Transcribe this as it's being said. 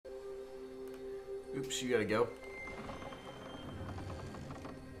Oops, you gotta go.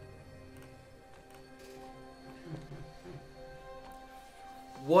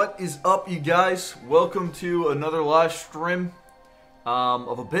 What is up, you guys? Welcome to another live stream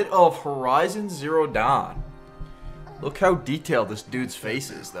of a bit of Horizon Zero Dawn. Look how detailed this dude's face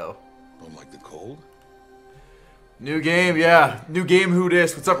is, though. Don't like the cold? New game, yeah. New game, who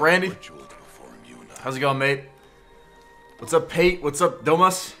dis? What's up, Randy? How's it going, mate? What's up, Pate? What's up,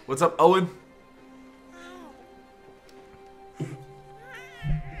 Domas? What's up, Owen?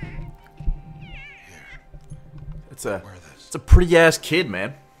 It's a pretty ass kid,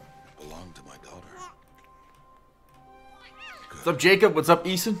 man. Belonged to my daughter. What's up, Jacob? What's up,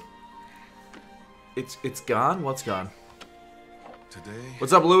 Eason? It's gone? What's gone? Today,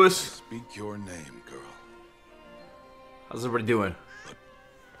 what's up, Lewis? Speak your name, girl. How's everybody doing? But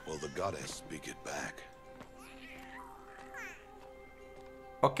will the goddess speak it back?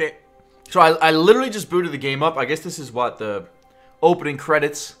 Okay. So I literally just booted the game up. I guess this is what, the opening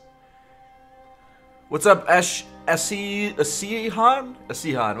credits. What's up, Asihan?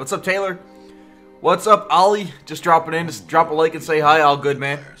 What's up, Taylor? What's up, Ollie? Just dropping in. Just drop a like and say hi. All good,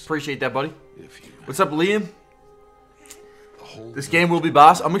 man. Appreciate that, buddy. What's up, Liam? This game will be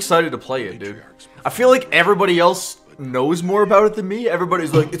boss. I'm excited to play it, dude. I feel like everybody else knows more about it than me.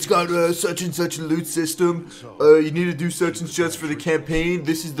 Everybody's like, it's got such and such a loot system. You need to do such and such for the campaign.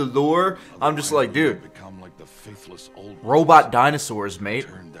 This is the lore. I'm just like, dude. Robot dinosaurs, mate.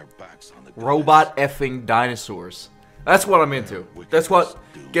 Robot effing dinosaurs. That's what I'm into. That's what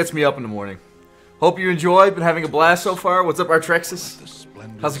gets me up in the morning. Hope you enjoy. Been having a blast so far. What's up, Artrexis?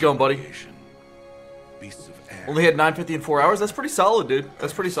 How's it going, buddy? Only had 950 in 4 hours. That's pretty solid, dude.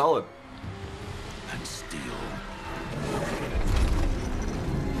 That's pretty solid. And steel.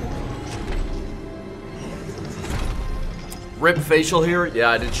 Rip facial here. Yeah,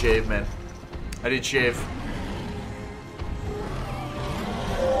 I did shave, man. I did shave.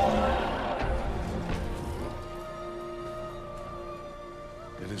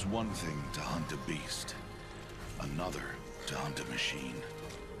 It is one thing to hunt a beast, another to hunt a machine.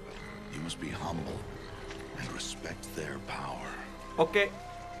 You must be humble and respect their power. Okay.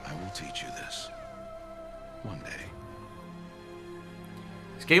 I will teach you this. One day.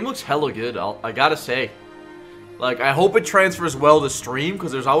 This game looks hella good, I gotta say. Like, I hope it transfers well to stream,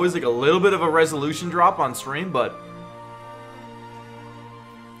 because there's always like a little bit of a resolution drop on stream, but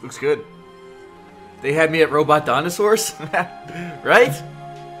looks good. They had me at Robot Dinosaurs, right?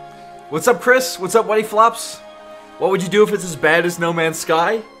 What's up, Chris? What's up, Whitey Flops? What would you do if it's as bad as No Man's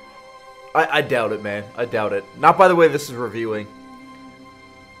Sky? I doubt it, man. I doubt it. Not by the way this is reviewing.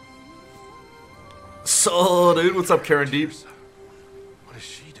 So, dude, what's up, Karen Deep? What is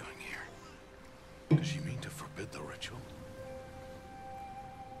she doing here? Does she mean to forbid the ritual?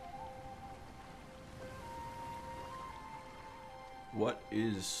 What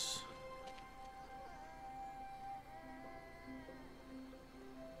is...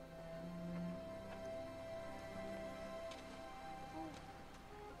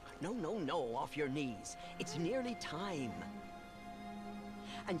 No, off your knees. It's nearly time.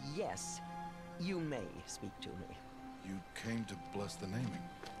 And yes, you may speak to me. You came to bless the naming.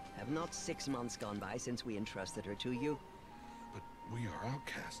 Have not 6 months gone by since we entrusted her to you? But we are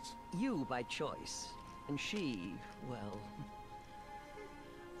outcasts. You by choice, and she, well...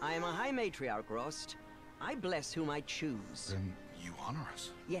 I am a high matriarch, Rost. I bless whom I choose. Then you honor us.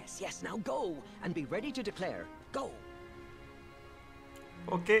 Yes, now go, and be ready to declare. Go!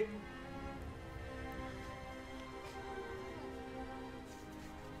 Okay.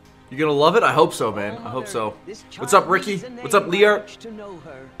 You gonna love it? I hope so, man. I hope so. What's up, Ricky? What's up, Lear?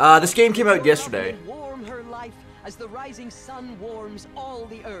 This game came out yesterday. Warm her life as the rising sun warms all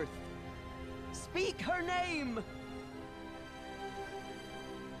the earth. Speak her name.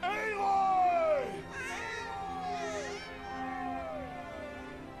 Aloy!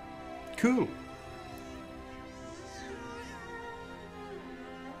 Cool.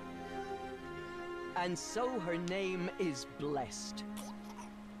 And so her name is blessed.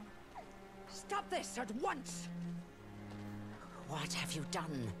 Stop this at once! What have you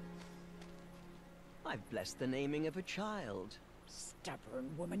done? I've blessed the naming of a child.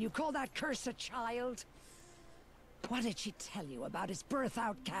 Stubborn woman, you call that curse a child? What did she tell you about his birth,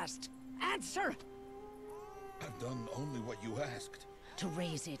 outcast? Answer! I've done only what you asked. To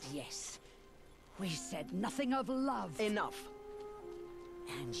raise it, yes. We said nothing of love. Enough.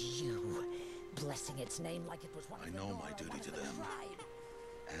 And you, blessing its name like it was one of I the know Nora, my duty one of to the them. tribe.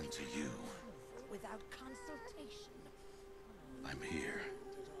 And to you. Without consultation. I'm here.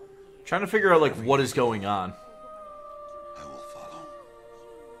 Trying to figure out, like, what is going on. I will follow.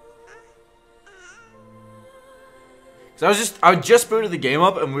 So I just booted the game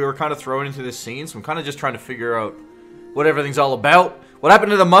up and we were kind of thrown into this scene, so I'm kind of just trying to figure out what everything's all about. What happened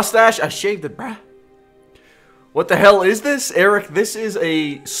to the mustache? I shaved it, bruh. What the hell is this, Eric? This is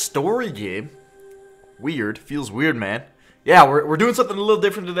a story game. Weird. Feels weird, man. Yeah, we're doing something a little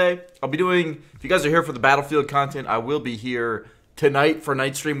different today. I'll be doing, if you guys are here for the Battlefield content, I will be here tonight for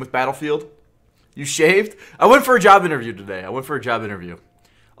night stream with Battlefield. You shaved? I went for a job interview today.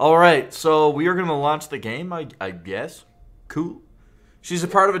 Alright, so we are going to launch the game, I guess. Cool. She's a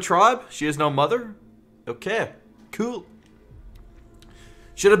part of a tribe. She has no mother. Okay. Cool.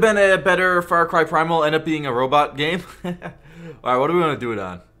 Should have been a better Far Cry Primal. End up being a robot game. Alright, what do we want to do it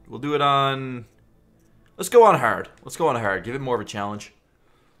on? We'll do it on... Let's go on hard. Give it more of a challenge.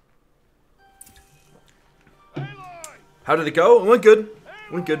 How did it go? It went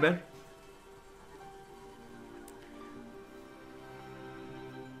good. Man.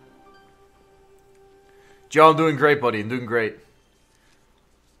 Joe, I'm doing great, buddy. I'm doing great.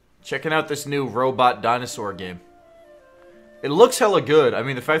 Checking out this new robot dinosaur game. It looks hella good. I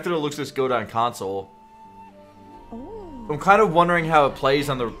mean, the fact that it looks this good on console. Oh. I'm kind of wondering how it plays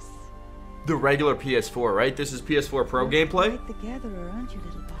on the regular PS4, right? This is PS4 Pro gameplay. Quite the gatherer, aren't you,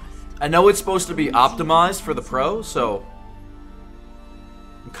 little bastard? I know it's supposed to be optimized for the Pro, so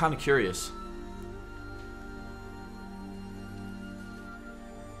I'm kind of curious.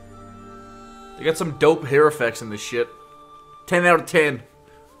 They got some dope hair effects in this shit. 10 out of 10.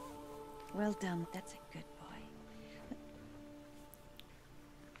 Well done. That's a good boy.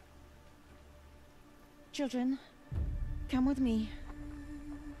 Children, come with me.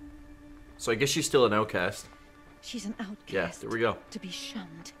 So I guess she's still an outcast. She's an outcast. Yeah, there we go. To be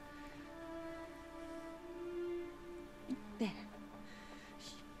shunned. There.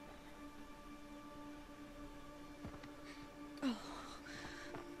 Oh,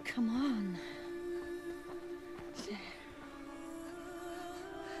 come on. There.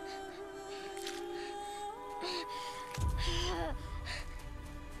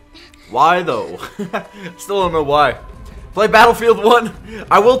 Why though? Still don't know why. Play Battlefield 1?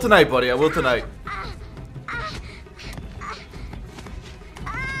 I will tonight, buddy. I will tonight.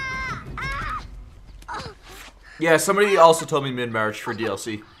 Yeah, somebody also told me mid-marriage for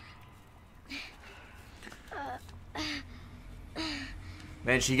DLC.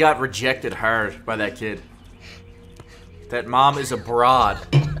 Man, she got rejected hard by that kid. That mom is a broad.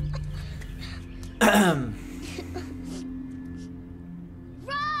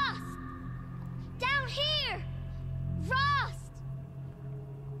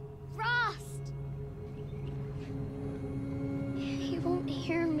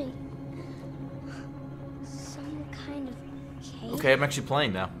 Okay, I'm actually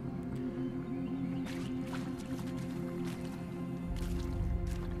playing now.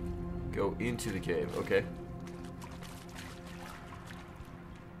 Go into the cave, okay.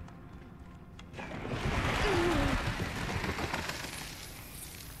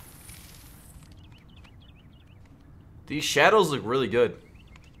 These shadows look really good.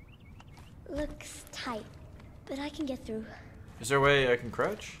 Looks tight, but I can get through. Is there a way I can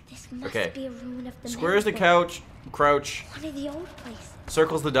crouch? This must Okay. be a ruin of the Square's the man's couch, crouch. One of the old places.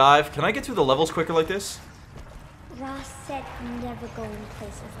 Circle's the dive. Can I get through the levels quicker like this? Ross said never go in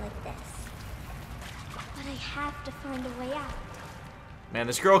places like this. But I have to find a way out. Man,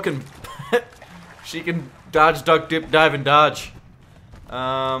 this girl can... she can dodge, duck, dip, dive, and dodge.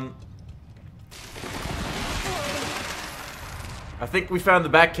 I think we found the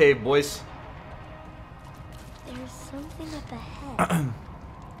back cave, boys. There's something up ahead.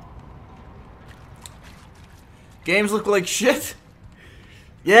 Games look like shit.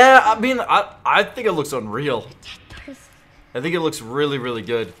 Yeah, I mean, I think it looks unreal. I think it looks really, really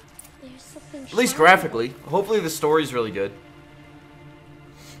good. There's something At least shining. graphically. Hopefully the story's really good.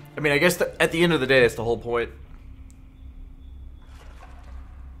 I mean, I guess at the end of the day, that's the whole point.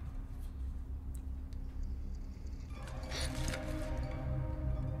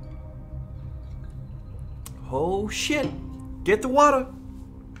 Oh shit. Get the water.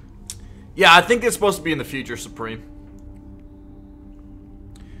 Yeah, I think it's supposed to be in the future, Supreme.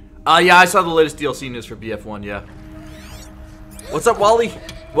 Yeah, I saw the latest DLC news for BF1, yeah. What's up, Wally?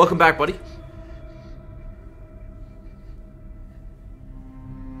 Welcome back, buddy.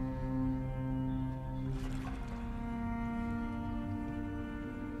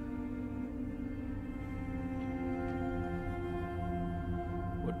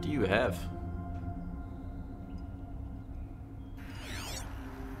 What do you have?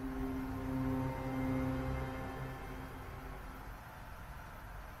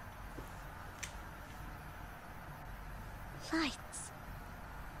 Lights.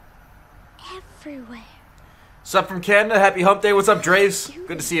 Everywhere. What's up from Canada? Happy hump day. What's up, Draves?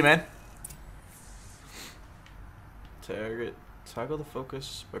 Good to see you, man. Target. Toggle the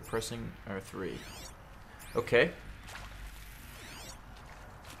focus by pressing R3. Okay.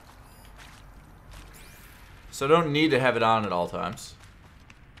 So I don't need to have it on at all times.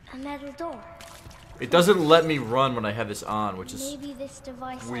 A metal door. It doesn't let me run when I have this on, which is Maybe this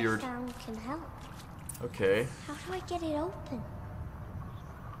device weird. I found can help. Okay. How do I get it open?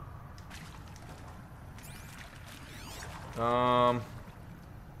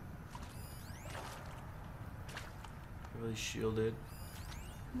 Really shielded.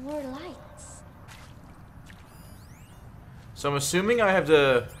 More lights. So I'm assuming I have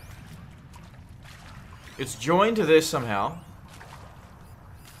to... It's joined to this somehow.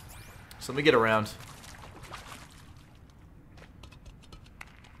 So let me get around.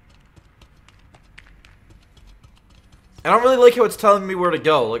 I don't really like how it's telling me where to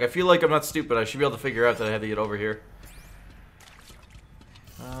go. Like, I feel like I'm not stupid. I should be able to figure out that I have to get over here.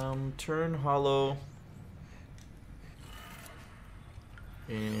 Turn hollow.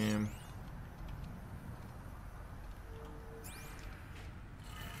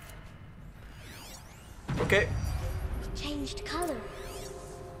 Okay. Changed color.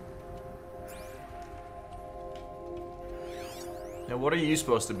 Now, what are you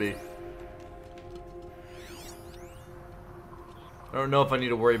supposed to be? I don't know if I need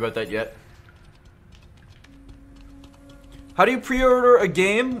to worry about that yet. How do you pre-order a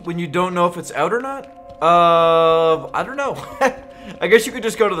game when you don't know if it's out or not? I don't know. I guess you could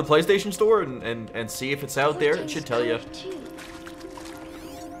just go to the PlayStation Store and see if it's out there. It should tell you.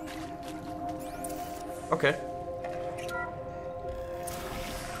 Okay. It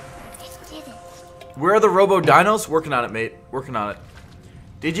did it. Where are the Robo Dinos? Working on it, mate. Working on it.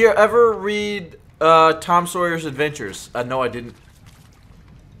 Did you ever read Tom Sawyer's Adventures? No, I didn't.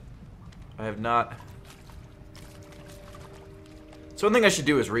 I have not. So one thing I should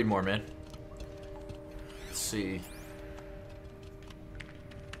do is read more, man. Let's see.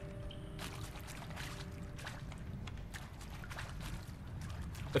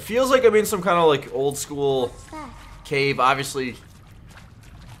 It feels like I'm in some kind of like old school What's that? cave. Obviously,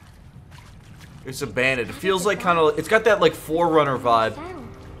 it's abandoned. It feels like kind of. It's got that like Forerunner vibe. Sound.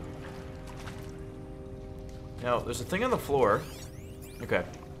 Now, there's a thing on the floor. Okay.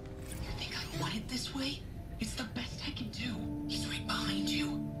 You think I want it this way? It's the best I can do. He's right behind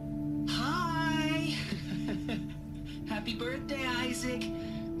you. Hi! Happy birthday, Isaac.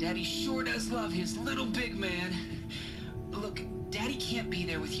 Daddy sure does love his little big man. Look, Daddy can't be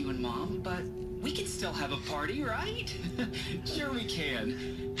there with you and Mom, but we can still have a party, right? Sure we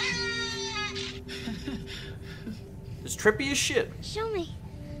can. It's trippy as shit. Show me.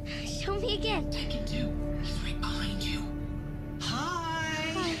 Show me again. I can do. He's right behind you.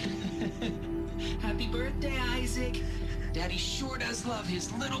 Hi! Happy birthday, Isaac. Daddy sure does love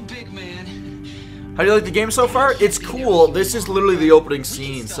his little big man. How do you like the game so far? It's cool. This is literally the opening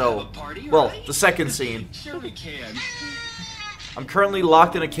scene, so... Well, the second scene. Sure we can. I'm currently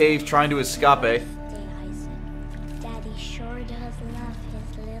locked in a cave trying to escape. Day, Isaac. Daddy sure does love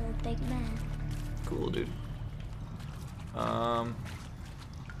his little big man. Cool, dude.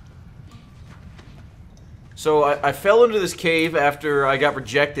 So I fell into this cave after I got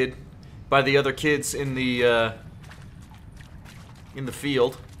rejected by the other kids in the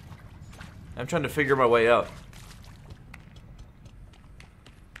field. I'm trying to figure my way out.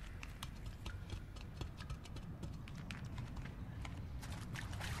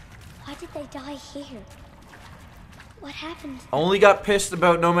 Why did they die here? What happened? I only got pissed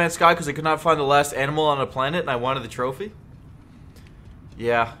about No Man's Sky because I could not find the last animal on a planet and I wanted the trophy.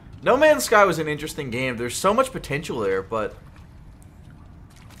 Yeah. No Man's Sky was an interesting game. There's so much potential there, but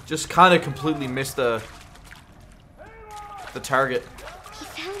just kind of completely missed the target. He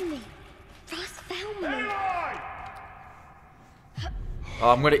found me. Ross found me. Oh,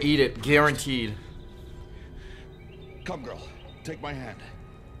 I'm gonna eat it, guaranteed. Come, girl. Take my hand.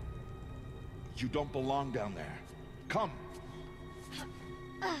 You don't belong down there. Come.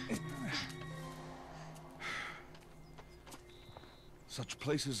 Such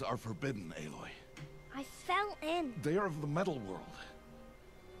places are forbidden, Aloy. I fell in. They are of the metal world.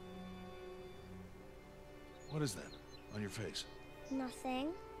 What is that on your face? Nothing.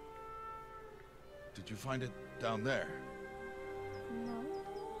 Did you find it down there? No.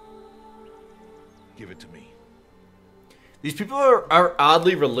 Give it to me. These people are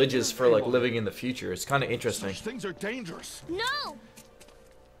oddly religious for like living in the future. It's kind of interesting. Such things are dangerous. No!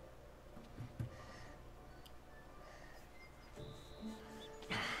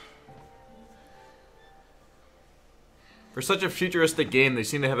 For such a futuristic game, they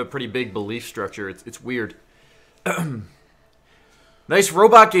seem to have a pretty big belief structure. It's weird. Nice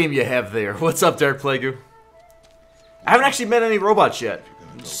robot game you have there. What's up, Dark Plague? I haven't actually met any robots yet.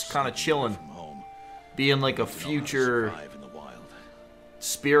 I'm just kind of chilling. Being like a future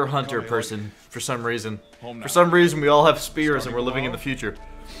spear hunter person for some reason. For some reason, we all have spears and we're living in the future.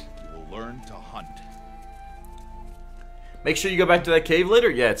 You will learn to hunt. Make sure you go back to that cave later.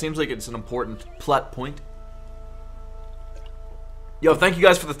 Yeah, it seems like it's an important plot point. Yo, thank you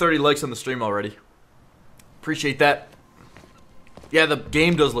guys for the 30 likes on the stream already. Appreciate that. Yeah, the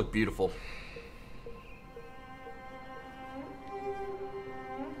game does look beautiful.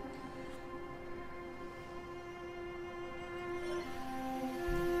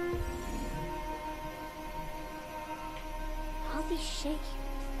 All these shapes.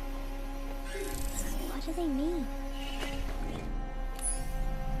 What do they mean?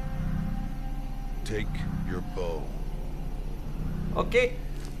 Take your bow. Okay.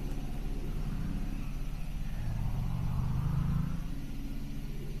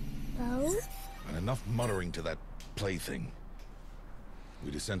 Bow? And enough muttering to that plaything.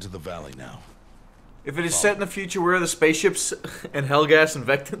 We descend to the valley now. If it is set in the future, where are the spaceships and Hellgas and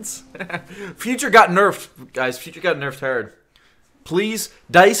Vectans? Future got nerfed, guys. Future got nerfed hard. Please,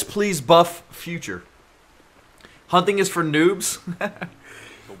 DICE, please buff Future. Hunting is for noobs.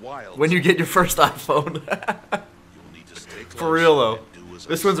 When you get your first iPhone. For real, though.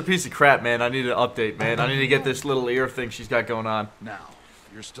 This one's a piece of crap, man. I need an update, man. I need to get this little ear thing she's got going on. Now,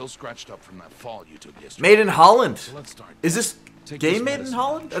 you're still scratched up from that fall you took yesterday. Made in Holland. So let's start. Is this Take game this made in medicine.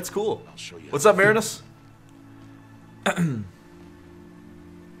 Holland? That's cool. I'll show you What's how. up, Marinus?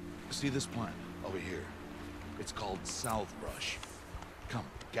 See this plant over here? It's called southbrush. Come,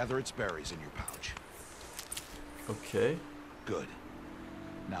 gather its berries in your pouch. Okay. Good.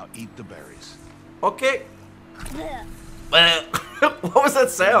 Now eat the berries. Okay. What was that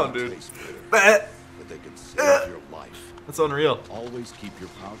sound, dude? Taste bitter, but they can save your life. That's unreal. Always keep your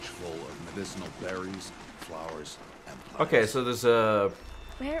pouch full of medicinal berries, flowers, and plants. Okay, so there's a...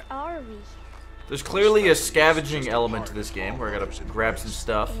 Where are we? There's clearly a scavenging element to this game where I gotta grab some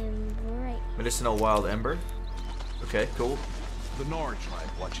stuff. Right. Medicinal wild ember. Okay, cool. The Nora tribe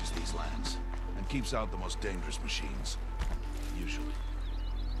watches these lands and keeps out the most dangerous machines. Usually.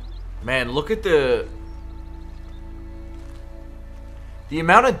 Man, look at the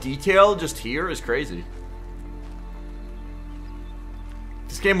amount of detail just here is crazy.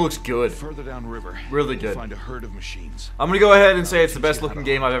 This game looks good. Further downriver, Really you'll good. find a herd of machines. I'm gonna go ahead and say it's the best looking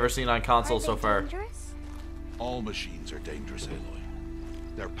game I've ever seen on console so far. Dangerous? All machines are dangerous,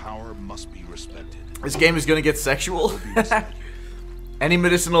 Aloy. Their power must be respected. This game is gonna get sexual. Will be beside you. Any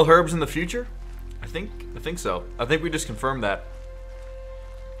medicinal herbs in the future? I think so. I think we just confirmed that.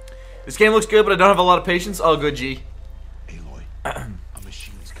 This game looks good, but I don't have a lot of patience. All good, G. Aloy, a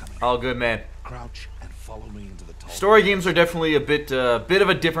machine's coming. All good, man. Crouch and follow me into the tall. Story games are definitely a bit of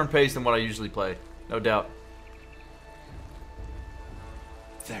a different pace than what I usually play. No doubt.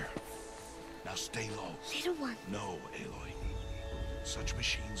 There. Now stay low. Little one. No, Aloy. Such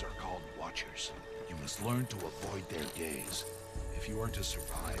machines are called watchers. You must learn to avoid their gaze. If you are to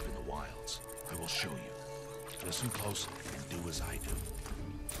survive in the wilds, I will show you. Listen close and do as I do.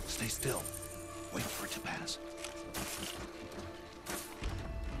 Stay still. Wait for it to pass.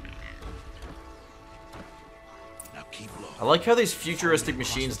 Now keep low. I like how these futuristic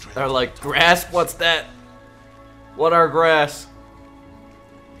machines are like, grass? What's that? What are grass?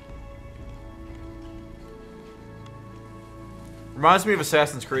 Reminds me of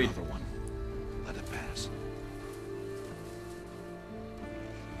Assassin's Creed. Another one. Let it pass.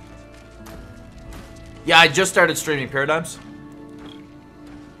 Yeah, I just started streaming Paradigms.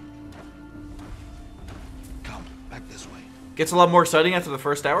 Come, back this way. Gets a lot more exciting after the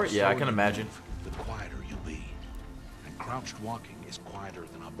first hour? Yeah, I Slower can you imagine. move, the quieter you'll be. And crouched walking is quieter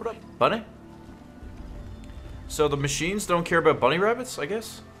than upright. What up, bunny? So the machines don't care about bunny rabbits, I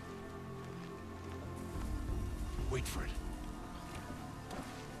guess? Wait for it.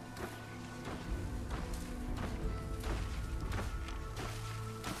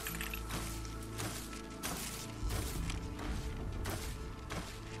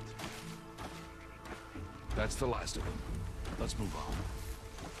 That's the last of them. Let's move on.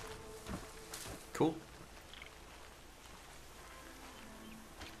 Cool.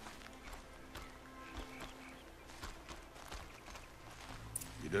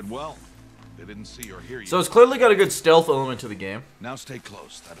 You did well. They didn't see or hear you. So it's clearly got a good stealth element to the game. Now stay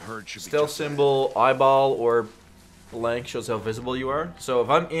close. That herd should be Stealth just ahead. symbol, eyeball, or blank shows how visible you are. So if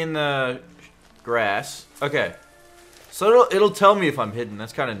I'm in the grass, okay. So it'll tell me if I'm hidden.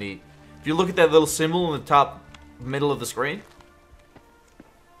 That's kind of neat. If you look at that little symbol in the top middle of the screen.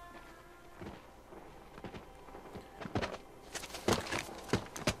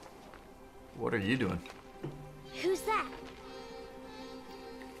 What are you doing? Who's that?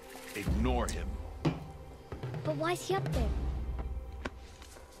 Ignore him. But why's he up there?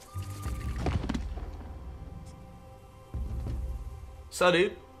 So,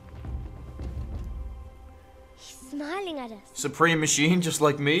 dude. He's smiling at us. Supreme machine, just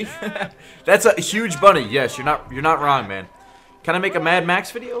like me. That's a huge bunny. Yes, you're not wrong, man. Can I make a Mad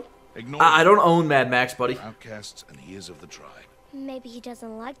Max video? Ignore I don't own Mad Max, buddy. Outcasts, and he is of the tribe. Maybe he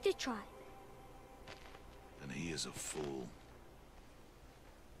doesn't like the tribe. And he is a fool.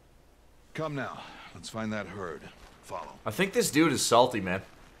 Come now, let's find that herd. Follow. I think this dude is salty, man.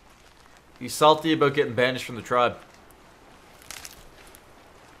 He's salty about getting banished from the tribe.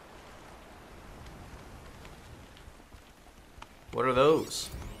 What are those?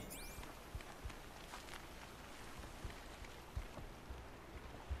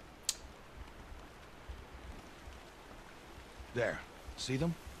 There. See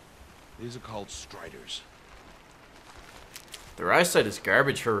them? These are called striders. Their eyesight is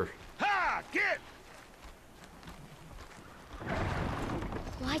garbage for... Ha! Get!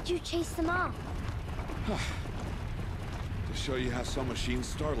 Why'd you chase them off? To show you how some machines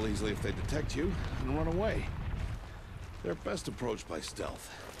startle easily if they detect you and run away. They're best approached by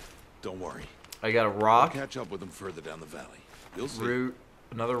stealth. Don't worry. I got a I'll rock. catch up with them further down the valley. You'll see. Root.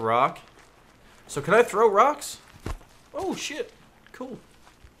 Another rock. So can I throw rocks? Oh, shit. Cool.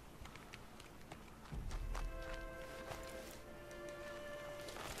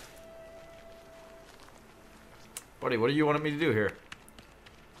 Buddy, what do you want me to do here?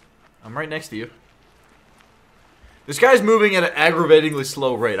 I'm right next to you. This guy's moving at an aggravatingly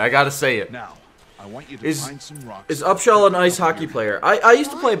slow rate. I gotta say it. Now, I want you to find some rocks. Is Upshall an ice hockey player? I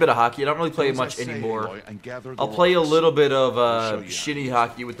used to play a bit of hockey. I don't really play it much anymore. I'll play a little bit of shitty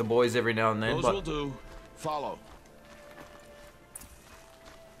hockey with the boys every now and then. Those But will do. Follow.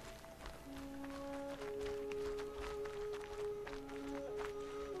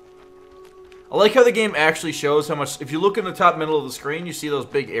 I like how the game actually shows how much... If you look in the top middle of the screen, you see those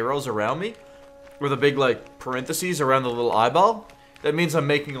big arrows around me. Or the big, like, parentheses around the little eyeball. That means I'm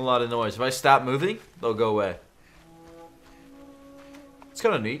making a lot of noise. If I stop moving, they'll go away. It's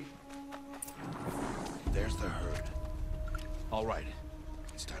kind of neat. There's the herd. All right.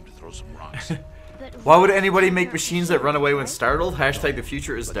 It's time to throw some rocks. But Why would anybody make machines that run away when startled? Hashtag the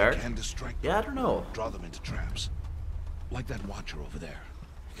future is But dark. they can distract Yeah, I them, don't know. draw them into traps. Like that watcher over there.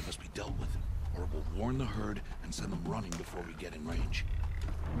 It must be dealt with, or it will warn the herd and send them running before we get in range.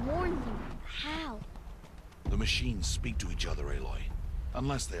 warn them. How? The machines speak to each other, Aloy.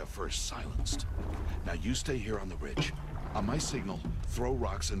 Unless they are first silenced. Now you stay here on the ridge. On my signal, throw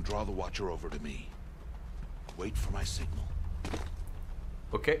rocks and draw the watcher over to me. Wait for my signal.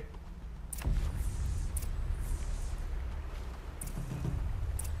 Okay.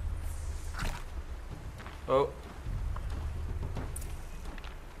 Oh.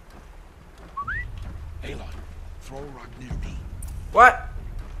 Aloy, throw a rock near me. What?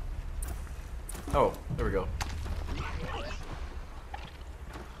 Oh, there we go.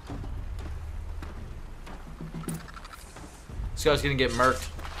 This guy's gonna get murked.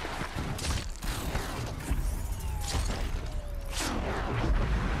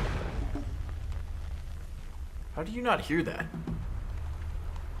 How do you not hear that?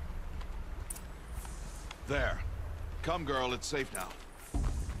 There. Come, girl, it's safe now.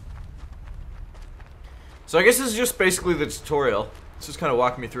 So I guess this is just basically the tutorial. It's just kind of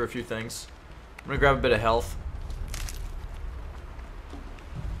walking me through a few things. I'm gonna grab a bit of health.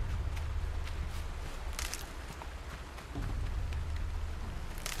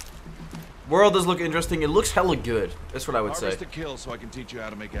 World does look interesting. It looks hella good. That's what I would say. Harvest a kill so I can teach you how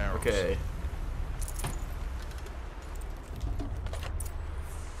to make arrows. Okay.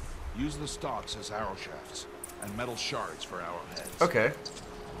 Use the stalks as arrow shafts, and metal shards for arrowheads. Okay.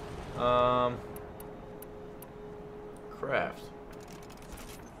 Craft.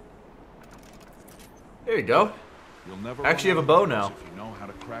 There you go. You'll never Actually run have a bow out of now. arrows if you know how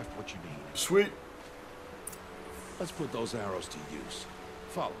to craft what you need. Sweet. Let's put those arrows to use.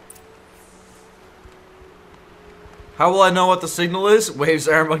 Follow. How will I know what the signal is? Waves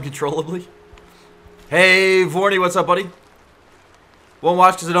arm uncontrollably. Hey, Vorny, what's up, buddy? Won't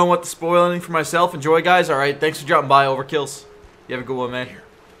watch because I don't want to spoil anything for myself. Enjoy, guys. All right, thanks for dropping by. Overkills. You have a good one, man. Here.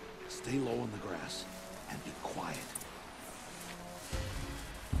 Stay low in the grass and be quiet.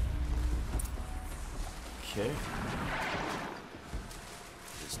 Okay.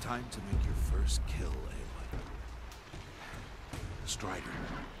 It's time to make your first kill, Aloy. Strider.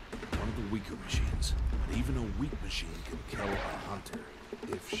 One of the weaker machines. But even a weak machine can kill a hunter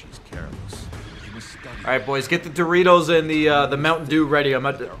if she's careless. You must study. All right, boys, get the Doritos and the Mountain Dew ready. I'm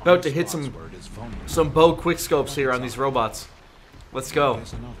about to hit some some bow quickscopes here on these robots. Let's go.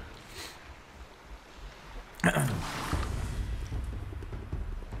 There's another.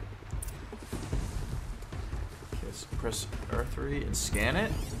 Okay, so press R3 and scan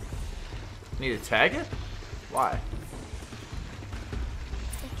it. Need to tag it? Why?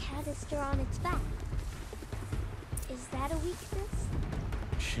 The canister on its back. Is that a weakness?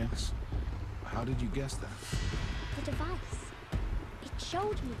 Yes. How did you guess that? The device. It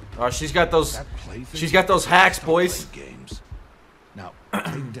showed me. Oh, she's got those. That plaything? She's got those hacks, Stop boys. playing games. Now,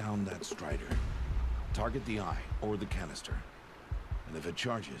 take down that strider. Target the eye or the canister. And if it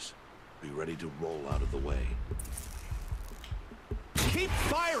charges, be ready to roll out of the way. Keep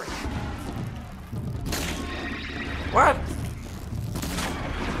firing! What?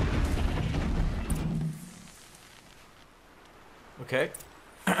 Okay.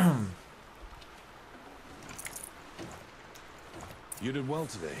 You did well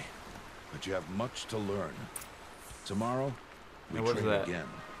today, but you have much to learn. Tomorrow, we Now, what is train that? again.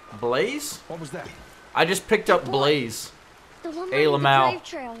 Blaze? What was that? I just picked up Blaze. The one Hey, running the Lamau. drive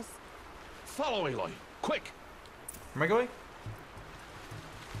trails. Follow Aloy, quick! Where am I going?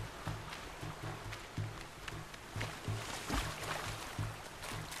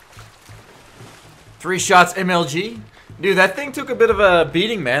 Three shots MLG? Dude, that thing took a bit of a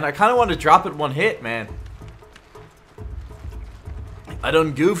beating, man. I kind of wanted to drop it one hit, man. I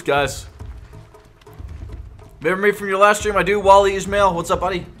done goofed, guys. Remember me from your last stream? I do. Wally Ismail. What's up,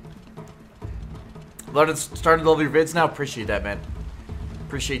 buddy? Starting to love your vids now. Appreciate that, man.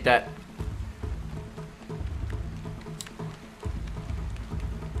 Appreciate that.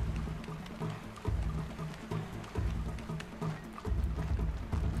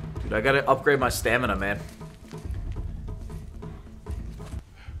 Dude, I gotta upgrade my stamina, man.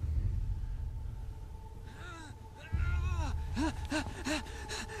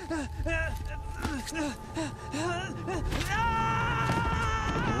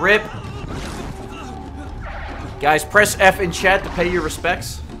 Rip. Guys, press F in chat to pay your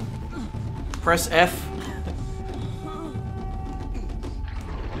respects. Press F.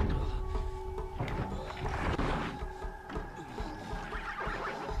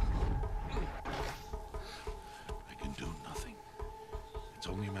 I can do nothing. It's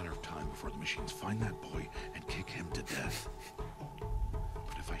only a matter of time before the machines find that boy and kick him to death.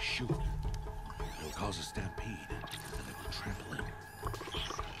 But if I shoot, it'll cause a stampede, and they will trample him.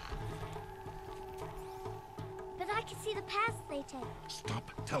 But I can see the paths they take.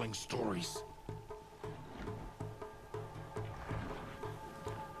 Stop telling stories.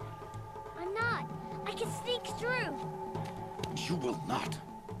 I'm not. I can sneak through. You will not.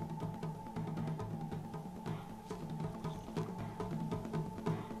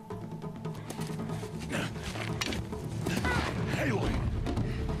 Aloy!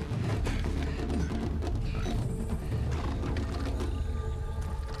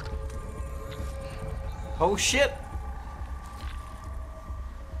 Oh shit.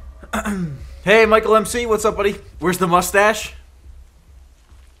 Hey, Michael MC, what's up, buddy? Where's the mustache?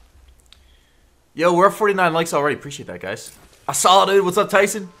 Yo, we're at 49 likes already. Appreciate that, guys. I saw it, dude. What's up,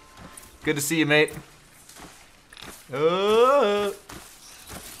 Tyson? Good to see you, mate. Can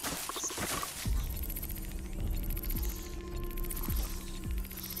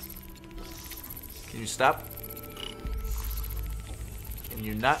you stop? Can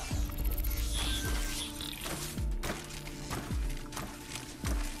you not?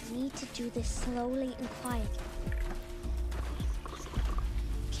 I need to do this slowly and quietly.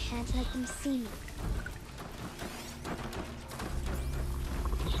 Can't let them see me.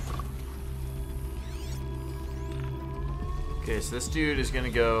 Okay, so this dude is gonna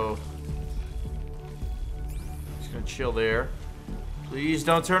go. He's gonna chill there. Please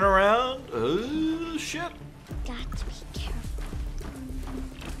don't turn around. Oh shit. Got to be careful.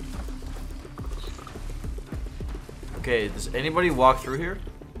 Okay, does anybody walk through here?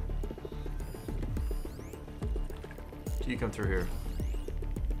 Do you come through here?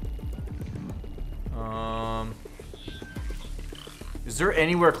 Is there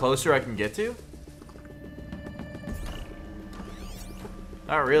anywhere closer I can get to?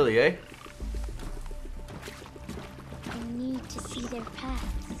 Not really, eh? I need to see their paths.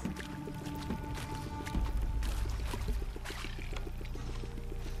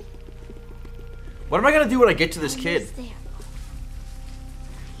 What am I gonna do when I get to this kid? Almost there.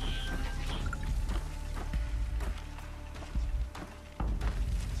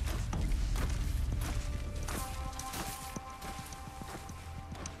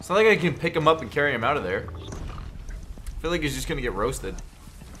 It's not like I can pick him up and carry him out of there. I feel like he's just gonna get roasted.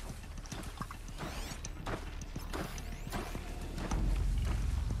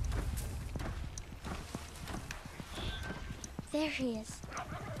 There he is.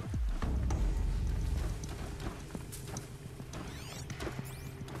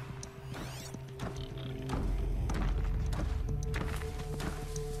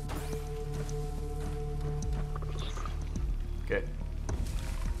 Okay.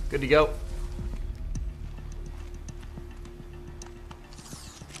 Good to go.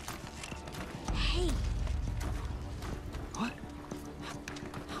 Hey, What?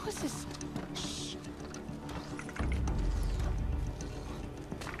 How is this?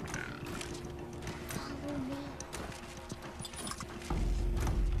 follow me.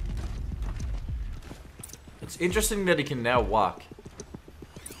 It's interesting that he can now walk.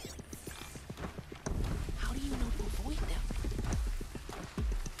 How do you know to avoid them?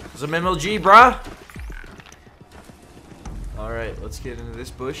 Some MLG, brah. Alright, let's get into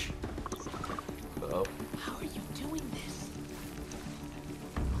this bush. Uh-oh. How are you doing this?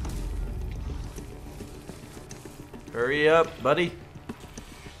 Hurry up, buddy.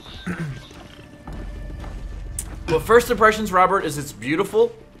 Well, first impressions, Robert, is it's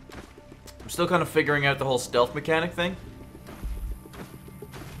beautiful. I'm still kind of figuring out the whole stealth mechanic thing.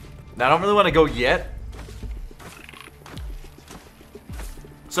 Now, I don't really want to go yet.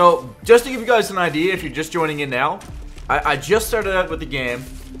 So, just to give you guys an idea, if you're just joining in now, I just started out with the game.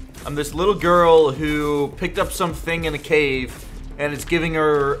 I'm this little girl who picked up something in a cave, and it's giving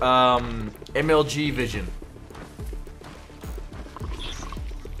her MLG vision.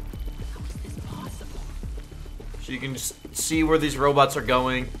 So you can just see where these robots are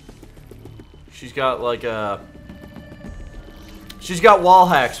going. She's got like a... She's got wall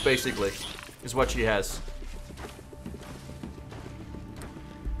hacks, basically, is what she has.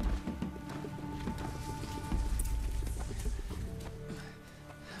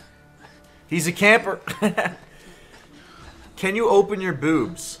 He's a camper. Can you open your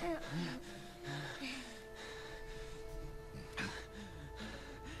boobs?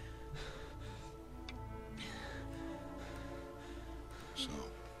 So,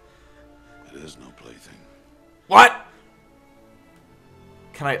 it is no plaything. What?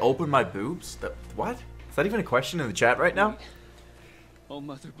 Can I open my boobs? What? Is that even a question in the chat right now? Oh,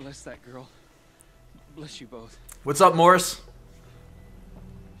 Mother, bless that girl. Bless you both. What's up, Morris?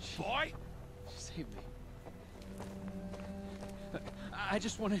 Boy! Save me. I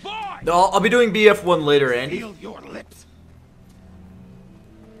just want to... Boy! No, I'll be doing BF1 later, Andy. Seal your lips.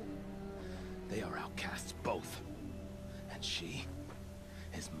 They are outcasts, both. And she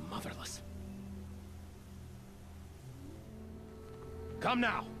is motherless. Come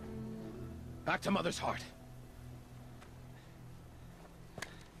now. Back to Mother's heart.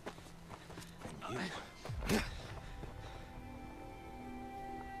 And you...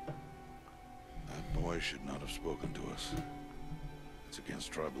 That boy should not have spoken to us. It's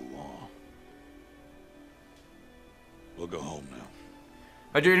against tribal law. We'll go home now.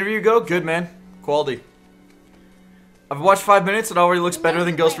 How'd your interview go? Good, man. Quality. I've watched 5 minutes. It already looks better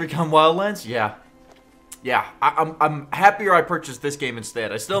than Ghost Recon Wildlands. Yeah. Yeah. I'm happier I purchased this game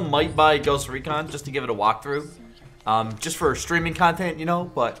instead. I still might buy Ghost Recon just to give it a walkthrough. Just for streaming content, you know,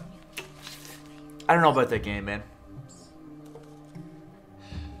 but... I don't know about that game, man.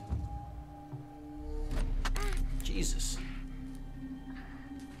 Jesus.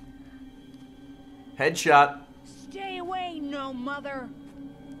 Headshot. Stay away, no mother.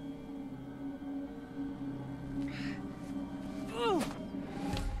 Ooh.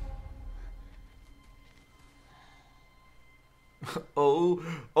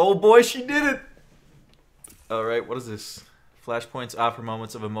 Oh boy, she did it. All right, what is this? Flashpoints offer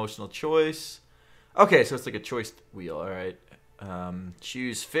moments of emotional choice. Okay, so it's like a choice wheel. All right.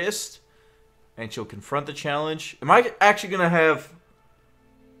 Choose fist, and she'll confront the challenge. Am I actually gonna have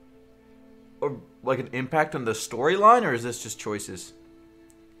like an impact on the storyline, or is this just choices?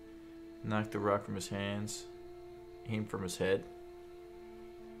 Knock the rock from his hands. Aim from his head.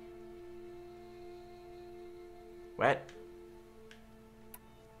 What?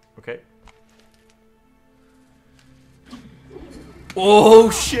 Okay. Oh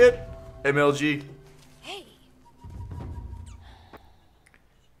shit! MLG. Hey.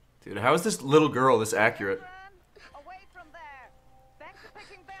 Dude, how is this little girl this accurate? Away from there. Back to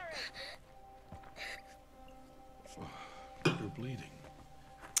picking berries. You're bleeding.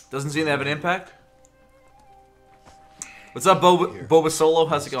 Doesn't seem to have an impact. What's up, Boba Solo?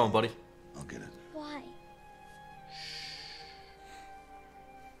 How's it going, buddy? I'll get it. Why?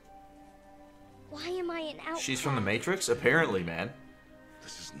 Why am I an outcast? She's from the Matrix? Apparently, man.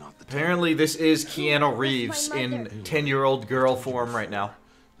 This is not the Apparently, this is Keanu Reeves in 10-year-old girl form right now.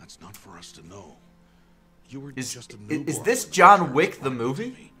 That's not for us to know. You were Is just a newborn. is this John Wick the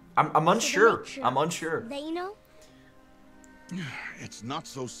movie? I'm unsure. I'm unsure. They know? It's not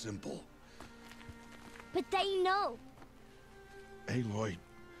so simple. But they know. Aloy,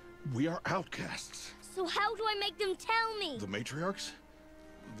 we are outcasts. So how do I make them tell me? The matriarchs?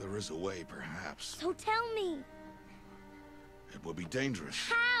 There is a way, perhaps. So tell me. It would be dangerous.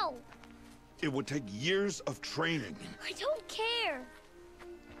 How? It would take years of training. I don't care.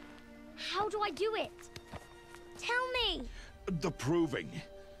 How do I do it? Tell me. The proving.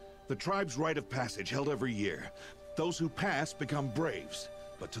 The tribe's rite of passage held every year. Those who pass become braves.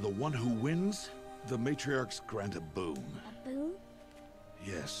 But to the one who wins, the matriarchs grant a boon. A boon?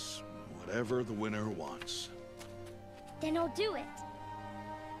 Yes, whatever the winner wants. Then I'll do it.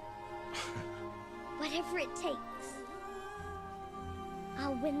 Whatever it takes.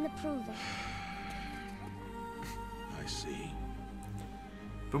 I'll win the proving. I see.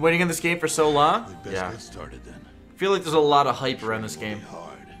 Been waiting on this game for so long? We'd best get started then. I feel like there's a lot of hype around this game.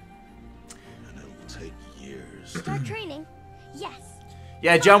 Hard. And it'll take years. Start training? Yes.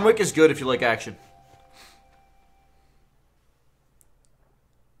 Yeah, John Wick is good if you like action.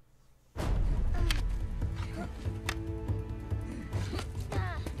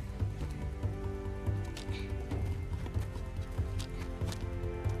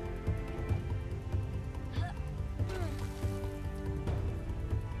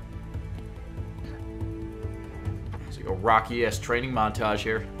 It's like a Rocky-ass training montage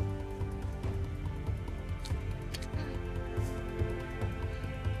here.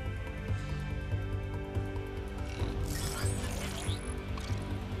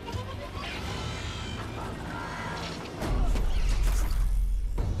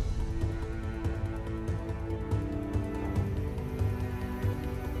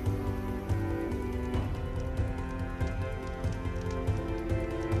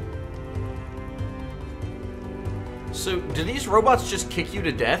 So, do these robots just kick you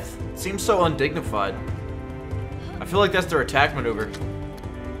to death? It seems so undignified. I feel like that's their attack maneuver.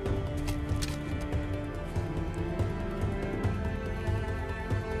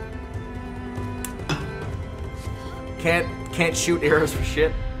 Can't shoot arrows for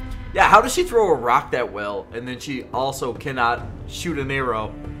shit. Yeah, how does she throw a rock that well, and then she also cannot shoot an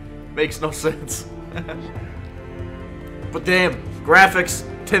arrow? Makes no sense. But damn, graphics,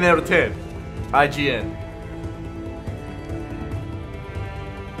 10 out of 10. IGN.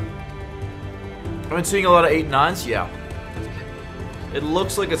 I've been seeing a lot of 8 and 9s, yeah. It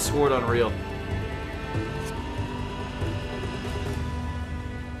looks like it's scored Unreal.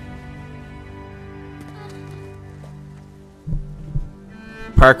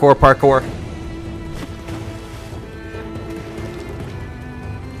 Parkour, parkour.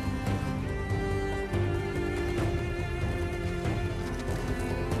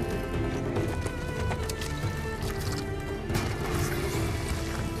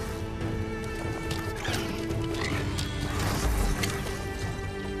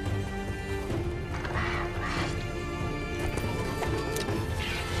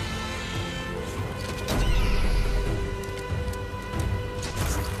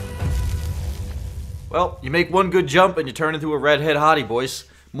 Well, you make one good jump and you turn into a redhead hottie, boys.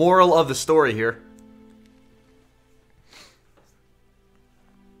 Moral of the story here.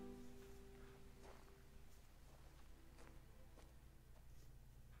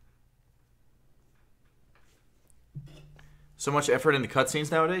 So much effort in the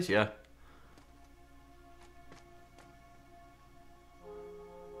cutscenes nowadays? Yeah.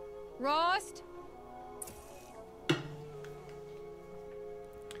 Rost?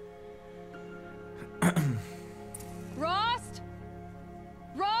 Rost?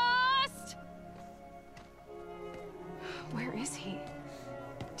 Rost? Where is he?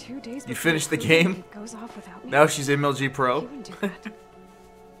 2 days. You finished the game? He goes off without me. Now she's MLG Pro. He wouldn't do that.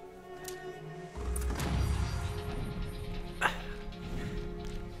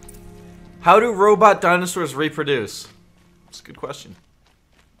 How do robot dinosaurs reproduce? That's a good question.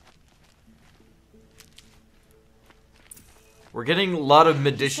 We're getting a lot of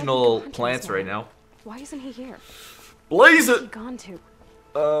medicinal plants right now. Why isn't he here? Blaze Where's he it! gone to?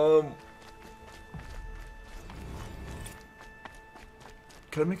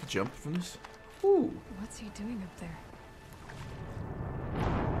 Can I make a jump from this? Ooh. What's he doing up there?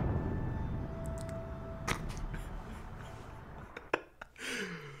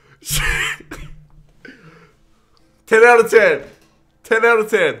 10 out of 10. 10 out of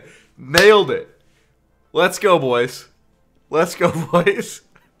 10. Nailed it. Let's go, boys. Let's go, boys.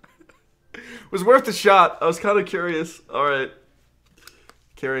 Was worth a shot. I was kind of curious. All right.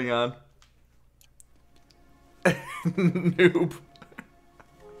 Carrying on. Noob.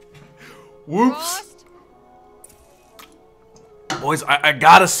 Whoops. Boys, I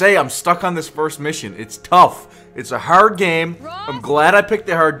gotta say, I'm stuck on this first mission. It's tough. It's a hard game. Ross? I'm glad I picked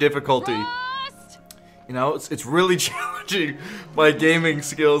the hard difficulty. Rost! You know, it's really challenging my gaming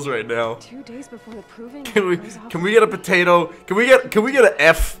skills right now. 2 days before the proving. Can we get a potato? Can we get an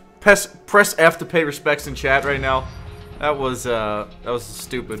F? Press F to pay respects in chat right now. That was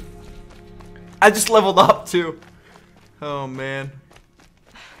stupid. I just leveled up too. Oh man.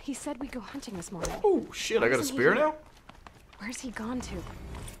 He said we go hunting this morning. Oh shit! I got a spear now. Where's he gone to?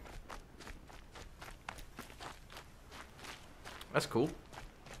 That's cool.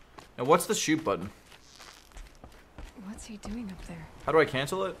 Now what's the shoot button? What's he doing up there? How do I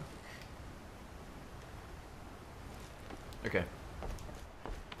cancel it? Okay.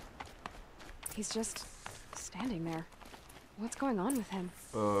 He's just standing there. What's going on with him?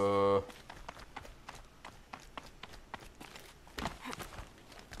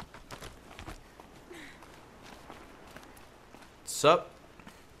 Sup?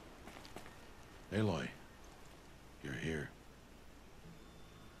 Aloy, you're here.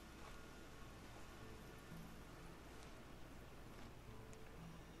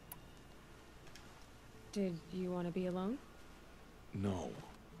 Did you want to be alone? No.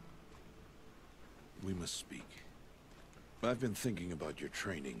 We must speak. I've been thinking about your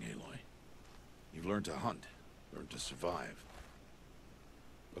training, Aloy. You've learned to hunt, learned to survive.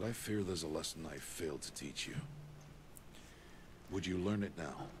 But I fear there's a lesson I failed to teach you. Would you learn it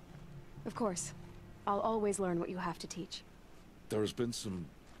now? Of course. I'll always learn what you have to teach. There has been some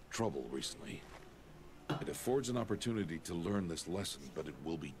trouble recently. It affords an opportunity to learn this lesson, but it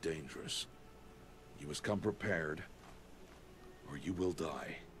will be dangerous. You must come prepared, or you will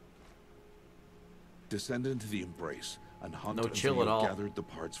die. Descend into the embrace and hunt No until chill you at all. have gathered the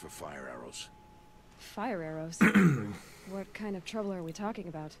parts for fire arrows. Fire arrows? What kind of trouble are we talking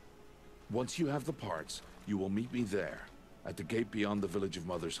about? Once you have the parts, you will meet me there, at the gate beyond the village of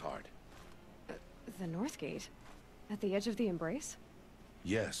Mother's Heart. The North Gate? At the edge of the Embrace?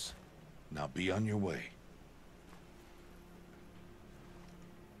 Yes. Now be on your way.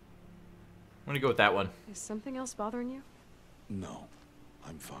 I'm gonna go with that one. Is something else bothering you? No,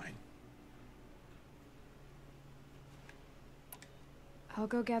 I'm fine. I'll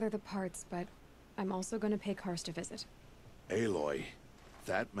go gather the parts, but I'm also going to pay Karst a visit. Aloy,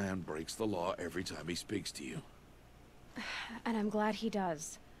 that man breaks the law every time he speaks to you. And I'm glad he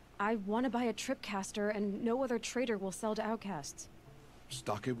does. I want to buy a tripcaster, and no other trader will sell to outcasts.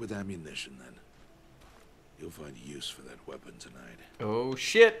 Stock it with ammunition, then. You'll find use for that weapon tonight. Oh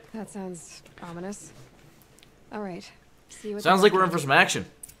shit! That sounds ominous. All right. See you at Sounds the like we're in market. for some action.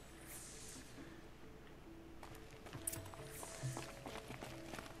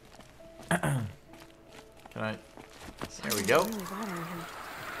 Can I? There we go. Really bothering him.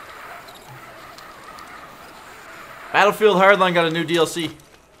 Battlefield Hardline got a new DLC.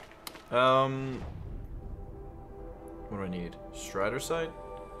 What do I need? Strider sight?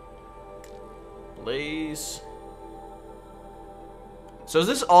 Blaze. So is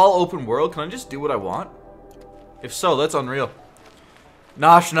this all open world? Can I just do what I want? If so, that's unreal.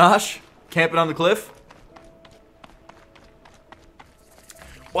 Nosh nosh. Camping on the cliff.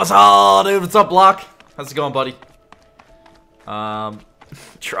 What's up, dude? What's up, Block? How's it going, buddy?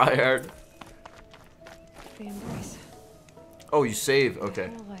 Try hard. The Embrace. Oh, you save. Okay.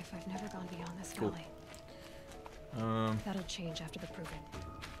 My whole life, I've never gone beyond this Cool. valley. That'll change after the proving.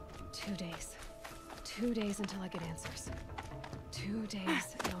 2 days. 2 days until I get answers. 2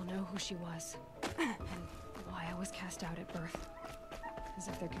 days, and I'll know who she was. And why I was cast out at birth. As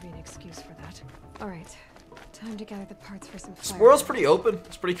if there could be an excuse for that. Alright. Time to gather the parts for some This fire. world's pretty open.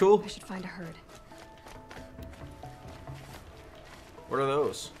 It's pretty cool. I should find a herd. What are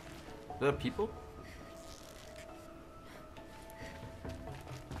those? Are that people?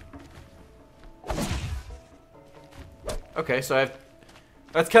 Okay, so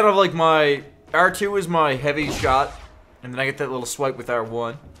that's kind of like my R2 is my heavy shot, and then I get that little swipe with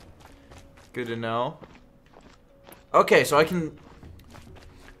R1. Good to know. Okay, so I can,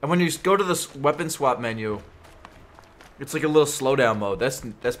 and when you go to this weapon swap menu, it's like a little slowdown mode. That's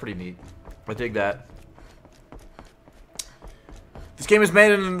pretty neat. I dig that. This game is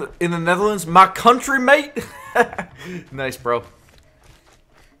made in the Netherlands. My country, mate. Nice, bro. All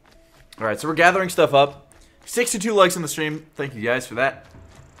right, so we're gathering stuff up. 62 likes on the stream. Thank you guys for that.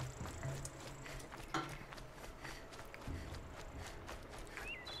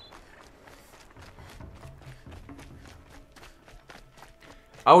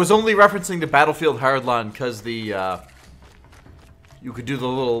 I was only referencing the Battlefield Hardline because the you could do the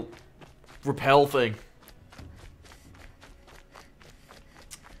little rappel thing.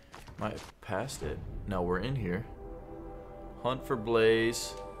 Might have passed it. No, we're in here. Hunt for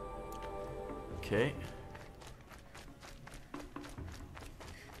Blaze. Okay.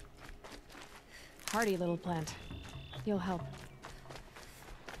 Hardy little plant. You'll help.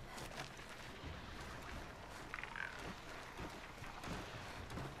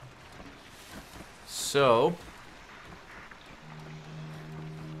 So...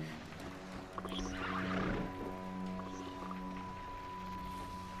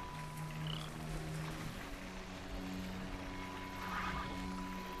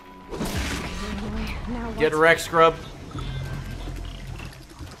 Get wrecked, scrub.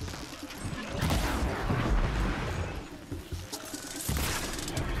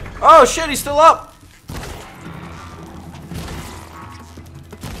 Oh shit, he's still up.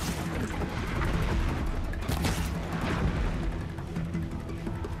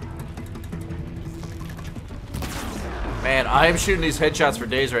 Man, I am shooting these headshots for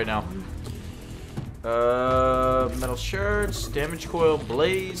days right now. Metal shards, damage coil,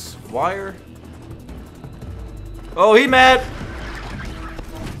 blaze, wire. Oh, he mad.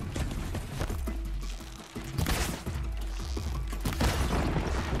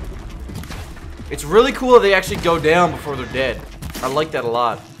 It's really cool that they actually go down before they're dead. I like that a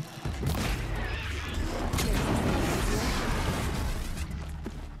lot.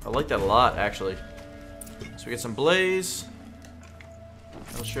 I like that a lot, actually. So we get some blaze.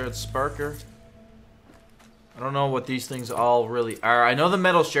 Metal shard sparker. I don't know what these things all really are. I know the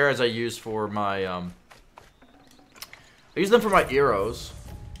metal shards I use for my I use them for my arrows.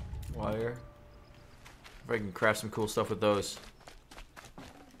 Wire. If I can craft some cool stuff with those.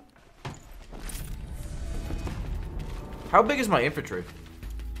 How big is my infantry?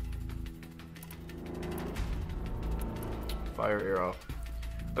 Fire arrow.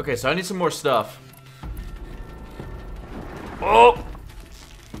 Okay, so I need some more stuff. Oh!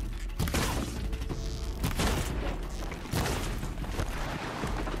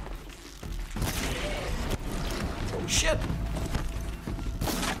 Shit!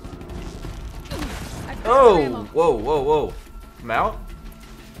 Oh! Whoa, whoa, whoa. I'm out?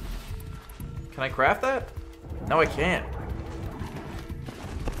 Can I craft that? No, I can't.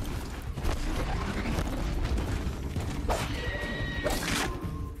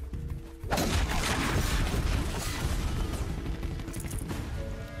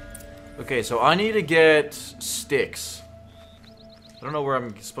 Okay, so I need to get sticks. I don't know where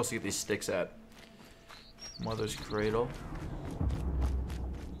I'm supposed to get these sticks at. Mother's cradle.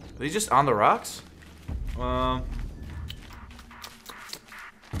 Are these just on the rocks?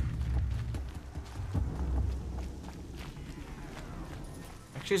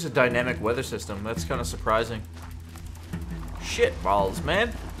 Actually, it's a dynamic weather system. That's kind of surprising. Shit balls,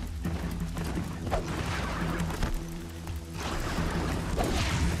 man.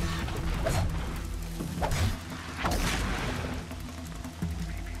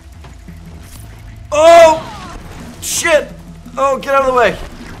 Oh! Shit! Oh, get out of the way!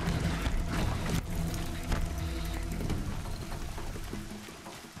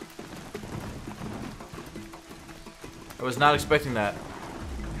 I was not expecting that.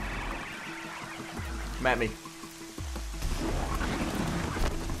 Come at me.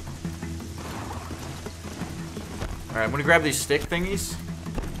 Alright, I'm gonna grab these stick thingies.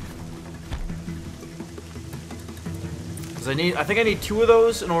 Because I think I need 2 of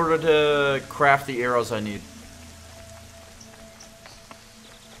those in order to craft the arrows I need.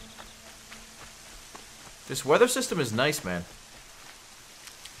 This weather system is nice, man.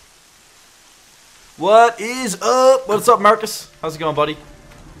 What is up? What's up, Marcus? How's it going, buddy?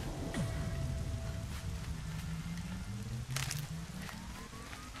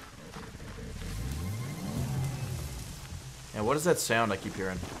 And what is that sound I keep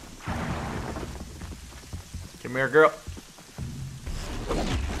hearing? Come here, girl.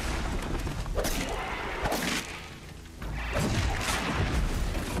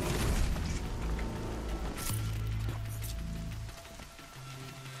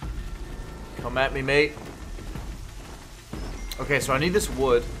 Come at me, mate. Okay, so I need this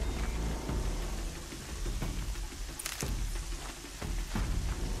wood.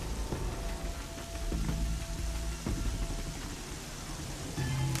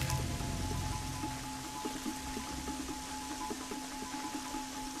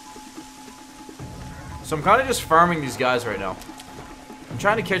 So I'm kind of just farming these guys right now. I'm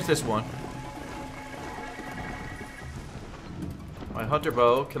trying to catch this one. My hunter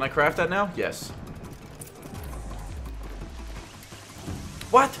bow. Can I craft that now? Yes.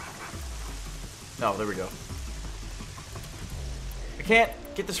 What? No, there we go. I can't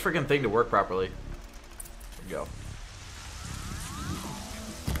get this freaking thing to work properly. There we go.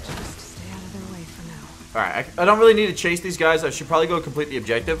 Just stay out of their way for now. Alright, I don't really need to chase these guys. I should probably go complete the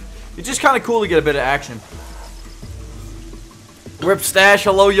objective. It's just kind of cool to get a bit of action. Rip Stash,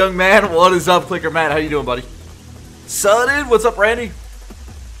 hello young man. What is up, Clicker Matt? How you doing, buddy? Sudden, what's up, Randy?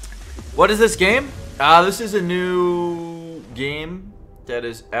 What is this game? This is a new game that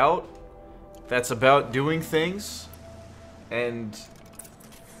is out. That's about doing things and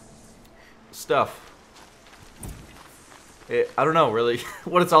stuff. I don't know really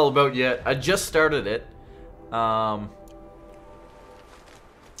what it's all about yet. I just started it. I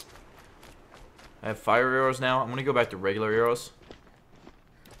have fire arrows now. I'm gonna go back to regular arrows.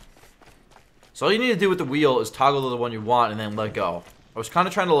 So all you need to do with the wheel is toggle to the one you want and then let go. I was kind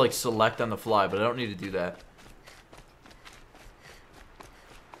of trying to like select on the fly, but I don't need to do that.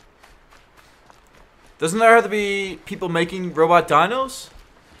 Doesn't there have to be people making robot dinos?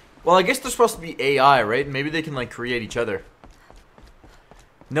 Well, I guess they're supposed to be AI, right? Maybe they can like create each other.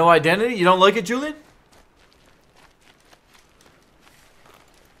 No identity? You don't like it, Julian?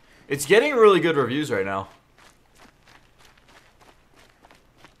 It's getting really good reviews right now.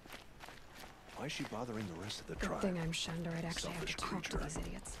 Why is she bothering the rest of the Good tribe? thing I'm shunned, or I'd actually have to talk to these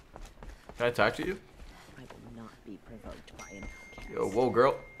idiots. Can I talk to you? I will not be provoked by an outcast. Yo, whoa,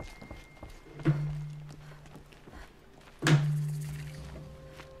 girl.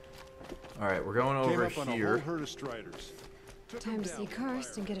 Alright, we're going over Came up on a here. whole herd of striders. Took Time them to down see with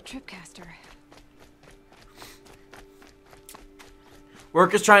Karst and fire. get a tripcaster.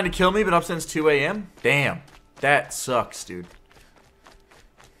 Work is trying to kill me, been up since 2 a.m. Damn. That sucks, dude.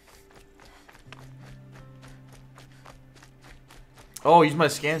 Oh, use my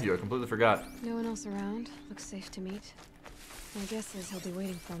scan view. I completely forgot. No one else around. Looks safe to meet. My guess is he'll be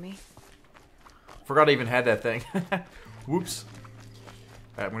waiting for me. Forgot I even had that thing. Whoops.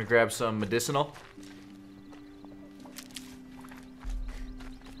 Alright, I'm gonna grab some medicinal.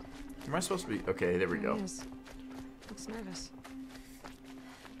 Am I supposed to be? Okay, there we There go. he is. Looks nervous.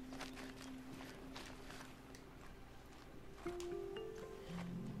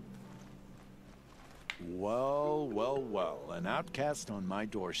 Well, well, well. An outcast on my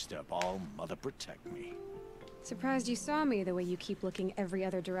doorstep. All mother protect me. Surprised you saw me the way you keep looking every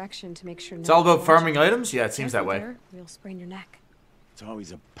other direction to make sure It's all no about farming items? Yeah, it seems that way. Or you'll sprain your neck. It's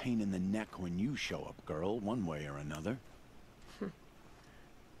always a pain in the neck when you show up, girl, one way or another.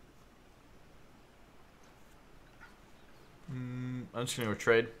 I'm just gonna go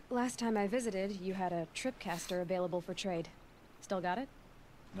trade. Last time I visited, you had a tripcaster available for trade. Still got it?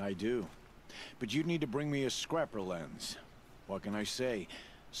 I do. But you'd need to bring me a scrapper lens. What can I say?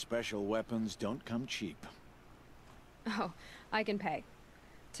 Special weapons don't come cheap. Oh, I can pay.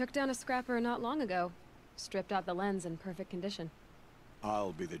 Took down a scrapper not long ago. Stripped out the lens in perfect condition.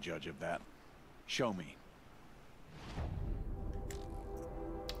 I'll be the judge of that. Show me.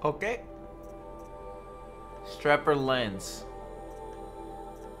 Okay. Strapper lens.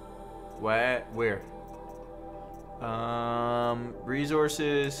 Where?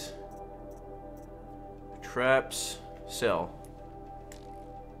 Resources. Traps. Sell.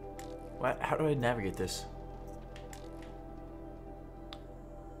 What? How do I navigate this?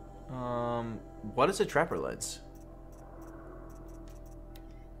 What is a trapper lens?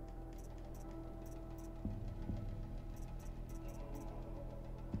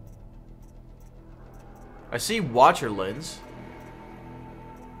 I see watcher lens.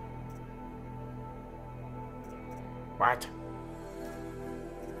 What?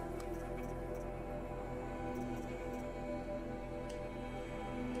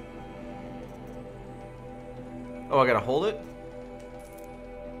 Oh, I gotta hold it?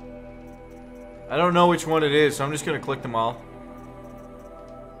 I don't know which one it is, so I'm just gonna click them all.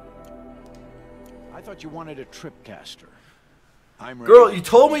 I thought you wanted a tripcaster. I'm ready. Girl, you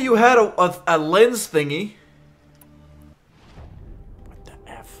told me you had a lens thingy. What the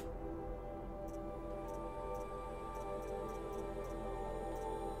F?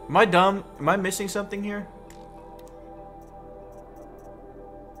 Am I dumb? Am I missing something here?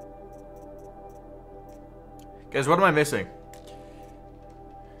 Guys, what am I missing?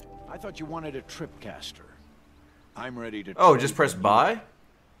 I thought you wanted a tripcaster. I'm ready to. Oh, just press buy?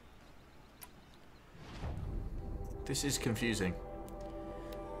 This is confusing.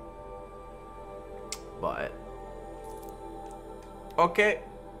 Buy it. Okay.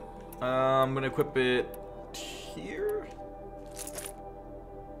 I'm gonna equip it here.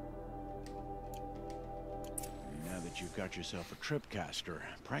 Now that you've got yourself a tripcaster,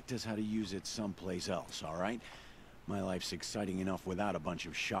 practice how to use it someplace else, all right? My life's exciting enough without a bunch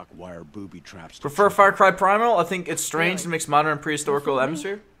of shock wire booby traps. Prefer Far Cry Primal? I think it's strange to mix modern and prehistorical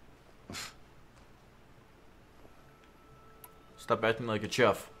atmosphere. Stop acting like a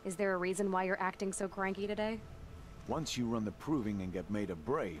chuff. Is there a reason why you're acting so cranky today? Once you run the proving and get made a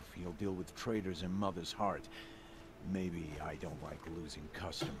brave, you'll deal with traitors in Mother's Heart. Maybe I don't like losing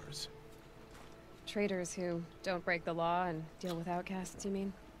customers. Traders who don't break the law and deal with outcasts, you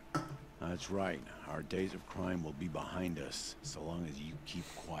mean? That's right. Our days of crime will be behind us, so long as you keep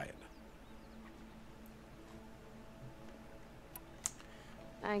quiet.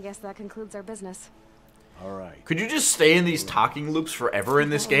 I guess that concludes our business. All right. Could you just stay in these talking loops forever in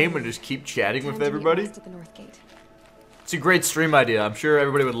this game and just keep chatting with everybody? At the North Gate. It's a great stream idea. I'm sure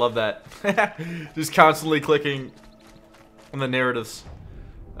everybody would love that. Just constantly clicking on the narratives.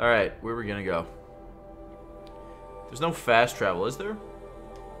 Alright, where are we gonna go? There's no fast travel, is there?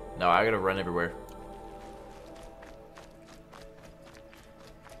 No, I gotta run everywhere.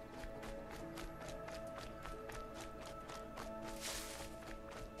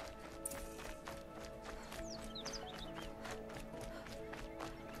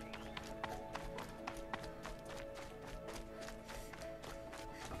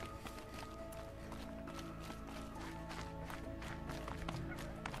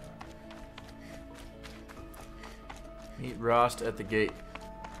 Meet Rost at the gate.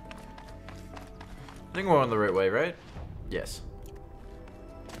 I think we're on the right way, right? Yes.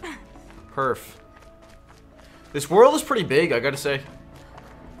 Perf. This world is pretty big, I gotta say.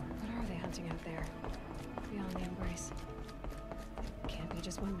 What are they hunting out there? Beyond the embrace. Can't be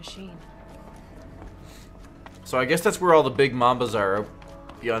just one machine. So I guess that's where all the big mambas are,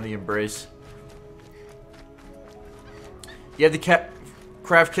 beyond the embrace. You have the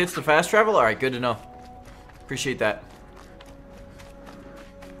craft kits to fast travel? Alright, good to know. Appreciate that.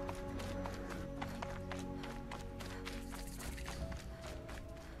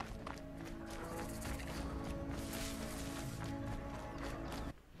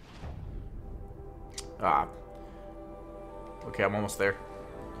 Ah. Okay, I'm almost there.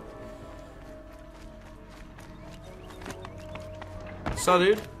 So,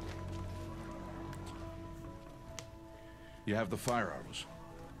 dude. You have the fire arrows.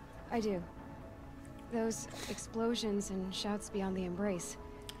 I do. Those explosions and shouts beyond the embrace.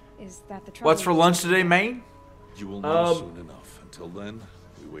 Is that the trouble? What's for lunch today, man? You will know soon enough. Until then,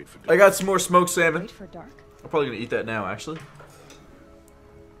 we wait for dark. I got some more smoked salmon. Wait for dark. I'm probably gonna eat that now, actually.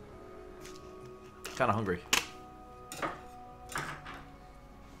 Kinda hungry.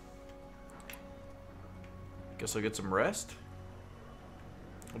 Guess I'll get some rest.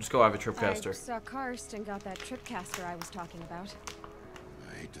 I'll just go have a tripcaster. I saw Karst and got that tripcaster I was talking about.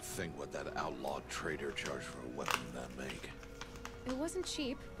 I hate to think what that outlawed trader charged for a weapon that make. It wasn't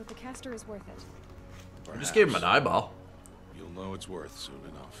cheap, but the caster is worth it. I just gave him an eyeball. You'll know it's worth soon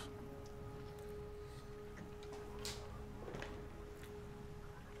enough.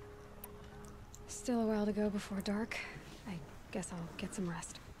 Still a while to go before dark. I guess I'll get some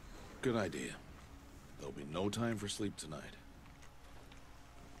rest. Good idea. There'll be no time for sleep tonight.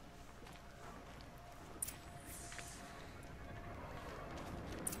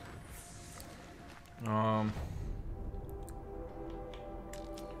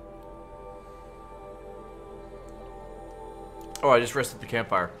 Oh, I just rested the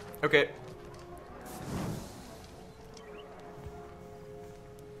campfire. Okay.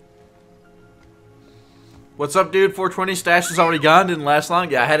 What's up, dude? 420 stash is already gone. Didn't last long.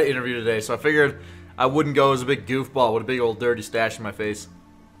 Yeah, I had an interview today, so I figured I wouldn't go as a big goofball with a big old dirty stash in my face.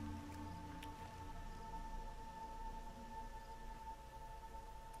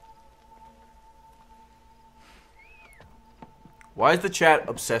 Why is the chat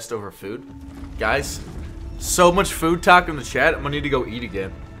obsessed over food? Guys, so much food talk in the chat, I'm gonna need to go eat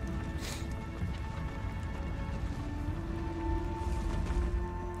again.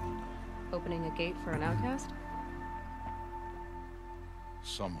 Opening a gate for an outcast?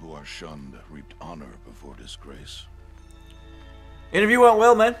 Some who are shunned reaped honor before disgrace. Interview went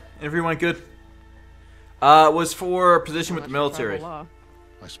well, man. Interview went good. Was for a position with the military.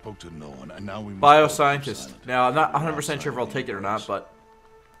 I spoke to no one, and now we must Bioscientist. Now, I'm not 100% sure if I'll take it or not, but...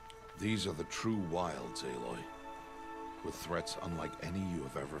 These are the true wilds, Aloy. With threats unlike any you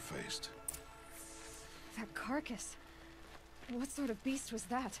have ever faced. That carcass. What sort of beast was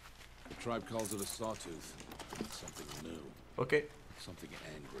that? The tribe calls it a sawtooth. It's something new. Okay. Something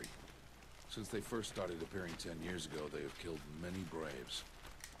angry. Since they first started appearing 10 years ago, they have killed many braves.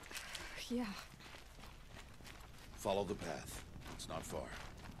 Yeah. Follow the path. It's not far.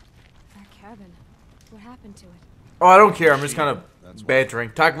 That cabin. What happened to it? Oh, I don't care. I'm just kind of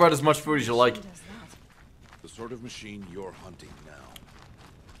bantering. Talk about as much food as you like. The sort of machine you're hunting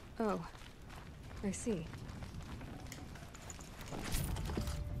now. Oh. I see.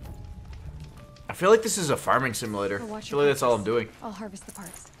 I feel like this is a farming simulator. I feel like that's all I'm doing. I'll harvest the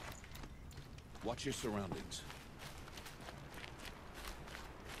parts. Watch your surroundings.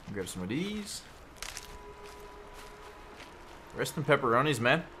 Grab some of these. Rest in pepperonis,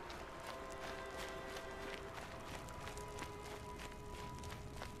 man.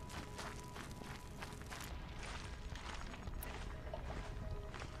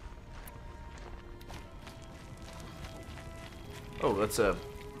 Oh, that's a...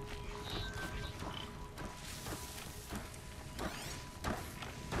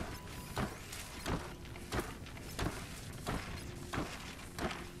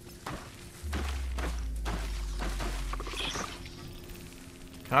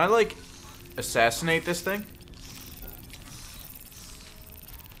 Can I, like, assassinate this thing?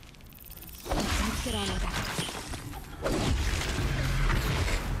 Let's get on with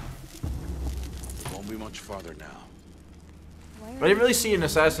it. Won't be much farther now. I didn't really see an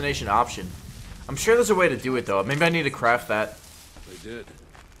assassination option. I'm sure there's a way to do it, though. Maybe I need to craft that. They did.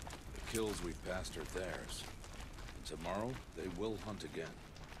 The kills we passed are theirs. And tomorrow, they will hunt again.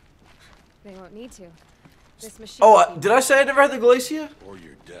 They won't need to. This machine. Oh, did I say I never had the Glacia? Or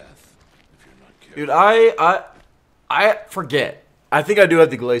your death, if you're not careful. Dude, I forget. I think I do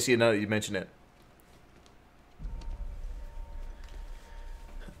have the Glacia now that you mention it.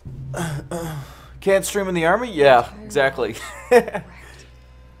 Can't stream in the army? Yeah, exactly. By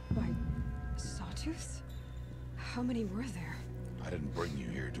sawtooths? How many were there? I didn't bring you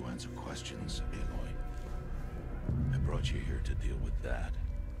here to answer questions, Aloy. I brought you here to deal with that.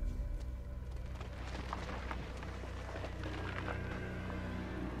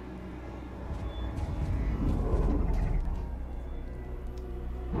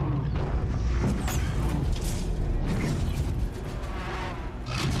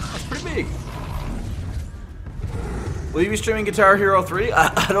 That's pretty big. Will you be streaming Guitar Hero 3?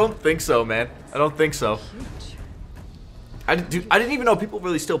 I don't think so, man. I don't think so. I didn't even know people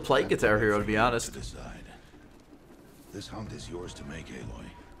really still play Guitar Hero, to be honest. This hunt is yours to make, Aloy.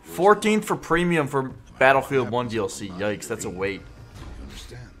 14th for premium for Battlefield 1 DLC. Yikes, that's a wait. You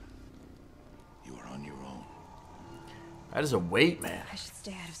understand? You are on your own. That is a wait, man. I should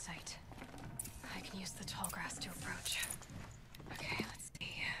stay out of sight. I can use the tall grass to approach. Okay, let's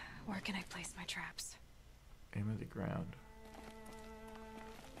see. Where can I place my traps? Aim at the ground.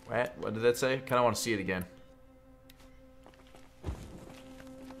 What did that say? Kind of want to see it again.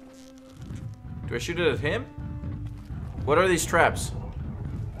 Do I shoot it at him? What are these traps?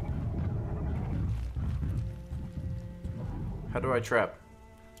 How do I trap?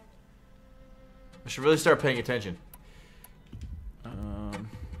 I should really start paying attention.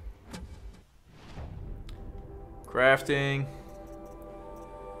 Crafting.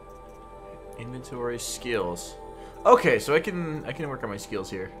 Inventory, skills. Okay, so I can work on my skills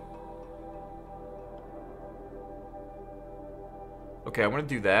here. Okay, I want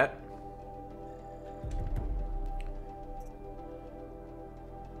to do that.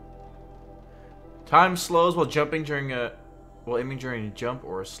 Time slows while jumping during while aiming during a jump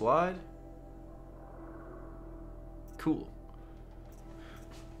or a slide. Cool.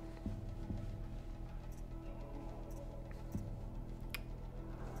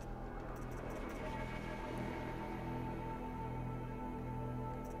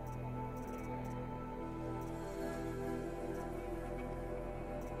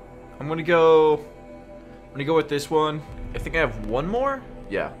 I'm gonna go with this one. I think I have one more?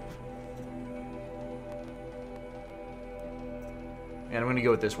 Yeah. And I'm gonna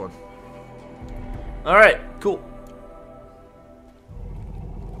go with this one. Alright, cool.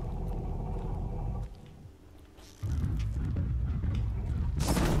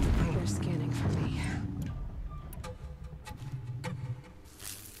 They're scanning for me.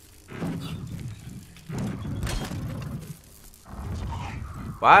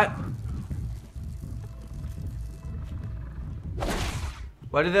 What?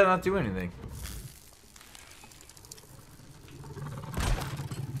 Why did that not do anything?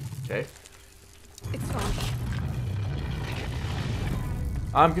 Okay. It's fine.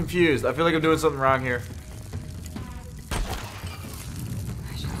 I'm confused. I feel like I'm doing something wrong here.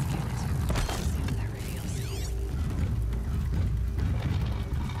 I should scan it. See what that reveals.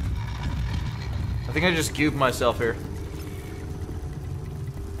 I think I just gooped myself here.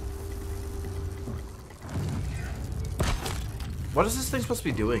 What is this thing supposed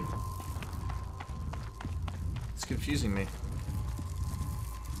to be doing? It's confusing me.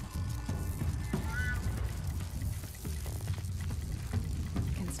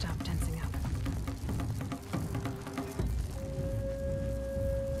 Can stop tensing up.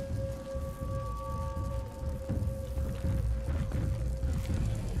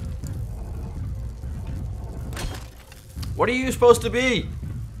 What are you supposed to be?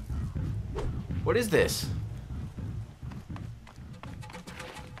 What is this?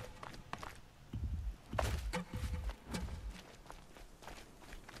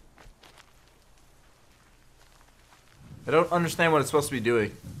 I don't understand what it's supposed to be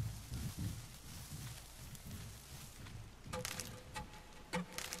doing.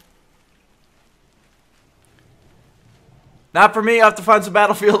 Not for me. I have to find some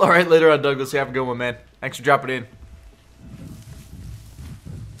Battlefield. All right, later on, Douglas. You have a good one, man. Thanks for dropping in.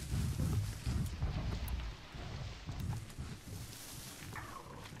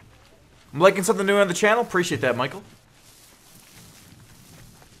 I'm liking something new on the channel. Appreciate that, Michael.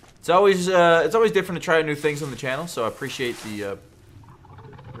 It's always different to try new things on the channel, so I appreciate the.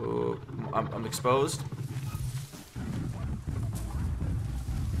 I'm exposed.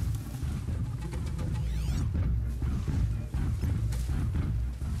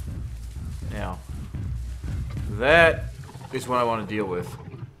 Now, that is what I want to deal with.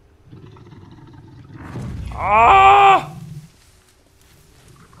 Ah!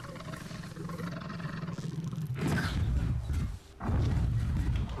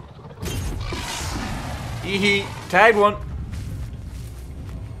 Hee tagged one.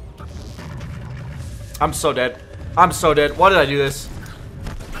 I'm so dead. I'm so dead. Why did I do this?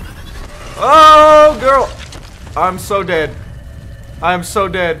 Oh, girl. I'm so dead. I'm so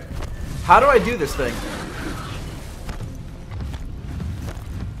dead. How do I do this thing?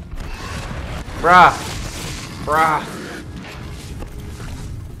 Bruh. Bruh.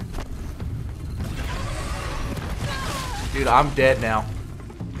 Dude, I'm dead now.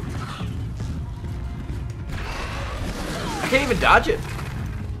 I can't even dodge it.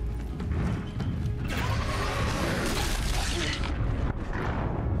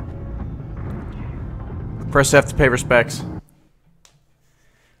 Press F to pay respects.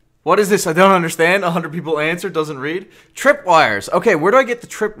 What is this? I don't understand. 100 people answer. Doesn't read. Tripwires. Okay, where do I get the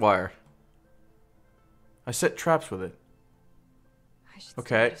tripwire? I set traps with it.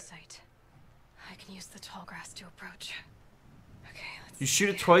 Okay. I can use the tall grass to approach. Okay, let's You shoot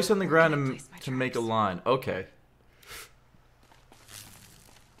it twice on the ground to make a line. Okay.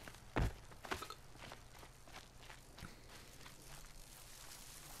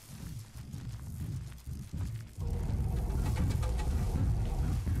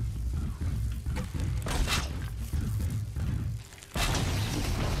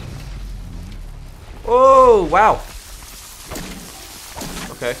 Oh, wow.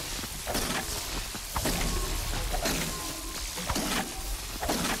 Okay.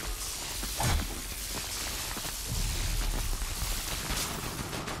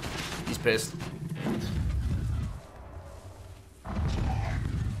 He's pissed.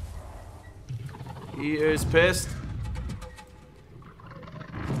 He is pissed.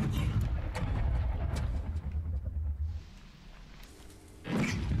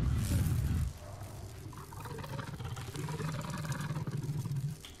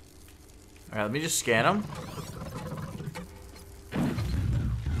 Alright, let me just scan them.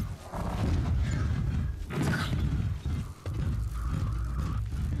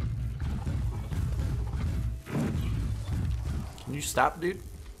 Can you stop, dude?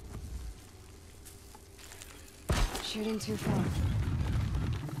 Shooting too far.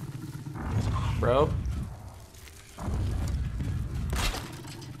 Bro.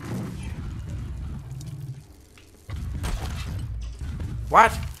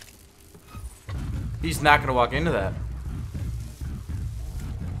 What? He's not gonna walk into that.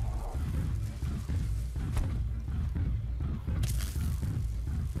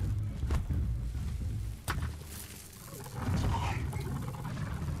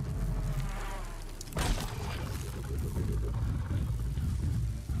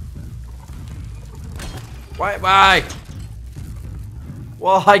 Why? Why?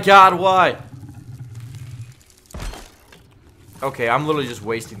 Why, God, why? Okay, I'm literally just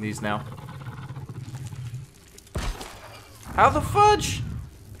wasting these now. How the fudge?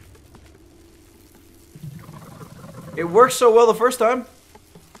 It worked so well the first time.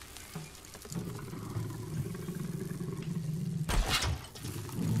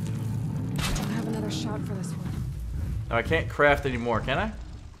 I have another shot for this one. No, I can't craft anymore, can I?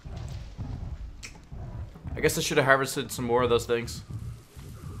 I guess I should have harvested some more of those things.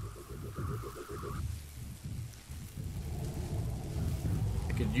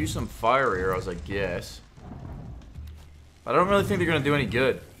 I could use some fire arrows, I guess. I don't really think they're gonna do any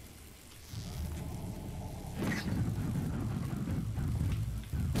good.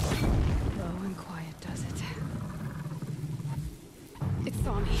 Low and quiet does it. It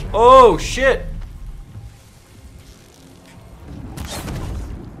saw me. Oh shit!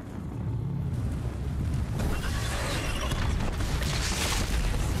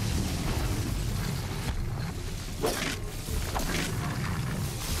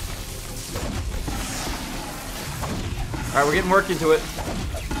 Alright, we're getting work into it.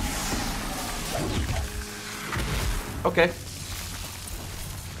 Okay.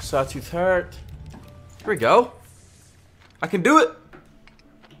 Sawtooth Heart. Here we go. I can do it.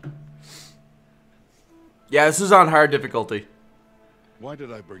 Yeah, this is on hard difficulty. Why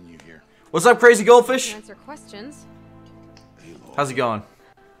did I bring you here? What's up, crazy goldfish? Answer questions. How's it going?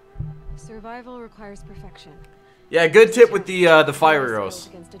 Survival requires perfection. Yeah, good tip with the fire arrows.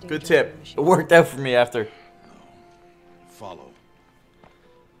 Good tip. It worked out for me after. Follow.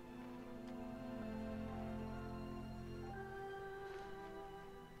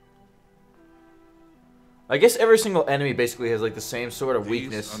 I guess every single enemy basically has like the same sort of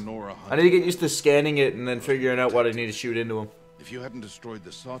weakness. I need to get used to scanning it and then figuring out what I need to shoot into them. If you hadn't destroyed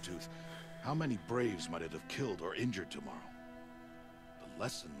the Sawtooth, how many Braves might it have killed or injured tomorrow? The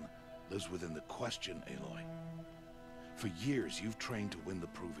lesson lives within the question, Aloy. For years, you've trained to win the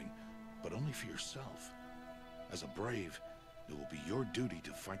Proving, but only for yourself. As a Brave, it will be your duty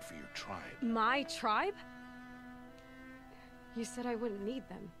to fight for your tribe. My tribe? You said I wouldn't need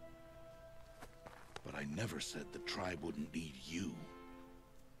them. But I never said the tribe wouldn't need you.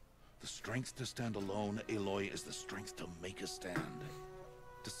 The strength to stand alone, Aloy, is the strength to make a stand.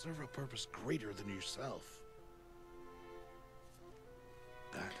 To serve a purpose greater than yourself.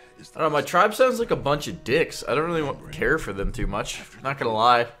 That is the I don't know, my tribe sounds like a bunch of dicks. I don't really care for them too much. Not gonna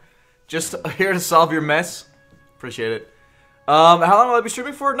lie. Just here to solve your mess. Appreciate it. How long will I be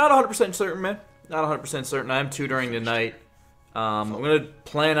streaming for? Not 100% certain, man. Not 100% certain. I am tutoring tonight. I'm gonna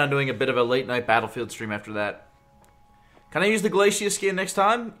plan on doing a bit of a late night Battlefield stream after that. Can I use the Glacia skin next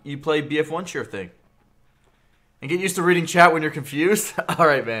time you play BF1? Sure thing. And get used to reading chat when you're confused.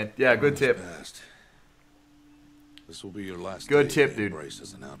 Alright, man. Yeah, good tip. This will be your last good day tip, to dude. embrace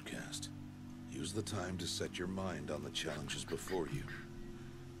as an outcast. Use the time to set your mind on the challenges before you.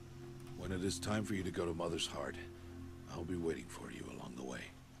 When it is time for you to go to Mother's Heart, I'll be waiting for you along the way.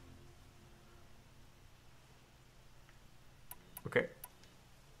 Okay.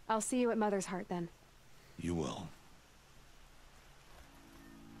 I'll see you at Mother's Heart then. You will.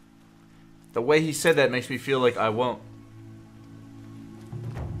 The way he said that makes me feel like I won't.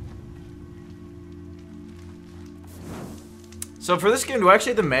 So for this game, do I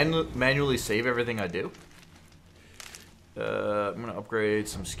actually have to manually save everything I do? I'm gonna upgrade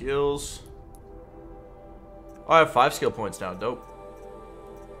some skills. Oh, I have 5 skill points now. Dope.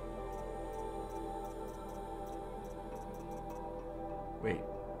 Wait.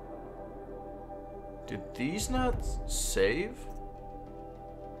 Did these not save?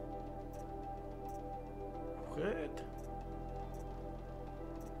 What?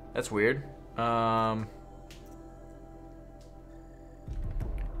 That's weird.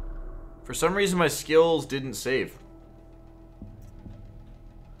 For some reason my skills didn't save.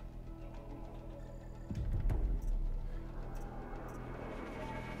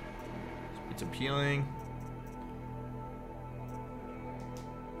 It's appealing.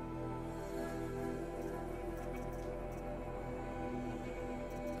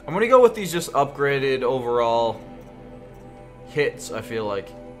 I'm gonna go with these just upgraded overall hits, I feel like.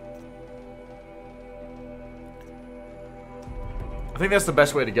 I think that's the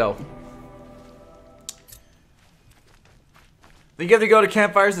best way to go. Think you have to go to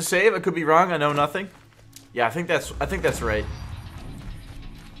campfires to save? I could be wrong, I know nothing. Yeah, I think that's right.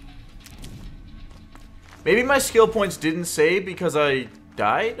 Maybe my skill points didn't save because I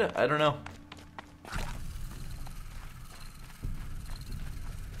died? I don't know.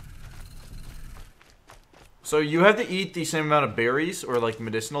 So you have to eat the same amount of berries or like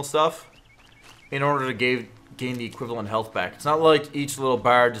medicinal stuff in order to gain the equivalent health back. It's not like each little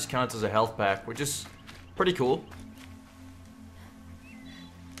bar just counts as a health pack, which is pretty cool.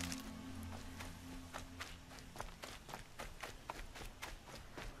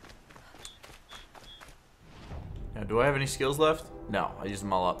 Now, do I have any skills left? No, I used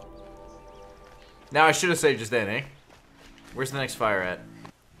them all up. Now I should have saved just then, eh? Where's the next fire at?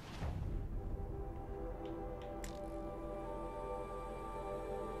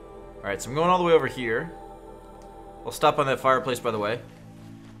 Alright, so I'm going all the way over here. I'll stop on that fireplace, by the way.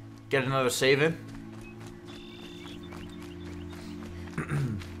 Get another save in.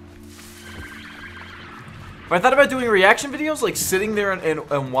 If I thought about doing reaction videos, like sitting there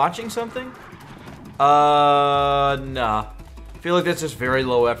and watching something, nah. I feel like that's just very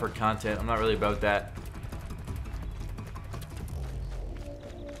low effort content. I'm not really about that.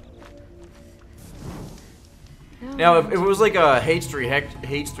 Now, if it was like a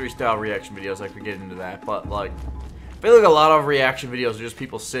H3 style reaction videos, I could get into that. But like, I feel like a lot of reaction videos are just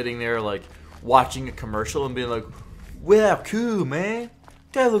people sitting there like watching a commercial and being like, "Wow, cool, man.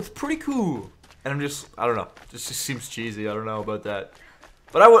 That looks pretty cool." And I'm just, I don't know. It just seems cheesy. I don't know about that.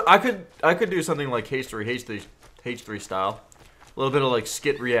 But I could do something like H3 H3 style. A little bit of like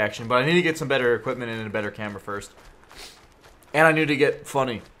skit reaction, but I need to get some better equipment and a better camera first. And I need to get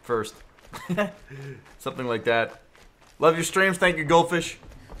funny first. Something like that. Love your streams. Thank you, Goldfish.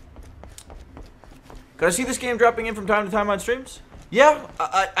 Can I see this game dropping in from time to time on streams? Yeah,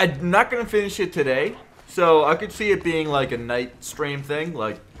 I'm not going to finish it today. So I could see it being like a night stream thing.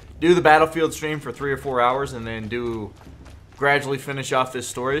 Like, do the Battlefield stream for 3 or 4 hours and then gradually finish off this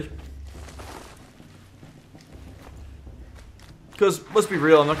story. Because, let's be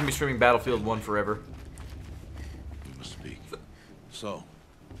real, I'm not going to be streaming Battlefield 1 forever. You must speak. So,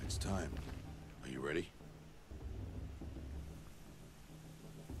 it's time. Are you ready?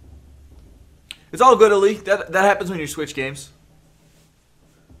 It's all good, Ali. That happens when you switch games.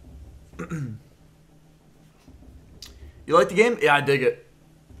 You like the game? Yeah, I dig it.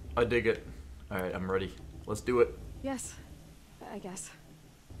 I dig it. Alright, I'm ready. Let's do it. Yes, I guess.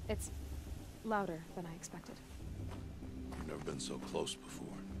 It's louder than I expected. I've never been so close before.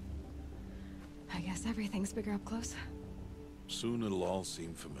 I guess everything's bigger up close. Soon it'll all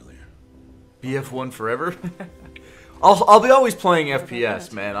seem familiar. BF1 forever? I'll be always playing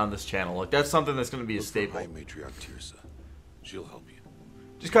FPS, man, on this channel. Like, that's something that's going to be a staple. High Matriarch Tirsa. She'll help you.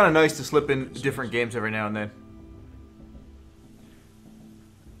 Just kind of nice to slip in different games every now and then.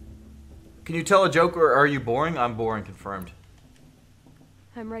 Can you tell a joke or are you boring? I'm boring, confirmed.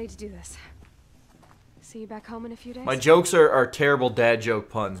 I'm ready to do this. See you back home in a few days? My jokes are terrible dad joke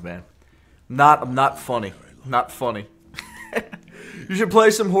puns, man. I'm not funny. Not funny. You should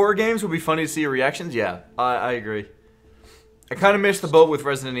play some horror games. It would be funny to see your reactions. Yeah, I agree. I kind of missed the boat with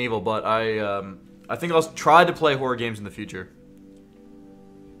Resident Evil, but I think I'll try to play horror games in the future.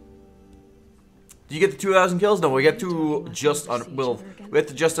 Do you get to 2,000 kills? No, we get to just under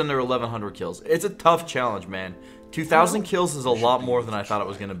 1,100 kills. It's a tough challenge, man. 2,000 kills is a lot more than I thought it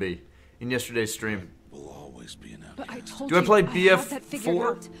was gonna be in yesterday's stream. Will always be an But I told Do I play you I have that figured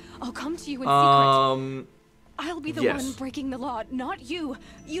BF4? out. I'll come to you in secret. I'll be the yes. one breaking the law, not you.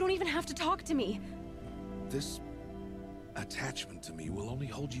 You don't even have to talk to me. This attachment to me will only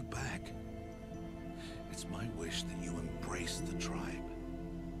hold you back. It's my wish that you embrace the tribe.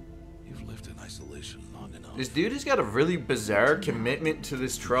 You've lived in isolation long enough. This dude has got a really bizarre commitment to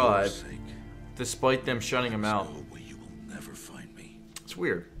this tribe, despite them shutting him out. You will never find me. It's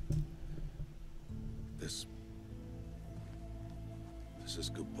weird. This is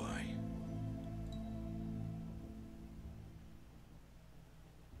goodbye.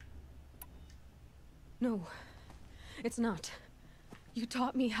 No, it's not. You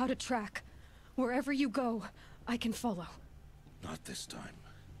taught me how to track. Wherever you go, I can follow. Not this time.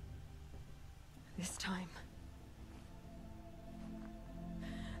 This time.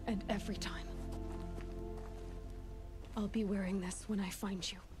 And every time. I'll be wearing this when I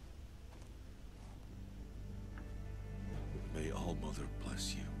find you. May All Mother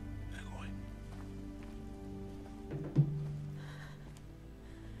bless you, Aloy.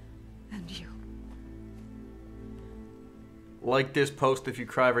 And you. Like this post if you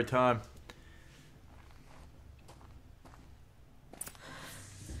cry every time.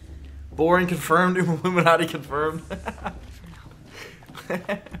 Boring confirmed, Illuminati confirmed.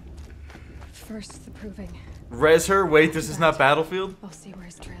 First, the proving. Res her? Wait, this is not Battlefield? I'll see where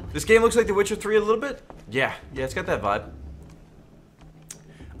his trail is. This game looks like The Witcher 3 a little bit? Yeah, it's got that vibe.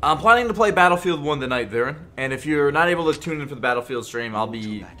 I'm planning to play Battlefield 1 tonight, Darren. And if you're not able to tune in for the Battlefield stream, I'll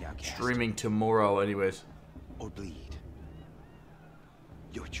be streaming tomorrow anyways. Or bleed.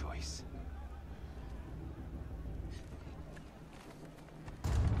 Your choice.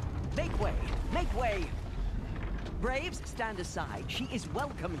 Make way! Make way! Braves, stand aside. She is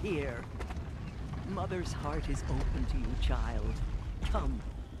welcome here. Mother's heart is open to you, child. Come.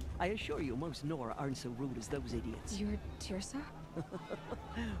 I assure you, most Nora aren't so rude as those idiots. You're Tirsa?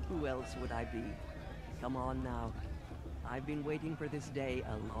 Who else would I be? Come on now. I've been waiting for this day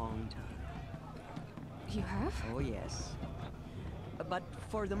a long time. You have? Oh, yes. But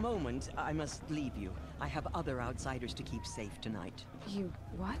for the moment, I must leave you. I have other outsiders to keep safe tonight. You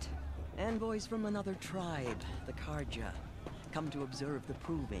what? Envoys from another tribe, the Karja. Come to observe the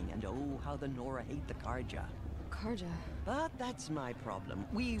proving, and oh, how the Nora hate the Karja. Karja? But that's my problem.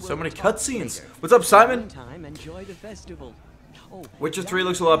 We will So many talk cutscenes. later. What's up, Simon? Meantime, enjoy the festival. Oh, Witcher 3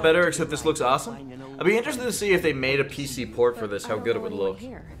 looks a lot better, except this looks awesome. I'd be interested to see if they made a PC port for this, how good it would look.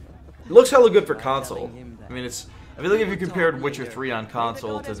 It looks hella good for console. I mean, I feel like if you compared Witcher 3 on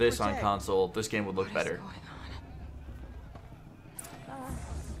console to this on console, this game would look better.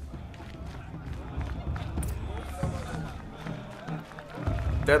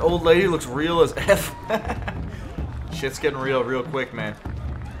 That old lady looks real as F. Shit's getting real quick, man.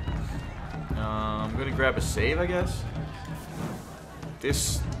 I'm gonna grab a save, I guess.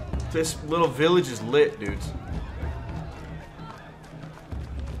 This little village is lit, dudes.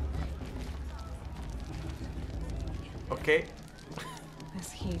 Okay.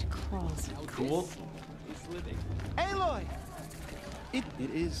 This heat crawls. Cool. Aloy! It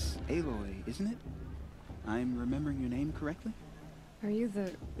is Aloy, isn't it? I'm remembering your name correctly? Are you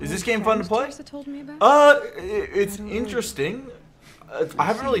the... Is this game fun to play? Teresa told me about? It's interesting. I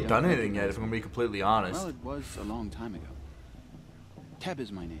haven't really done anything yet, if I'm gonna be completely honest. Well, it was a long time ago. Teb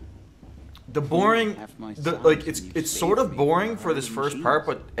is my name. The boring, like it's sort of boring for this first part,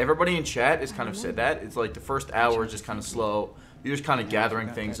 but everybody in chat has kind of said that. It's like the first hour is just kind of slow. You're just kind of gathering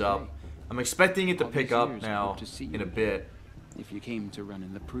things up. I'm expecting it to pick up now in a bit. If you came to run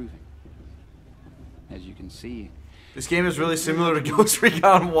in the proving. As you can see, this game is really similar to Ghost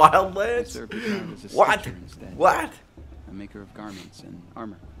Recon Wildlands. What? What? A maker of garments and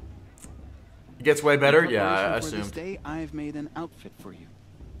armor. It gets way better? Yeah, I assumed. This day, I've made an outfit for you.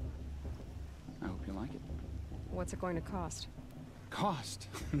 I hope you like it. What's it going to cost? Cost?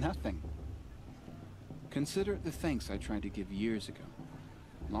 Nothing. Consider it the thanks I tried to give years ago.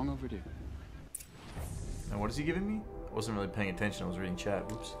 Long overdue. And what is he giving me? I wasn't really paying attention. I was reading chat.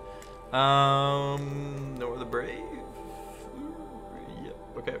 Oops. Nor the Brave. Yep.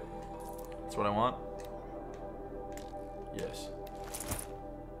 Okay. That's what I want. Yes.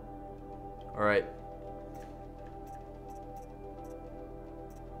 All right.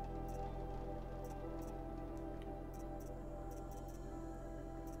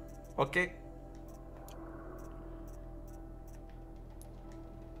 Okay.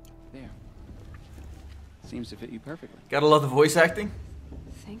 There. Seems to fit you perfectly. Gotta love the voice acting.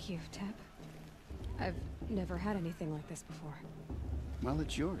 Thank you, Teb. I've never had anything like this before. Well,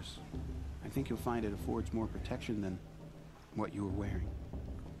 it's yours. I think you'll find it affords more protection than what you were wearing.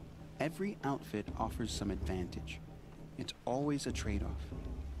 Every outfit offers some advantage. It's always a trade-off.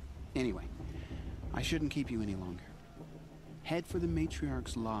 Anyway, I shouldn't keep you any longer. Head for the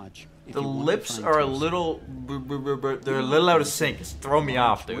Matriarch's Lodge. The lips are a little, they're a little out of sync. It's throwing me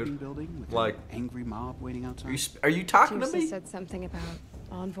off, dude. Like, angry mob waiting outside. Are you talking to me? Said something about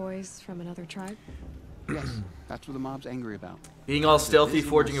envoys from another tribe. Yes, that's what the mob's angry about. Being all stealthy,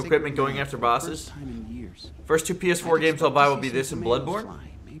 forging equipment, going after bosses. First two PS4 games I'll buy will be this and Bloodborne.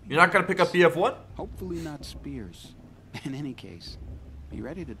 You're not gonna pick up BF1? Hopefully not spears. In any case, be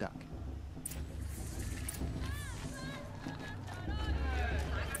ready to duck.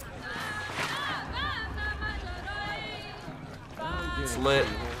 It's lit.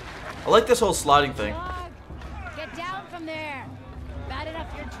 I like this whole sliding thing. Get down from there. Bad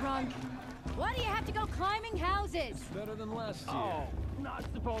enough you're drunk. Why do you have to go climbing houses? Better than last year. Oh, not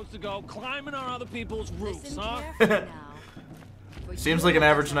supposed to go climbing on other people's roofs, huh? Seems like an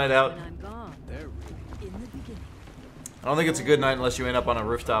average night out. I don't think it's a good night unless you end up on a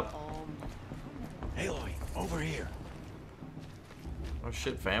rooftop. Aloy, over here. Oh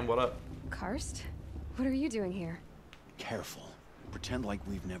shit, fam, what up? Karst? What are you doing here? Careful. Pretend like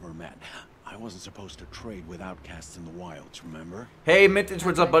we've never met. I wasn't supposed to trade with outcasts in the wilds, remember? Hey, Mintage,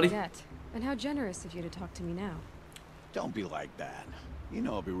 what's up, buddy? And how generous of you to talk to me now. Don't be like that. You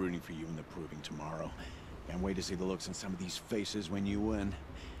know I'll be rooting for you in the proving tomorrow. Can't wait to see the looks on some of these faces when you win.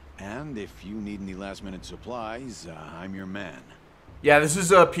 And if you need any last-minute supplies, I'm your man. Yeah, this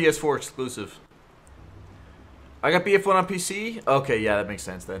is a PS4 exclusive. I got BF1 on PC? Okay, yeah, that makes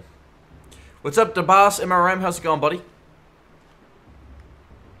sense then. What's up, the boss MRM? How's it going, buddy?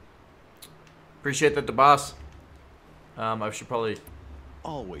 Appreciate that, the boss. I should probably...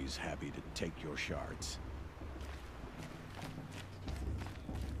 Always happy to take your shards.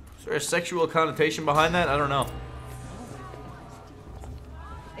 Is there a sexual connotation behind that? I don't know.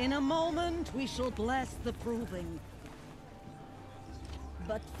 In a moment, we shall bless the proving.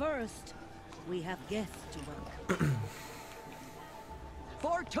 But first, we have guests to welcome.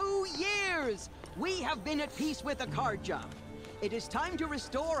 For 2 years, we have been at peace with Akarja. It is time to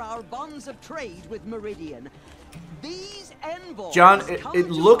restore our bonds of trade with Meridian. These envoys John,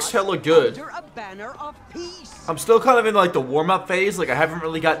 it looks hella good. under a banner of peace. I'm still kind of in like the warm-up phase. Like I haven't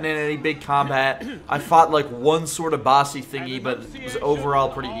really gotten in any big combat. I fought like one sort of bossy thingy, but it was overall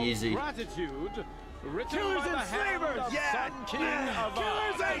pretty easy. Gratitude. Killers and slavers! Yeah!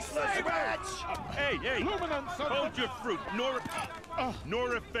 Killers and slavers! Hey, hey! Hold your fruit,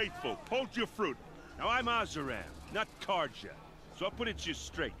 Nora Faithful. Hold your fruit. Now I'm Azaram, not Karja. So I'll put it to you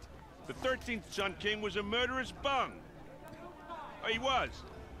straight. The 13th Sun King was a murderous bung. Oh, he was.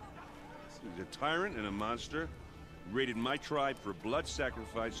 He was a tyrant and a monster. Raided my tribe for blood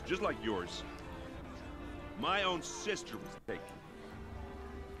sacrifice, just like yours. My own sister was taken.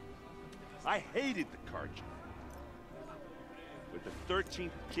 I hated the Carja. But the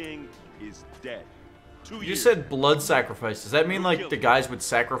 13th king is dead. You said blood sacrifice. Does that mean like the guys would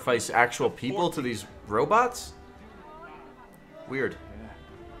sacrifice actual people to these robots? Weird.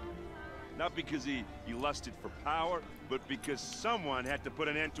 Not because he lusted for power, but because someone had to put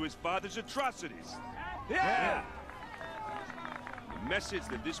an end to his father's atrocities. Yeah! The message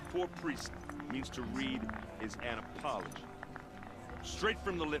that this poor priest means to read is an apology. Straight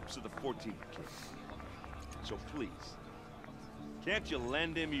from the lips of the 14th king. So please, can't you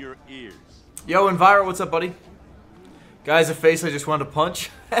lend him your ears? Yo, Enviro, what's up, buddy? Guy's a face I just wanted to punch.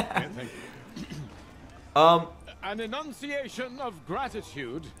 An enunciation of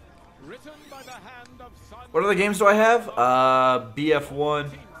gratitude written by the hand of Sun. What other games do I have?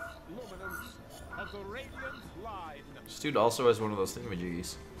 BF1. This dude also has one of those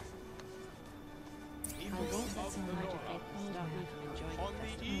thingamajiggies.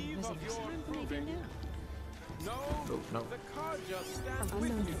 Oh, no.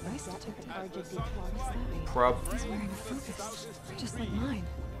 Prob. He's wearing a focus, just like mine.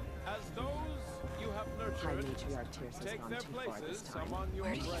 High matriarch Tears has gone too far this time.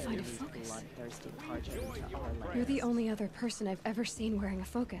 Where did he find a focus? Bloodthirsty Carja into our lands. You're the only other person I've ever seen wearing a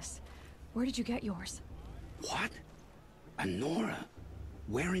focus. Where did you get yours? What? A Nora?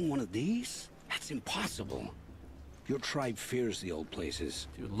 Wearing one of these? That's impossible. Your tribe fears the old places.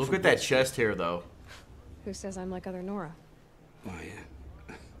 Dude, look at that chest hair, though. Who says I'm like other Nora? Why,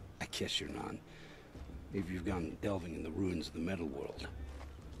 I guess you're not. Maybe you've gone delving in the ruins of the metal world.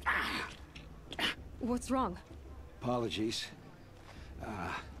 What's wrong? Apologies.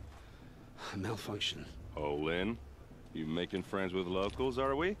 A malfunction. Olin, you making friends with locals,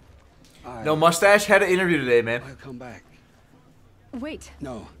 are we? No, Mustache had an interview today, man. I'll come back. Wait.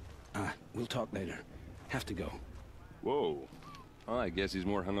 No, we'll talk later. Have to go. Whoa. Oh, I guess he's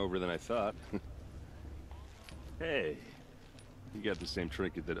more hungover than I thought. Hey, you got the same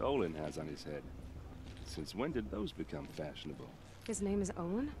trinket that Olin has on his head. Since when did those become fashionable? His name is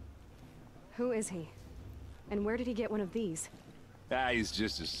Owen? Who is he? And where did he get one of these? He's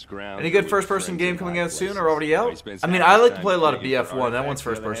just a scrounge. Any good first-person game coming out soon or already out? I mean, I like to play a lot of BF1. That one's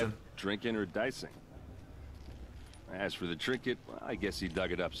first-person. Drinking or dicing. As for the trinket, well, I guess he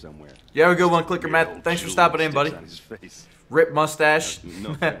dug it up somewhere. You have a good one, Clicker Matt. Thanks for stopping in, buddy. Rip Mustache.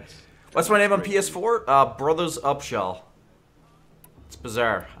 No offense. What's my name on PS4? Brothers Upshall. It's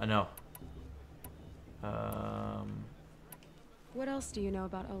bizarre, I know. What else do you know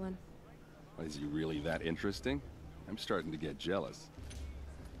about Olin? Is he really that interesting? I'm starting to get jealous.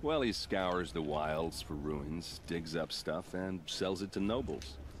 Well, he scours the wilds for ruins, digs up stuff, and sells it to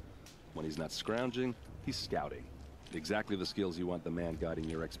nobles. When he's not scrounging, he's scouting. Exactly the skills you want the man guiding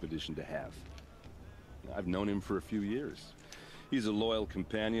your expedition to have. I've known him for a few years. He's a loyal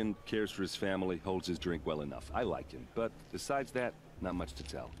companion, cares for his family, holds his drink well enough. I like him, but besides that, not much to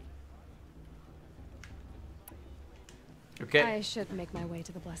tell. Okay. I should make my way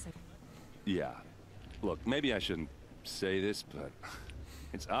to the blessing. Yeah. Look, maybe I shouldn't say this, but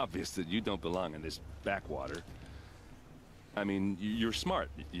it's obvious that you don't belong in this backwater. I mean, you're smart.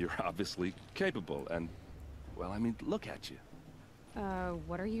 You're obviously capable, and, well, I mean, look at you.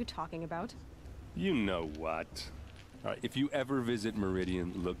 What are you talking about? You know what. All right, if you ever visit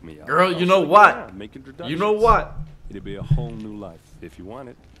Meridian, look me up. Girl, you know what? Make introductions. You know what? It'll be a whole new life, if you want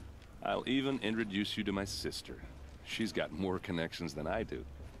it. I'll even introduce you to my sister. She's got more connections than I do.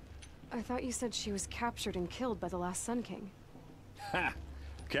 I thought you said she was captured and killed by the last Sun King. Ha!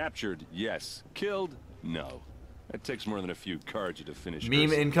 Captured, yes. Killed, no. That takes more than a few Carja to finish.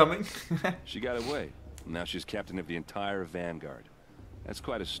 Meme incoming. She got away. Now she's captain of the entire Vanguard. That's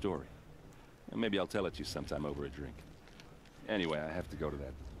quite a story. And maybe I'll tell it to you sometime over a drink. Anyway, I have to go to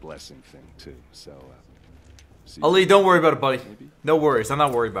that blessing thing too. So, see Ali, don't worry about it, buddy. No worries. I'm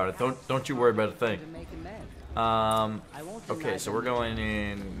not worried about it. Don't you worry about a thing. Okay, so we're going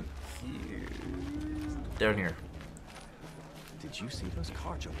in here. Down here. Did you see those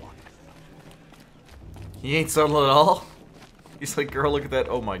Carja walking? He ain't subtle at all. He's like, girl, look at that.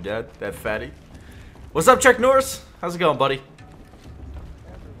 Oh my god, that fatty. What's up, Chuck Norris? How's it going, buddy?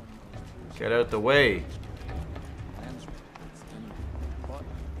 Get out the way.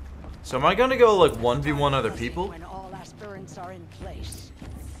 So am I gonna go like 1v1 other people? When all aspirants are in place.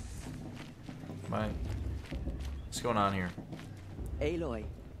 What's going on here? Aloy,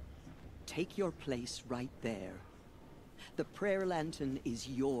 take your place right there. The prayer lantern is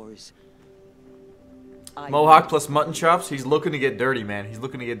yours. Mohawk plus mutton chops. He's looking to get dirty, man. He's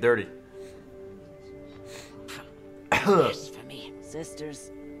looking to get dirty. Blasphemy,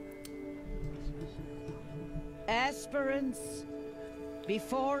 sisters. Aspirants,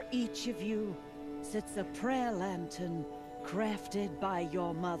 Before each of you sits a prayer lantern crafted by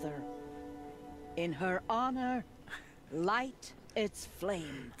your mother. In her honor, light its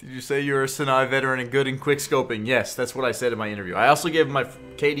flame. Did you say you're a Sinai veteran and good in quick scoping? Yes, that's what I said in my interview. I also gave my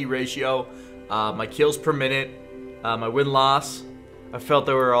KD ratio, my kills per minute, my win-loss. I felt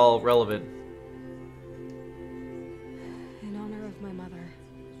they were all relevant. In honor of my mother,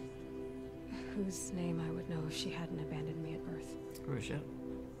 whose name I would know if she hadn't abandoned me at birth. Oh, shit.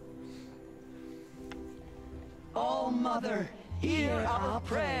 Oh, Mother, hear our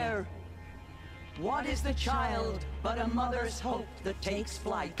prayer. What is the child but a mother's hope that takes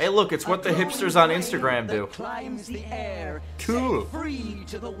flight? Hey, look, it's what the hipsters on Instagram do. Climbs the air, Cool. set free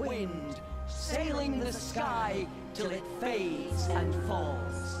to the wind, sailing the sky till it fades and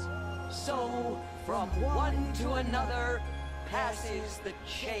falls. So, from one to another, passes the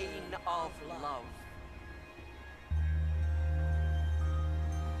chain of love.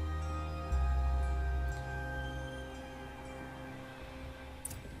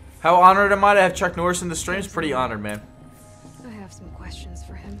 How honored am I to have Chuck Norris in the streams? Pretty honored, man. I have some questions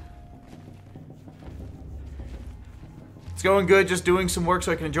for him. It's going good, just doing some work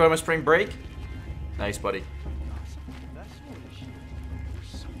so I can enjoy my spring break. Nice, buddy.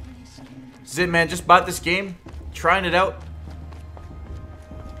 This is it, man. Just bought this game. Trying it out.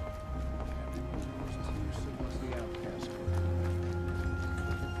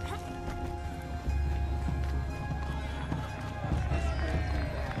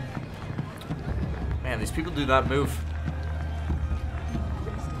 Man, these people do not move.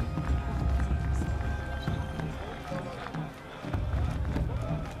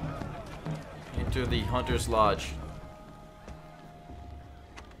 Enter the Hunter's Lodge.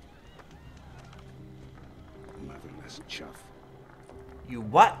 Motherless chuff. You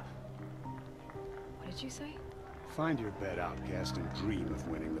what? What did you say? Find your bed, outcast, and dream of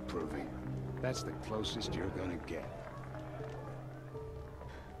winning the proving. That's the closest you're gonna get.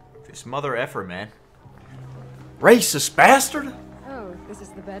 This mother effer, man. Racist bastard! Oh, this is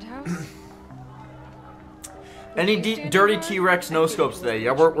the bed house? Any dirty T-Rex no scopes today?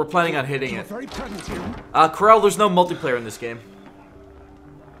 Yeah, we're planning on hitting it. Corral, there's no multiplayer in this game.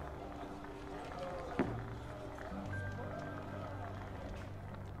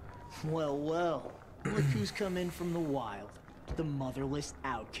 Well, well. Look who's come in from the wild. The motherless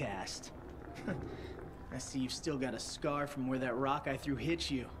outcast. I see you've still got a scar from where that rock I threw hit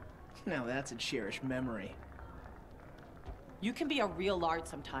you. Now that's a cherished memory. You can be a real lard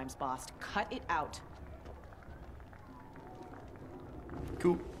sometimes, boss. Cut it out.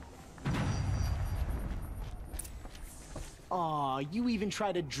 Cool. Aw, you even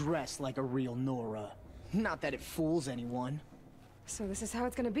try to dress like a real Nora. Not that it fools anyone. So this is how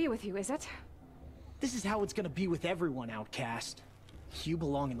it's gonna be with you, is it? This is how it's gonna be with everyone, outcast. You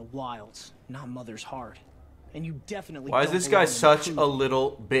belong in the wilds, not Mother's heart. And you definitely Why is don't this guy belong in such the a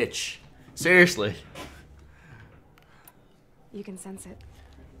little bitch? Seriously. You can sense it.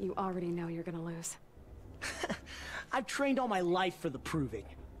 You already know you're gonna lose. I've trained all my life for the proving.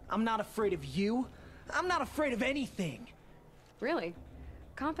 I'm not afraid of you. I'm not afraid of anything. Really?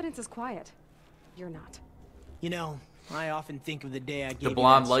 Confidence is quiet. You're not. You know, I often think of the day I gave The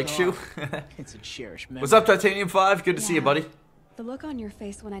blonde you that likes scar. you. It's a cherished memory. What's up, Titanium 5? Good to see you, buddy. The look on your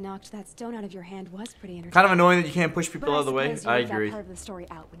face when I knocked that stone out of your hand was pretty entertaining. Kind of annoying that you can't push people But out of the way. suppose you I leave agree. That part of the story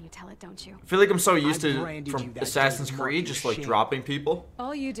out when you tell it, don't you? I feel like I'm so used I to branded from you that Assassin's day to mark Creed, your just like shame. dropping people.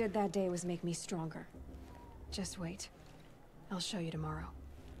 All you did that day was make me stronger. Just wait. I'll show you tomorrow.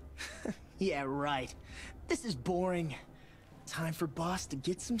 Yeah, right. This is boring. Time for boss to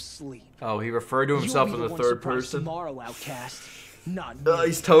get some sleep. Oh, he referred to himself in the third person. Tomorrow, outcast. Not me.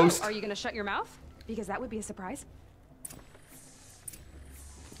 He's toast. Oh, are you gonna shut your mouth? Because that would be a surprise.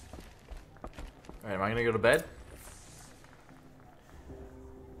 Alright, am I gonna go to bed?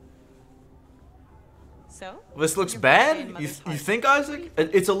 So? This looks Your bad? birthday in You Mother's heart. think, Isaac?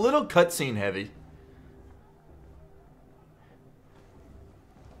 It's a little cutscene heavy.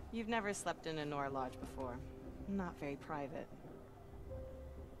 You've never slept in a Nora lodge before. Not very private.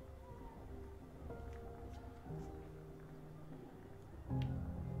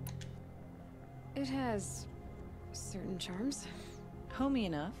 It has certain charms. Homey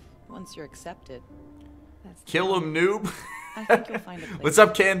enough, once you're accepted. That's Kill him, noob. I think you'll find a place. What's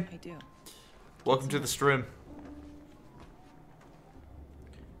up, Ken? I do. Welcome to the stream.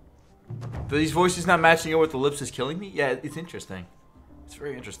 Do these voices not matching up with the lips is killing me? Yeah, it's interesting. It's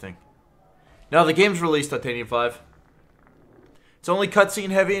very interesting. No, the game's released, Titanium 5. It's only cutscene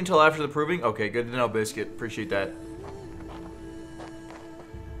heavy until after the proving? Okay, good to know, Biscuit. Appreciate that.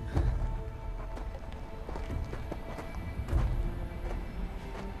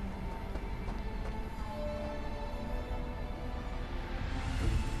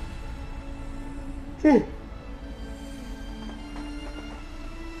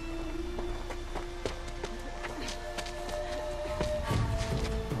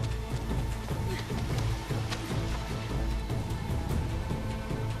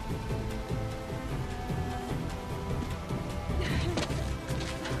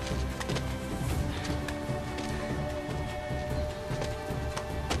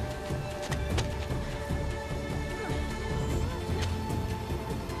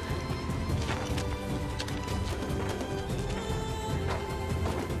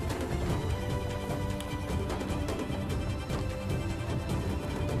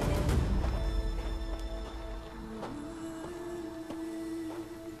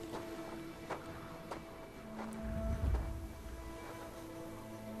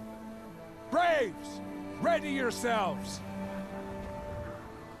 Braves, ready yourselves.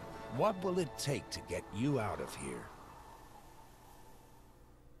 What will it take to get you out of here?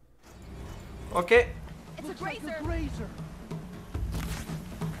 Okay. It's a grazer.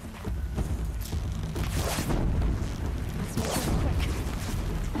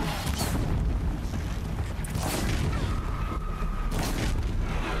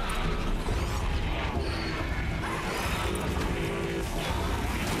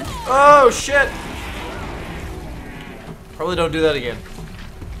 Oh shit! Probably don't do that again.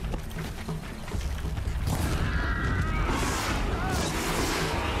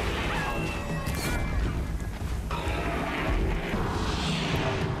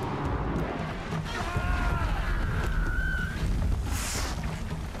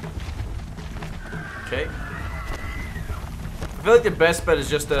 Okay. I feel like the best bet is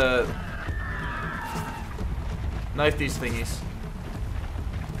just to knife these thingies.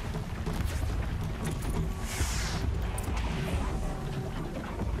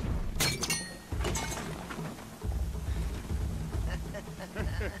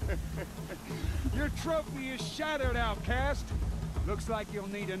 Your trophy is shattered, outcast. Looks like you'll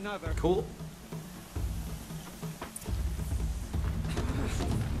need another. Cool.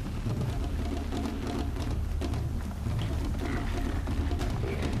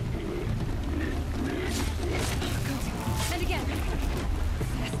 And again.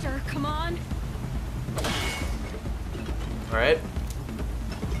 Faster, come on. All right.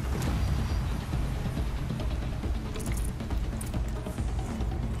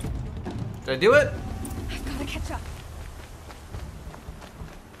 Did I do it? I've got to catch up.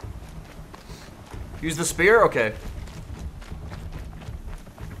 Use the spear? Okay.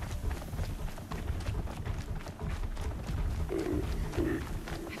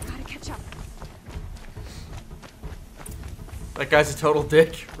 I've got to catch up. That guy's a total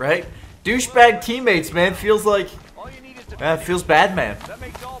dick, right? Douchebag teammates, man. Feels like... feels bad, man. That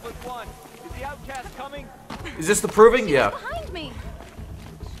makes all but one. Is the outcast coming? Is this the proving? Yeah. Behind me.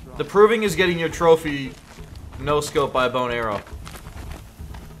 The proving is getting your trophy no scope by a bow and arrow.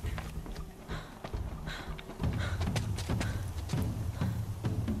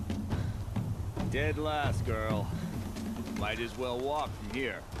 Dead last, girl. Might as well walk from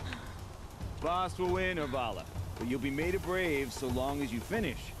here. Boss will win, Urvala, but you'll be made a brave so long as you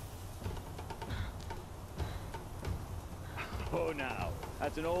finish. Oh, now.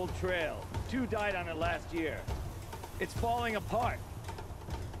 That's an old trail. 2 died on it last year. It's falling apart.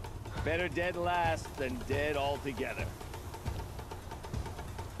 Better dead last than dead altogether.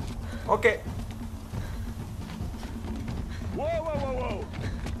 Okay. Whoa, whoa, whoa, whoa!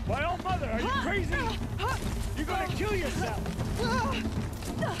 My old mother, are you crazy? You're gonna kill yourself!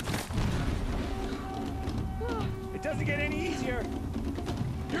 It doesn't get any easier.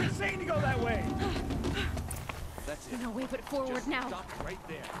 You're insane to go that way. That's it. No way but forward Just now. Stop right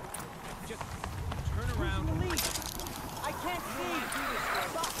there. Just turn around and leave. I can't see!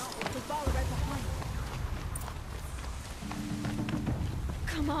 Stop! There's Bala right behind.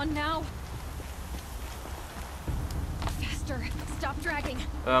 Come on now. Faster. Stop dragging.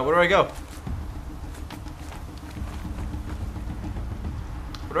 Where do I go?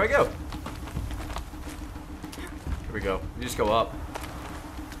 Where do I go? Here we go. You just go up.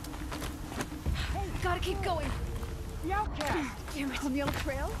 Gotta keep going. The outcast! Damn it. On the old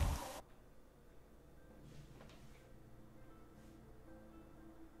trail?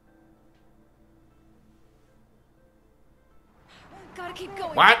 Gotta keep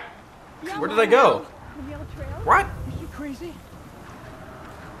going. What? Where did I go? On the old trail? What? Is she crazy?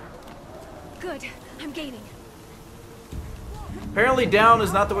 Good. I'm gaining. Apparently down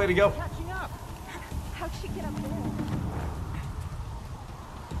is not the way to go. Catching up. How'd she get up there?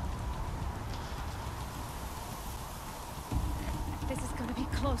 This is gonna be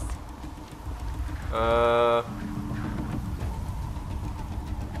close.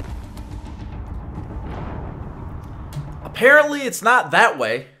 Apparently, it's not that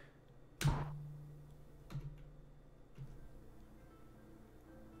way.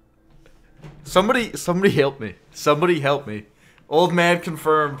 Somebody help me. Somebody help me. Old man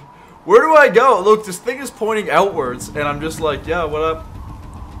confirmed. Where do I go? Look, this thing is pointing outwards, and I'm just like, yeah, what up?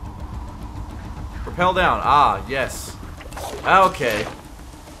 Rappel down. Ah, yes. Okay.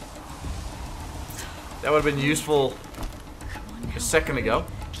 That would have been useful a second ago.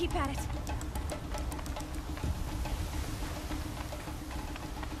 Keep at it.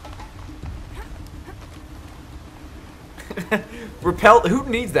 Rappel. Who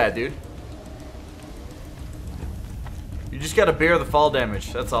needs that, dude? You just gotta bear the fall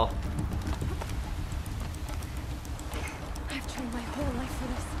damage. That's all. I've trained my whole life for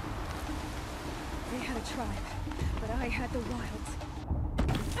this. They had a tribe, but I had the wilds.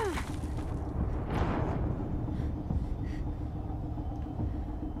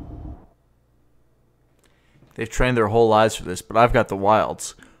 They've trained their whole lives for this, but I've got the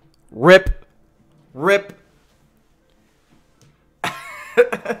wilds. Rip. Rip.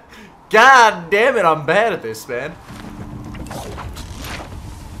 God damn it, I'm bad at this, man.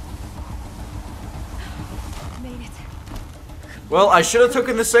 Made it. Well, I should have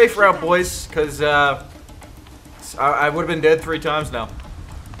taken the safe route, boys, because I would have been dead 3 times now.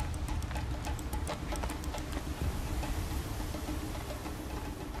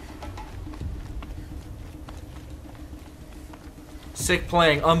 Sick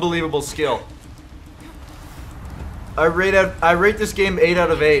playing, unbelievable skill. I rate this game 8 out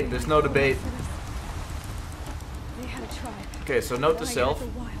of 8. There's no debate. Okay, so note to self.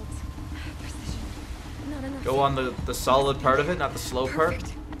 Go on the solid part of it, not the slow part.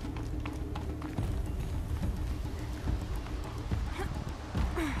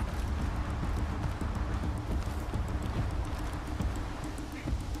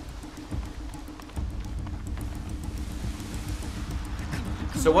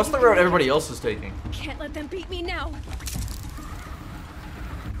 So what's the route everybody else is taking? Can't let them beat me now.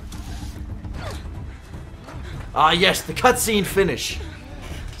 Ah, yes, the cutscene finish.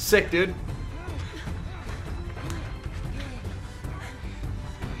 Sick, dude.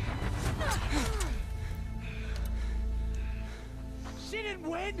 She didn't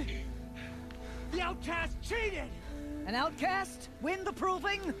win! The outcast cheated! An outcast win the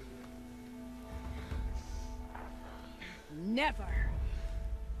proving? Never.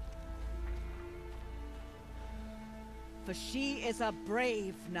 For she is a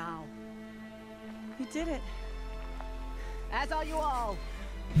brave now. You did it. As are you all.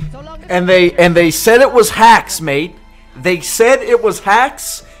 So long as And they said it was hacks, mate. They said it was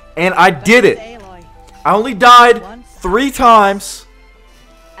hacks, and I did it. I only died 3 times.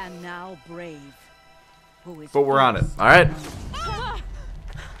 And now brave. Who is But we're on it. All right.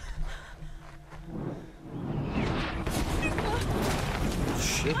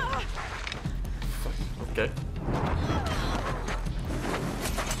 Shit. Okay.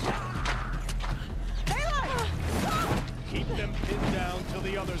 Keep them pinned down till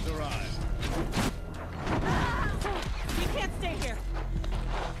the others arrive. We can't stay here.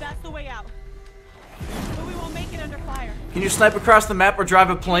 That's the way out. But we won't make it under fire. Can you snipe across the map or drive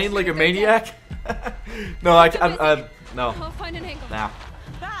a plane like a maniac? No, no. I'll find an angle. Nah.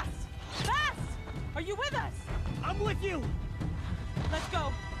 Fast! Fast! Are you with us? I'm with you! Let's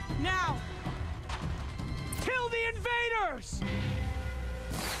go. Now! Kill the invaders!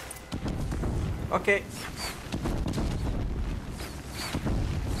 Okay.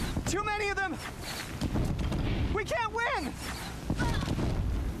 Too many of them! We can't win!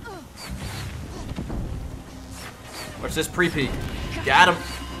 What's this pre-peek? Got him.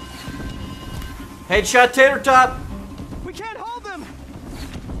 Headshot tater tot. We can't hold them!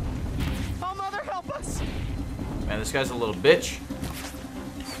 Oh, Mother, help us! Man, this guy's a little bitch.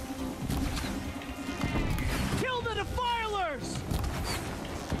 Kill the defilers!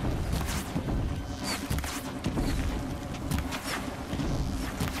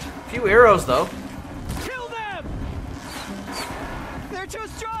 Few arrows though. Kill them! They're too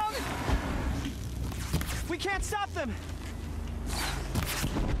strong! We can't stop them!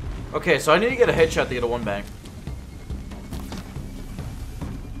 Okay, so I need to get a headshot to get a 1-bang.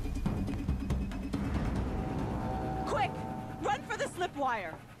 Quick! Run for the slip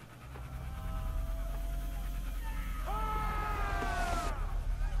wire!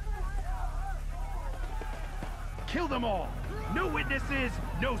 Kill them all! No witnesses,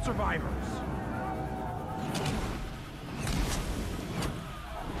 no survivors!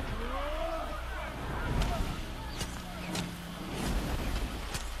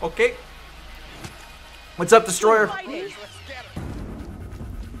 Okay. What's up, Destroyer?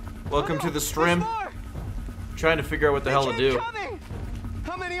 Welcome to the stream. trying to figure out what the hell to do. Coming!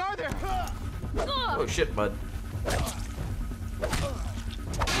 How many are there? Oh shit, bud.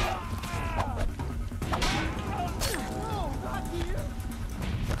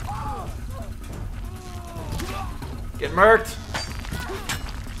 Get murked.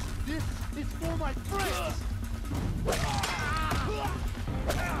 This is for my friends.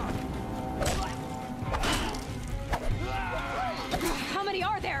 How many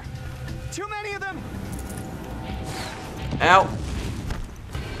are there? Too many of them! Ow.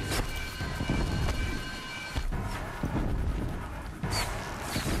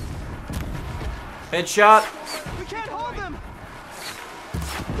 Headshot. We can't hold them!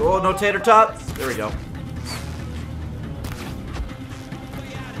 Oh, no tater tot. There we go.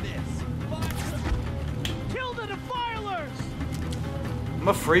 Kill the defilers! I'm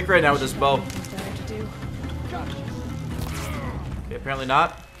a freak right now with this bow. Okay, apparently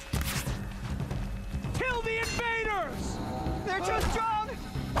not. Kill the invaders! They're too strong!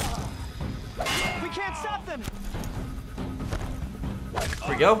 We can't stop them! Here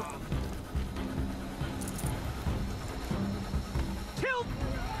we go. Kill!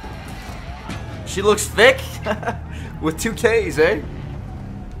 She looks thick with 2 Ks, eh?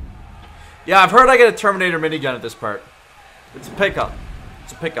 Yeah, I've heard I get a Terminator minigun at this part. It's a pickup.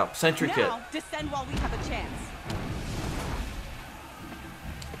 It's a pickup. Sentry kit. Now, descend while we have a chance.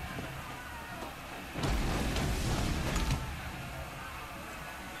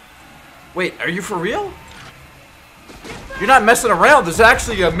 Wait, are you for real? You're not messing around. There's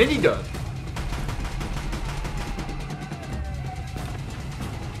actually a minigun.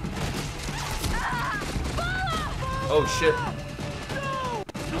 Oh shit.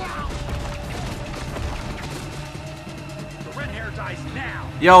 The red hair dies now.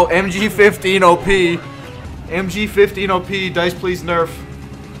 Yo, MG15 OP. MG15 OP. Dice please nerf.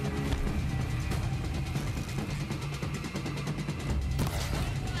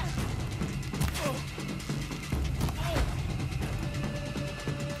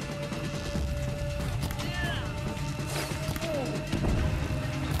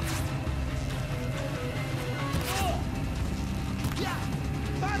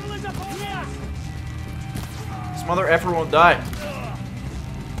 Battle is upon us! This mother effer won't die.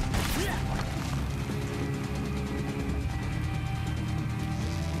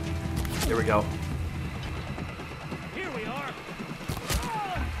 There we go. Here we are!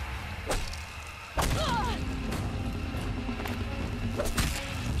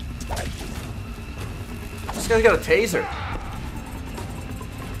 This guy's got a taser.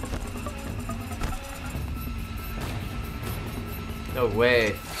 No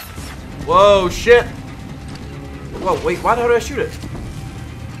way. Whoa, shit. Whoa, wait, why did I shoot it?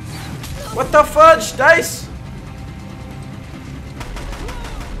 What the fudge, Dice?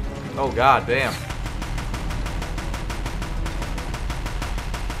 Oh god, damn.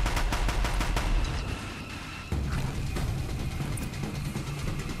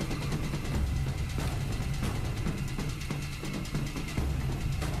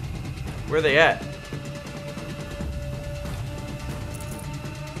 Where are they at?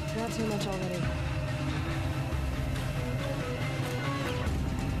 Not too much already.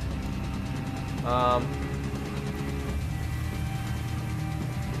 I'm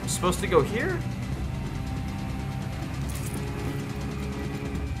supposed to go here?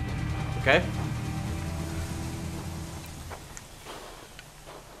 Okay.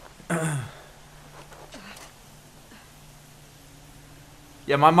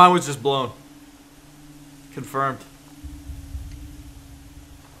 Yeah, my mind was just blown. Confirmed.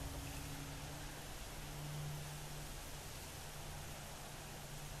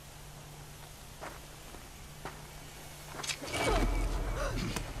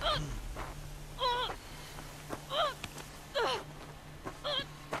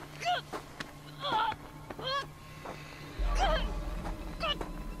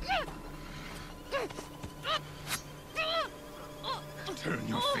 Turn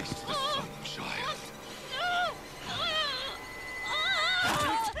your face to the sun, child.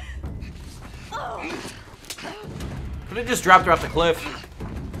 Could have just dropped her off the cliff.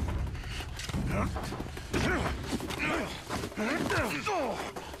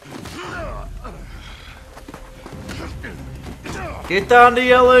 Get down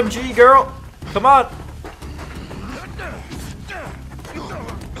the LMG, girl. Come on.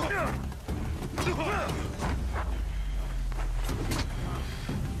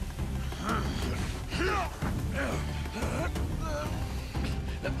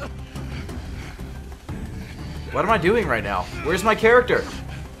 What am I doing right now? Where's my character?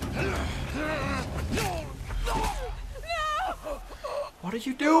 What are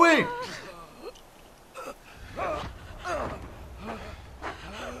you doing?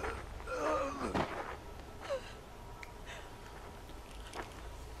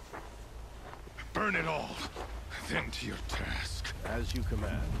 as you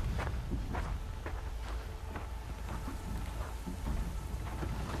command.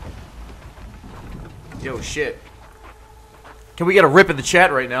 Yo, shit. Can we get a rip in the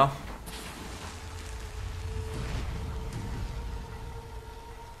chat right now?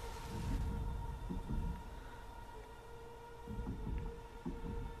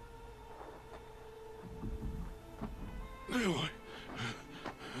 Aloy.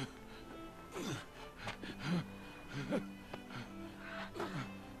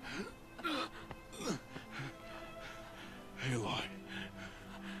 Aloy.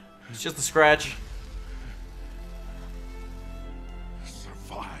 It's just a scratch.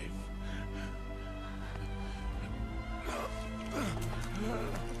 Survive.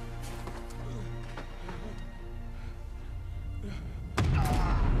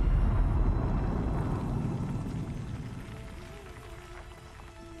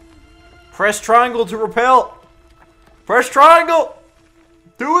 Press triangle to repel. Press triangle.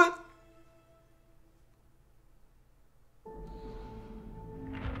 Do it.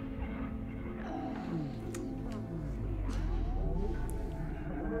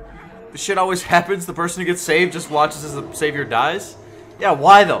 This shit always happens. The person who gets saved just watches as the savior dies. Yeah,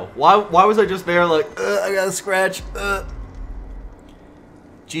 why though? Why was I just there like, I got a scratch.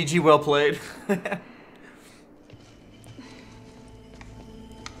 GG, well played.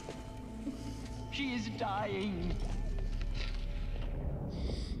 She is dying.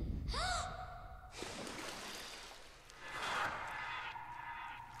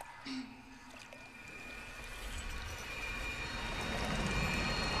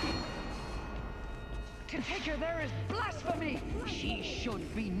 To take her there is blasphemy. She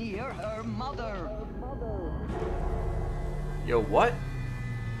should be near her mother. Yo, what?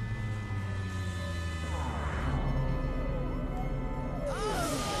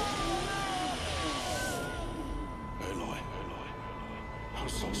 Aloy. I'm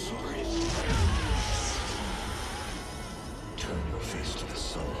so sorry. Turn your face to the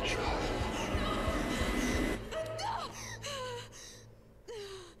sun, child.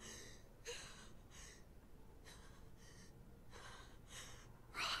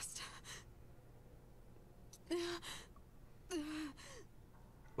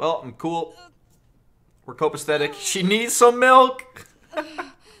 Well, I'm cool. We're copacetic. She needs some milk.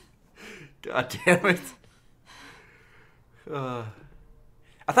 God damn it. I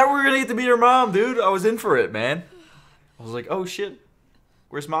thought we were gonna get to meet her mom, dude. I was in for it, man. I was like, oh shit.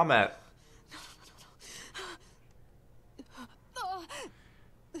 Where's mom at?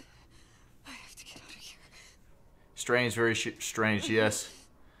 Strange, very strange, yes.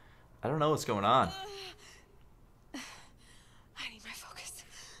 I don't know what's going on.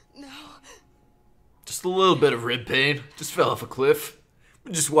 Just a little bit of rib pain. Just fell off a cliff.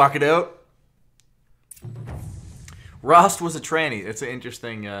 Just walk it out. Rost was a tranny. It's an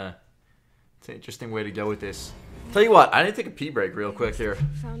interesting way to go with this. Tell you what, I need to take a pee break real quick here.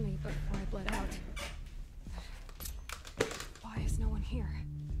 Found me before I bled out. Why is no one here?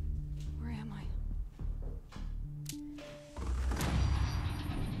 Where am I?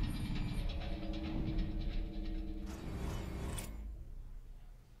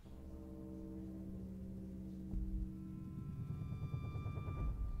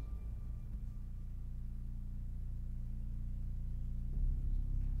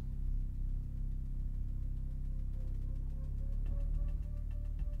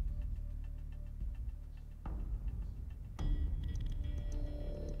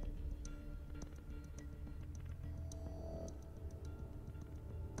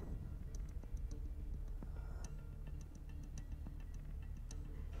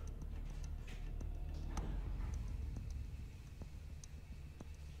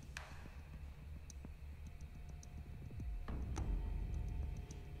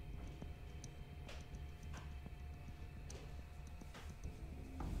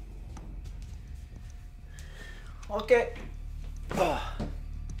 Okay.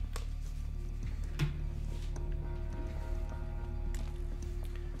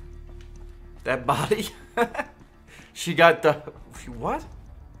 That body? She got the... What?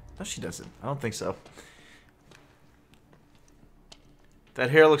 No, she doesn't. I don't think so. That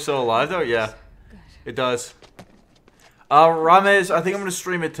hair looks so alive, though? Yeah. It does. Ramez, I think I'm going to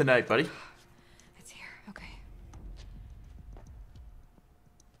stream it tonight, buddy. It's here. Okay.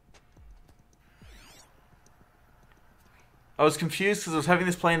 I was confused because I was having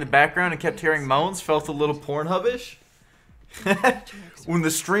this play in the background and kept hearing moans. Felt a little Pornhub-ish. When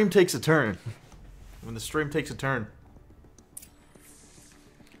the stream takes a turn. When the stream takes a turn.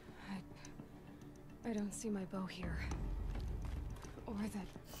 I don't see my bow here. Or that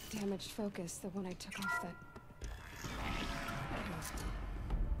damaged focus, the one I took off that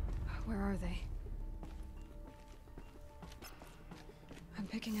Where are they? I'm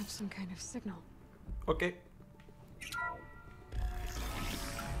picking up some kind of signal. Okay.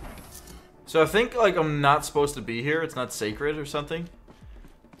 So I think, like, I'm not supposed to be here. It's not sacred or something.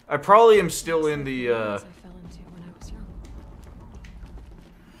 I probably am still in the, I fell into when I was young.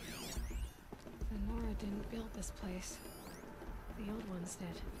 The Nora didn't build this place. The old ones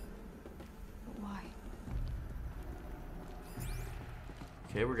did. But why?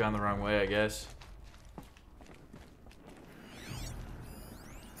 Okay, we're going the wrong way, I guess.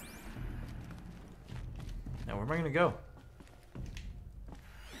 Now, where am I gonna go?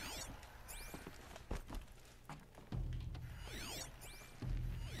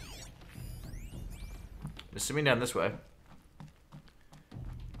 Assuming down this way.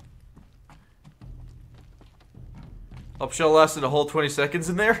 Upshell lasted a whole 20 seconds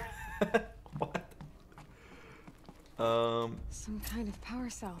in there? What? Some kind of power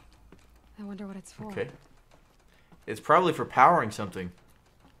cell. I wonder what it's for. Okay. It's probably for powering something.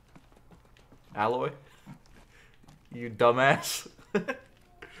 Alloy? You dumbass. Alright,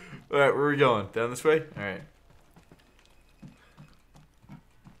 where are we going? Down this way? Alright.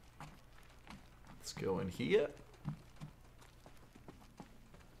 Let's go in here.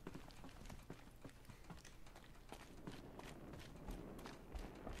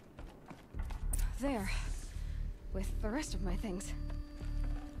 There. With the rest of my things.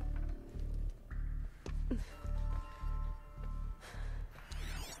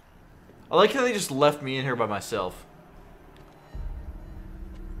 I like how they just left me in here by myself.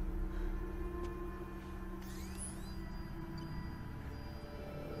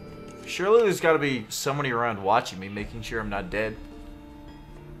 Surely there's got to be somebody around watching me, making sure I'm not dead.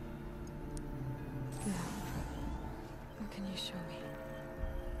 No. What can you show me?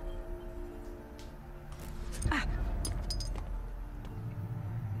 Ah.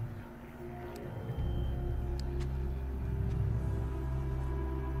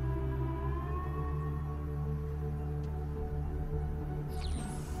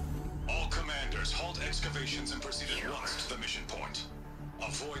 All commanders, halt excavations and proceed at once to the mission point.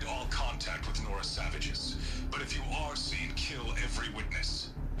 Avoid all contact with Nora savages, but if you are seen, kill every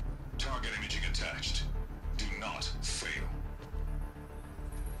witness. Target imaging attached. Do not fail.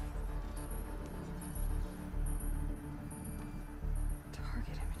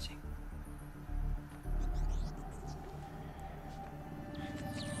 Target imaging.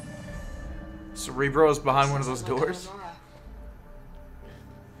 Cerebro's behind one of those doors.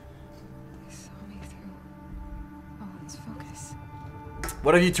 They saw me through Owen's focus.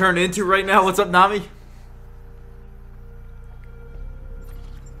 What have you turned into right now? What's up, Nami?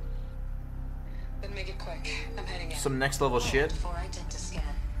 Then make it quick. I'm heading in. Some next level shit. Before I did to scan.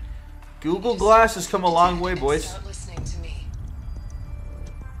 Google Glass has come a long way, boys. Start listening to me.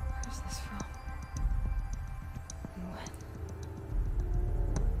 Where's this from? And when?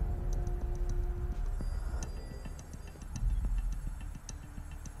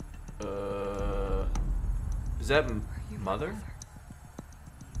 Is that Mother?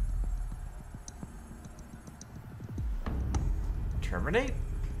 Terminate?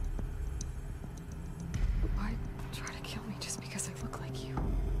 Why try to kill me just because I look like you?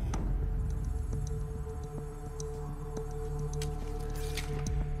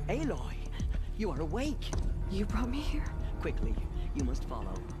 Aloy, you are awake. You brought me here? Quickly, you must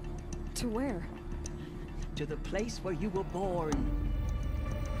follow. To where? To the place where you were born.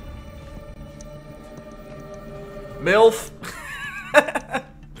 MILF.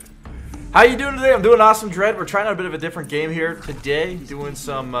 How you doing today? I'm doing awesome, Dread. We're trying out a bit of a different game here today. Doing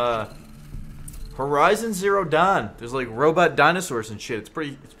some Horizon Zero Dawn. There's like robot dinosaurs and shit. It's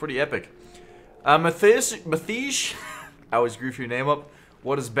pretty epic. Mathish, I always goof your name up.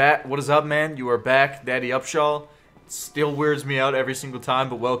 What is up, man? You are back, Daddy Upshaw. Still weirds me out every single time,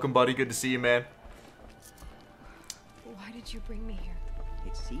 but welcome, buddy. Good to see you, man. Why did you bring me here?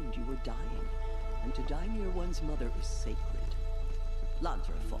 It seemed you were dying, and to die near one's mother is sacred.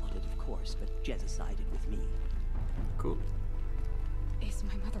 Lantra fought it, of course, but Jezza sided with me. Cool. Is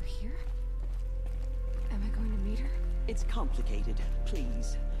my mother here? Am I going to meet her? It's complicated.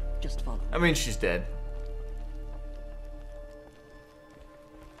 Please, just follow. I mean, she's dead.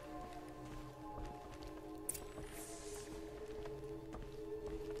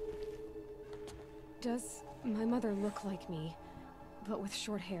 Does my mother look like me, but with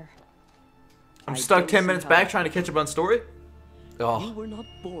short hair? I'm stuck 10 minutes back trying to catch up on story. Oh. You were not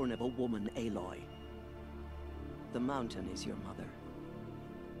born of a woman, Aloy. The mountain is your mother.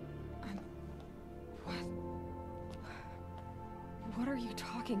 What are you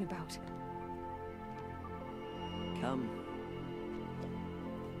talking about? Come.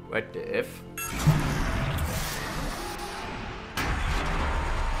 What the F?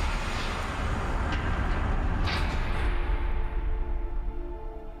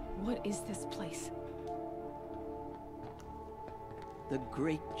 What is this place? The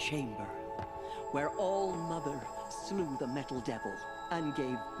Great Chamber, where All Mother slew the Metal Devil and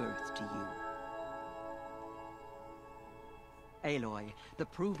gave birth to you. Aloy, the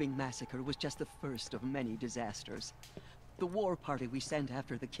Proving Massacre was just the first of many disasters. The war party we sent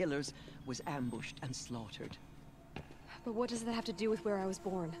after the killers was ambushed and slaughtered. But what does that have to do with where I was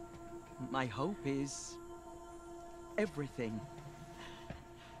born? My hope is... everything.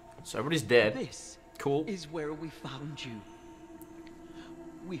 So everybody's dead. This cool. Is where we found you.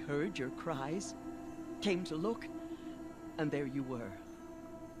 We heard your cries, came to look, and there you were.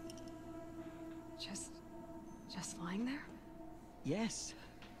 Just lying there? Yes.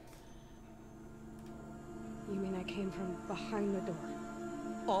 You mean I came from behind the door?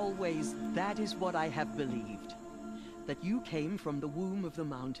 Always, that is what I have believed. That you came from the womb of the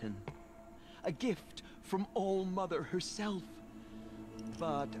mountain. A gift from All Mother herself.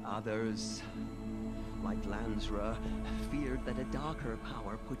 But others, like Lansra, feared that a darker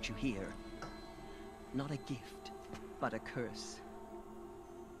power put you here. Not a gift, but a curse.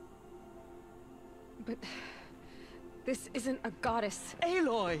 But this isn't a goddess.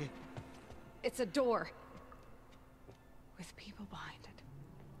 Aloy! It's a door. With people behind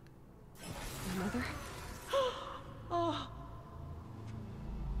it. My mother? Oh.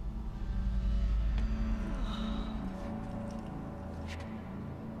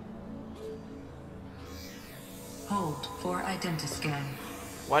 Hold for identiscan.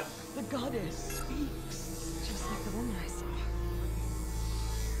 What? The goddess speaks. Just like the woman I saw.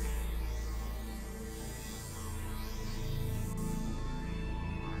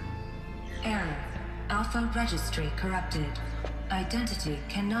 Error. Alpha registry corrupted. Identity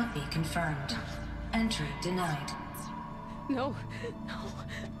cannot be confirmed. Entry denied. No, no.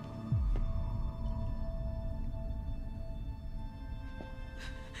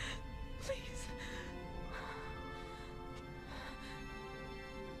 Please.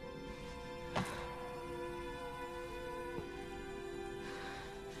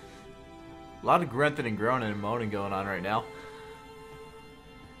 A lot of grunting and groaning and moaning going on right now.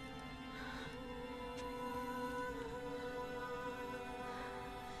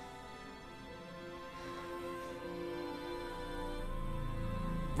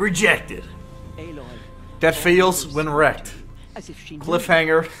 Rejected. Aloy. That feels when wrecked. As if she knew.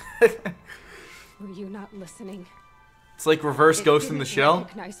 Cliffhanger. Were you not listening? It's like reverse Ghost in the Didn't Shell.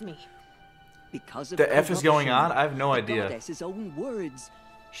 recognize me. Because of The F is going corruption. on? I have no The idea. goddess's own words.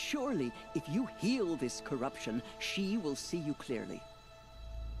 Surely, if you heal this corruption, she will see you clearly.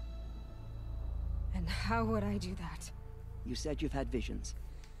 And how would I do that? You said you've had visions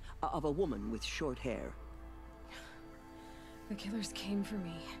of a woman with short hair. The killers came for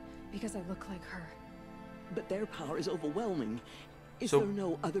me because I look like her. But their power is overwhelming. Is So- there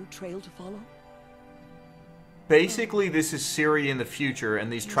no other trail to follow? Basically, this is Siri in the future,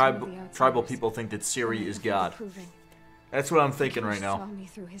 and these He's one of the tribal outsiders. people think that Siri The is man from God. the Proving. That's what I'm The thinking killers right saw now. me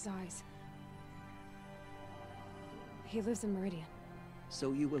through his eyes. He lives in Meridian.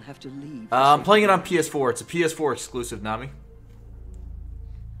 So you will have to leave. I'm playing it on PS4. It's a PS4 exclusive, Nami.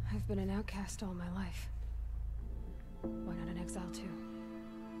 I've been an outcast all my life. Why not an exile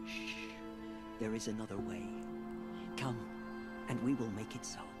too? Shh. There is another way. Come, and we will make it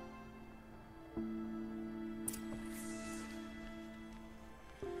so.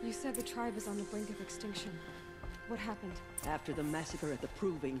 You said the tribe is on the brink of extinction. What happened? After the massacre at the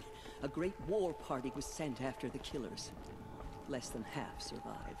Proving, a great war party was sent after the killers. Less than half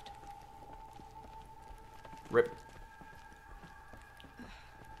survived. Rip.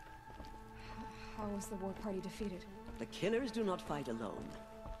 How was the war party defeated? The killers do not fight alone.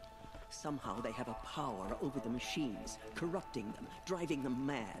 Somehow they have a power over the machines, corrupting them, driving them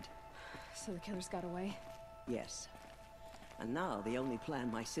mad. So the killers got away? Yes. And now the only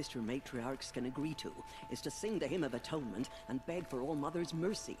plan my sister matriarchs can agree to is to sing the hymn of atonement and beg for All Mother's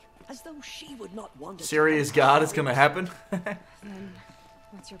mercy, as though she would not want us. Siri is God. It's gonna happen. Then,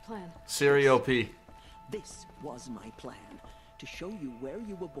 what's your plan? Siri OP. This was my plan. To show you where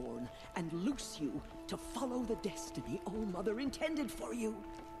you were born and loose you to follow the destiny All Mother intended for you.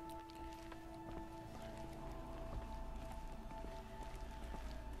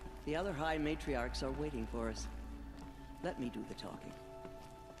 The other High Matriarchs are waiting for us. Let me do the talking.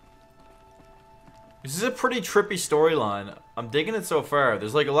 This is a pretty trippy storyline. I'm digging it so far.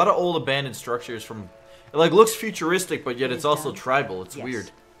 There's like a lot of old abandoned structures from... It like looks futuristic, but yet it's also tribal. It's Yes.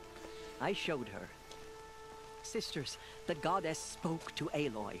 weird. I showed her. sisters, the goddess spoke to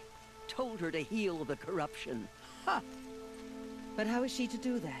Aloy. Told her to heal the corruption. Ha! But how is she to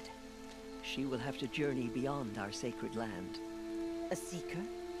do that? She will have to journey beyond our sacred land. A seeker?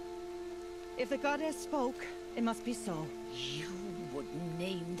 If the goddess spoke, it must be so. You would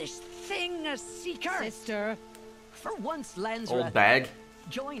name this thing a seeker? Sister. For once, Lansra. Old bag.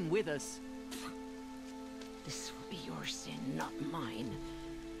 Join with us. This will be your sin, not mine.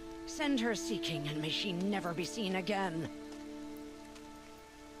 Send her seeking, and may she never be seen again.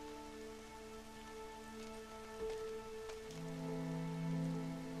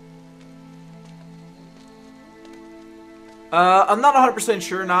 I'm not 100%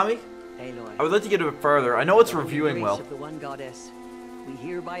 sure, Nami. Aloy, I would like to get a bit further. I know it's reviewing grace well. Of the one goddess, we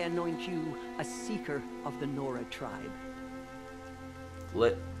hereby anoint you a seeker of the Nora tribe.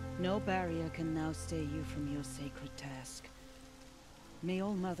 Lit. No barrier can now stay you from your sacred task. May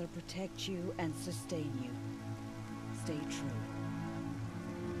All Mother protect you and sustain you. Stay true.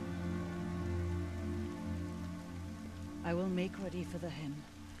 I will make ready for the hymn.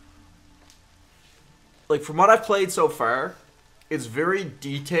 Like, from what I've played so far, it's very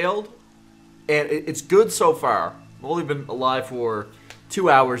detailed, and it's good so far. I've only been alive for 2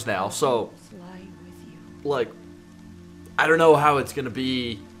 hours now, so, like, I don't know how it's going to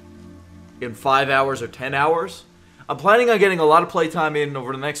be in 5 hours or 10 hours. I'm planning on getting a lot of playtime in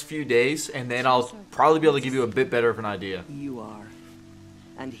over the next few days, and then I'll probably be able to give you a bit better of an idea. You are.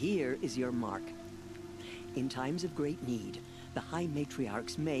 And here is your mark. In times of great need, the High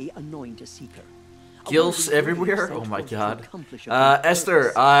Matriarchs may anoint a seeker. Gilfs everywhere? Oh my god.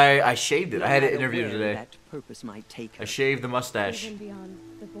 Esther, I shaved it. I had an interview today. That purpose might take her. I shaved the mustache. Even beyond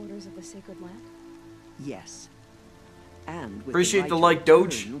the borders of the sacred land? Yes. And with Appreciate the right like, to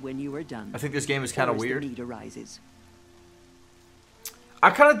Doge. return when you are done, I think this game is kind or of as the weird. need arises. I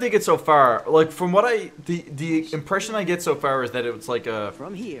kind of dig it so far. Like, from what the impression I get so far is that it's like a...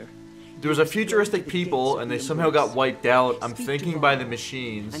 From here, there was a futuristic people, and they somehow got wiped out, I'm thinking, by the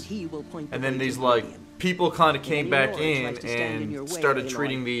machines. And then these, like, people kind of came back in and started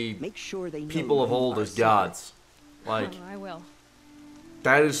treating the people of old as gods. Like, I will.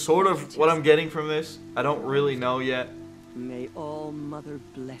 that is sort of what I'm getting from this. I don't really know yet. May All Mother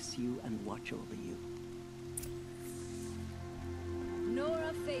bless you and watch over you.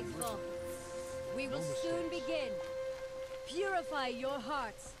 Nora faithful, we will soon begin. Purify your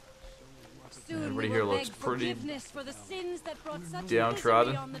hearts. Soon Everybody we here will looks beg pretty forgiveness for the sins that brought such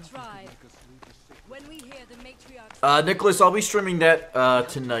downtrodden. misery on the tribe. When we hear the matriarchs Nicholas, I'll be streaming that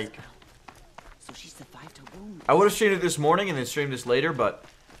tonight. So she survived her wound. I would have streamed it this morning and then streamed this later, but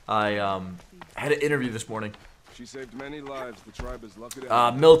I had an interview this morning. She saved many lives. The tribe is lucky to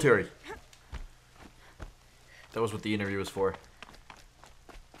have Military. That was what the interview was for.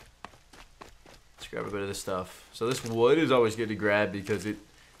 Let's grab a bit of this stuff. So this wood is always good to grab because it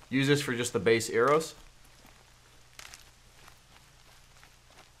uses for just the base arrows.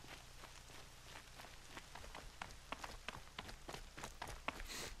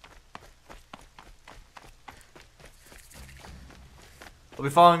 I'll be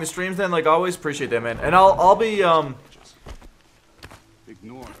following the streams then, like always. Appreciate that, man. And I'll be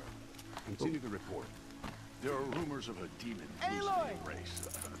Ignore her. Continue the report. There are rumors of a demon using the race. A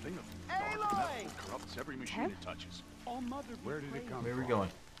thing of dark metal that corrupts every machine it touches. All Mother, where did it come Where are we from? going?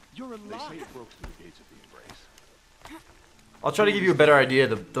 You're alive. They say it broke through the gates of the Embrace. I'll try to give you a better idea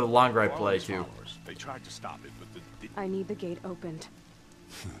the longer I play too. They tried to stop it, but I need the gate opened.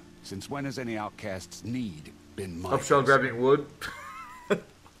 Since when has any outcast's need been my Upshell grabbing wood. What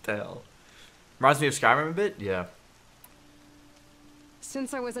the hell? Reminds me of Skyrim a bit. Yeah.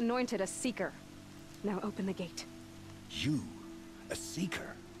 Since I was anointed a seeker, now open the gate. You, a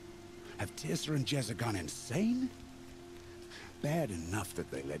seeker? Have Tissa and Jezza gone insane? Bad enough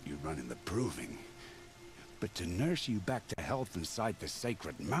that they let you run in the proving. But to nurse you back to health inside the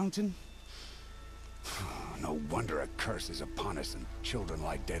sacred mountain? No wonder a curse is upon us and children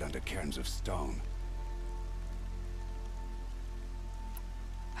lie dead under cairns of stone.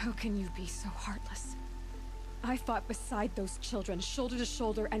 How can you be so heartless? I fought beside those children, shoulder to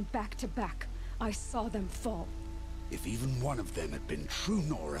shoulder and back to back. I saw them fall. If even one of them had been true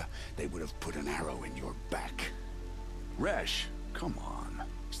Nora, they would have put an arrow in your back. Resh, come on.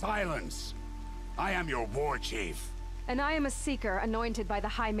 Silence! I am your war chief. And I am a seeker anointed by the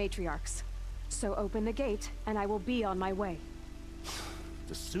High Matriarchs. So open the gate, and I will be on my way.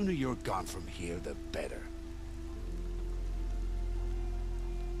 The sooner you're gone from here, the better.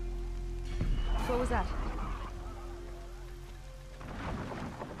 What was that?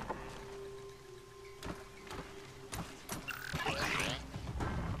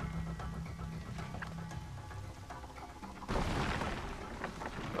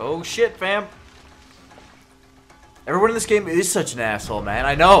 Oh shit, fam. Everyone in this game is such an asshole, man.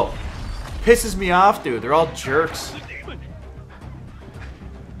 I know. Pisses me off, dude. They're all jerks.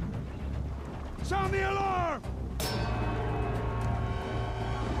 Sound the alarm!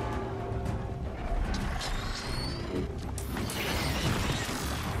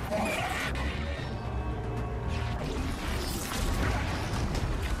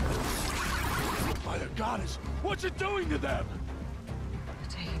 By the goddess, what's it doing to them?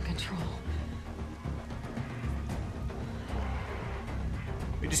 Taking control.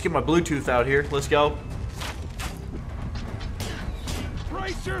 Let me just get my Bluetooth out here. Let's go.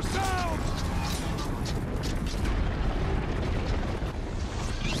 Brace yourselves!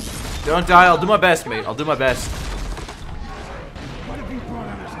 Don't die. I'll do my best, mate. I'll do my best. What have you brought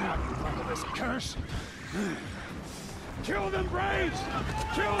on us now, you motherless curse? Kill them, Braves!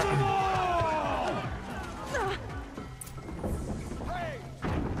 Kill them all!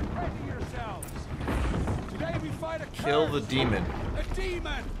 Ready yourselves! Today we fight a curse! Kill the demon. A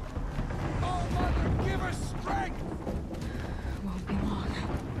demon! Oh, Mother, give us strength! Won't be long.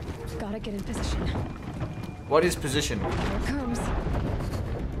 Gotta get in position. What is position? Here it comes.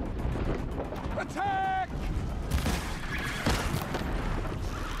 Attack!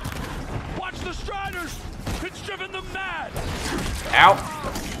 Watch the Striders! It's driven them mad! Ow.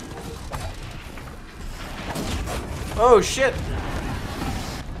 Oh shit.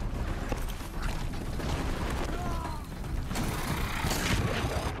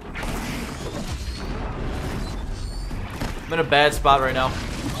 I'm in a bad spot right now.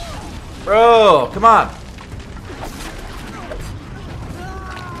 Bro, come on.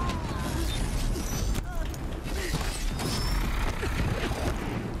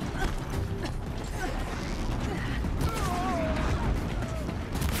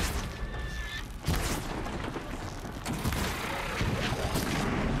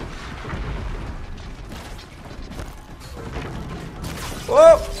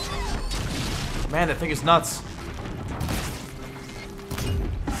 Whoa! Man, that thing is nuts.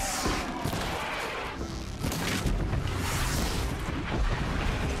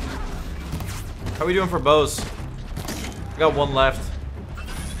 How are we doing for bows? I got one left.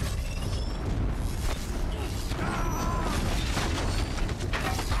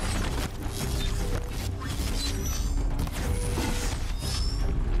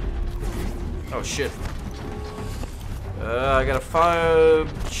 Oh shit. I got a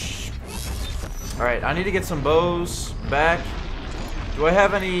 5. Alright, I need to get some bows back. Do I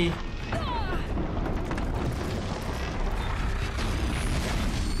have any?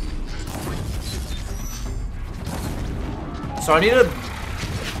 So I need to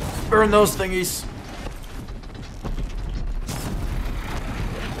burn those thingies.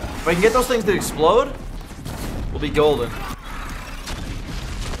 If I can get those things to explode, we'll be golden.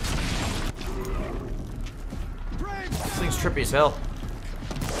 This thing's trippy as hell.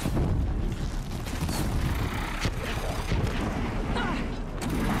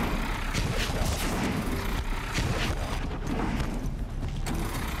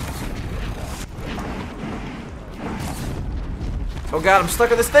 Oh god, I'm stuck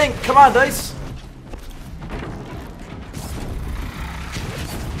on this thing! Come on, dice!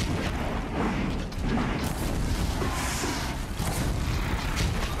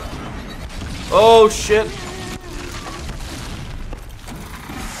 Oh shit!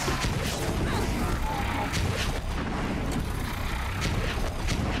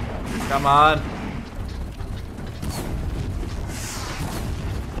 Come on.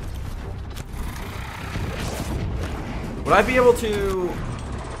 Would I be able to...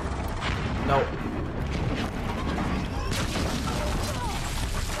 No.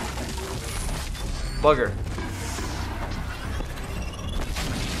 Bugger.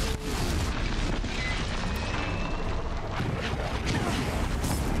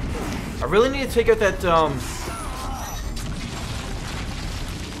 I really need to take out that,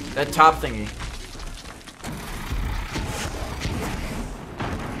 that top thingy.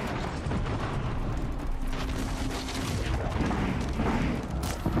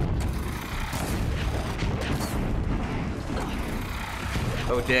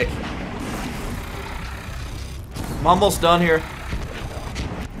 Oh, dick. I'm almost done here.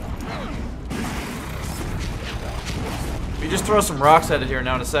 We just throw some rocks at it here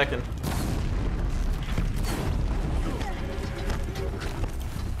now in a second.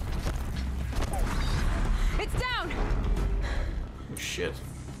 It's down. Oh, shit.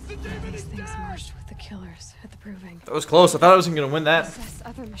 These things merged with the killers at the proving. That was close. I thought I wasn't gonna win that. Possess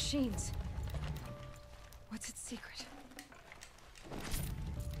other machines. What's its secret?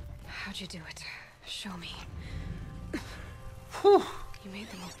 How'd you do it? Show me. Whew. You made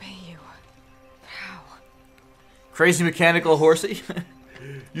them obey you. How? Crazy mechanical horsey.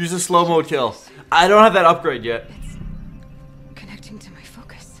 Use a slow-mo kill. I don't have that upgrade yet. It's connecting to my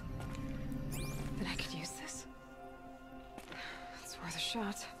focus. Then I could use this. It's worth a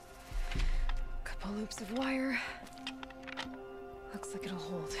shot. Couple loops of wire. Looks like it'll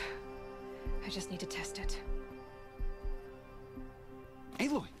hold. I just need to test it.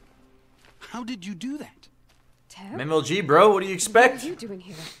 Aloy, how did you do that? Teb? MLG, bro. What do you expect? What are you doing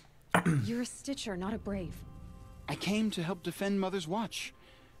here? You're a Stitcher, not a Brave. I came to help defend Mother's Watch,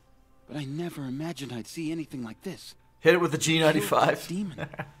 but I never imagined I'd see anything like this. Hit it with the G95. Demon.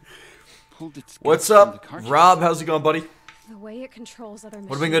 Pulled its What's guts from up, the cartridge. Rob? How's it going, buddy? The way it controls other machines.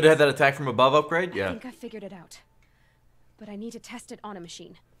 Would have been good to have that attack from above upgrade. I Yeah. think I figured it out. But I need to test it on a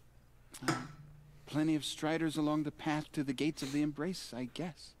machine. Plenty of striders along the path to the gates of the Embrace, I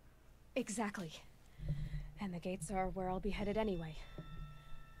guess. Exactly. And the gates are where I'll be headed anyway.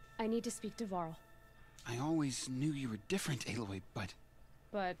 I need to speak to Varl. I always knew you were different, Aloy, but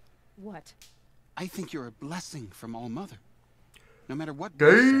But what? I think you're a blessing from All Mother. No matter what Gay.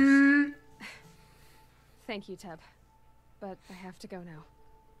 Boo says. Thank you, Teb. But I have to go now.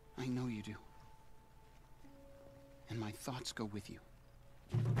 I know you do. And my thoughts go with you.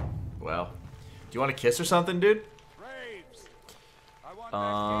 Well, do you want to kiss or something, dude?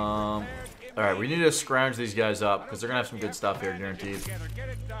 Alright, we need to scrounge these guys up because they're gonna have some good stuff here, guaranteed.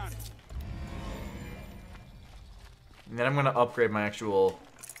 And then I'm gonna upgrade my actual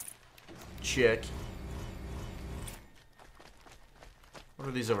chick. What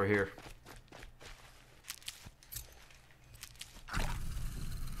are these over here?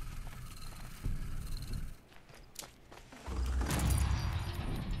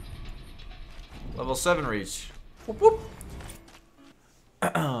 Level 7 reach. Whoop whoop.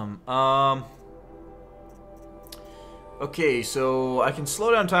 Okay, so I can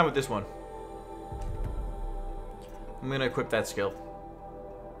slow down time with this one. I'm gonna equip that skill.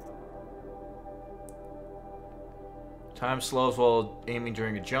 Time slows while aiming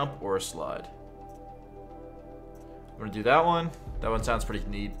during a jump or a slide. I'm gonna do that one. That one sounds pretty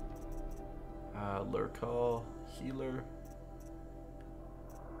neat. Lure call, healer.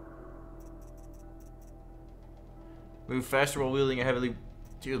 Move faster while wielding a heavily...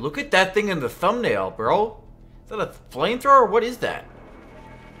 Dude, look at that thing in the thumbnail, bro. Is that a flamethrower? What is that?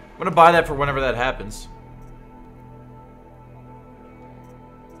 I'm gonna buy that for whenever that happens.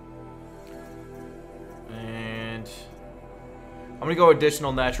 And... I'm gonna go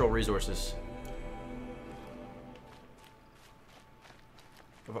additional natural resources.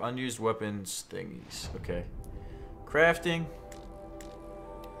 Of unused weapons thingies. Okay. Crafting.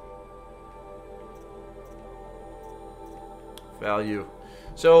 Value.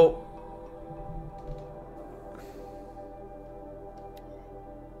 So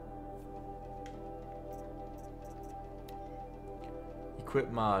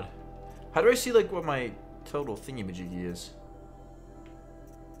equip mod. How do I see like what my total thingy-majiggy is?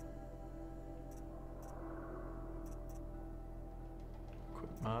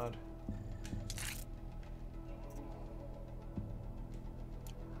 Equip mod.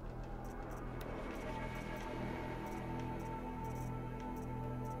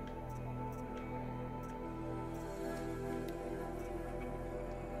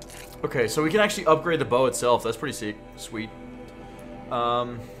 Okay, so we can actually upgrade the bow itself. That's pretty sick. Sweet.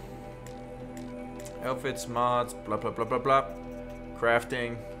 Outfits, mods, blah, blah, blah, blah, blah.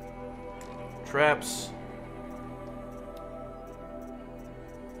 Crafting. Traps.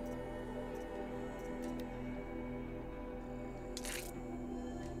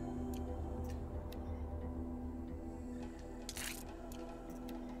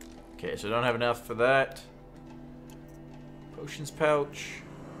 Okay, so I don't have enough for that. Potions pouch.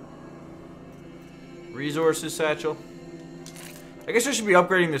 Resources satchel. I guess I should be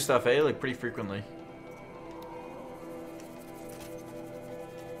upgrading this stuff, eh? Like, pretty frequently.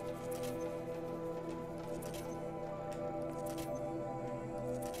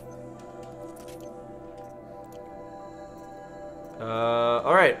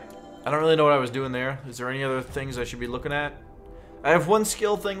 Alright. I don't really know what I was doing there. Is there any other things I should be looking at? I have one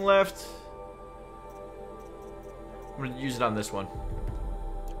skill thing left. I'm gonna use it on this one.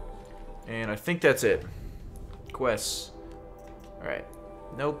 And I think that's it. Quests. Alright.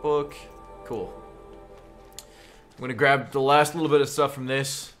 Notebook. Cool. I'm gonna grab the last little bit of stuff from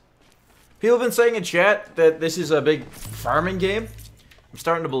this. People have been saying in chat that this is a big farming game. I'm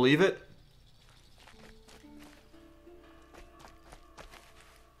starting to believe it.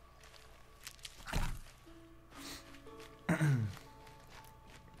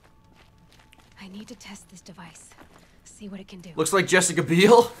 I need to test this device. See what it can do. Looks like Jessica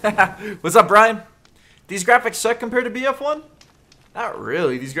Biel. What's up, Brian? These graphics suck compared to BF1? Not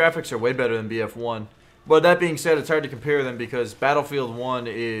really. These graphics are way better than BF1. But that being said, it's hard to compare them because Battlefield 1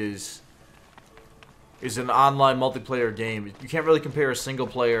 is an online multiplayer game. You can't really compare a single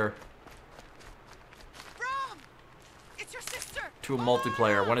player to a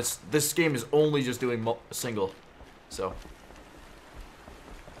multiplayer when this game is only just doing single. So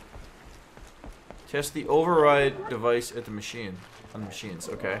test the override device at the machine on the machines.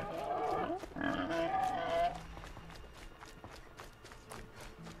 Okay.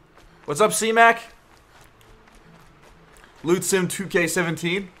 What's up, C-Mac? Loot Sim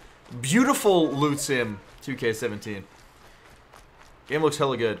 2K17. Beautiful Loot Sim 2K17. Game looks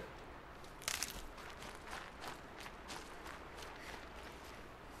hella good.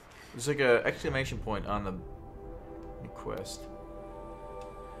 There's like a exclamation point on the quest.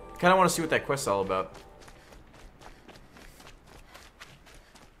 Kind of want to see what that quest's all about.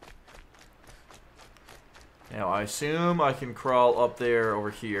 Now I assume I can crawl up there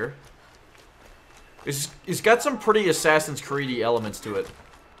over here. It's got some pretty Assassin's Creed-y elements to it.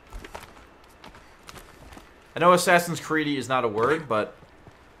 I know Assassin's Creed-y is not a word, but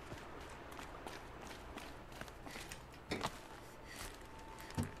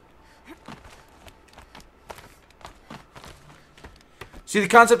see the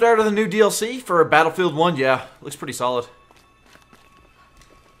concept art of the new DLC for Battlefield 1? Yeah, looks pretty solid.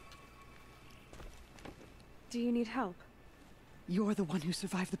 Do you need help? You're the one who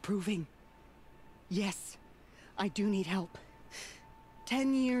survived the proving. Yes, I do need help.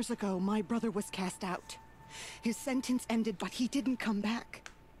 10 years ago, my brother was cast out. His sentence ended, but he didn't come back.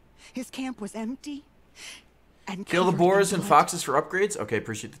 His camp was empty and kill the covered boars in and blood. foxes for upgrades? Okay,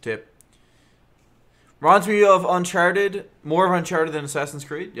 appreciate the tip. Reminds me of Uncharted. More of Uncharted than Assassin's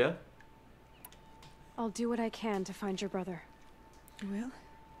Creed, yeah? I'll do what I can to find your brother. Well,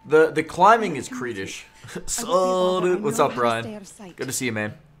 The climbing is Creedish. So, dude. What's up, Brian? Good to see you,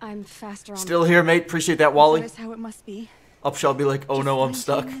 man. I'm faster on Still here, mate. Appreciate that, Wally. That is how it must be. Upshall will be like, oh no, I'm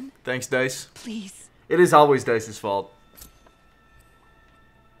stuck. Thanks, Dice. Please. It is always Dice's fault.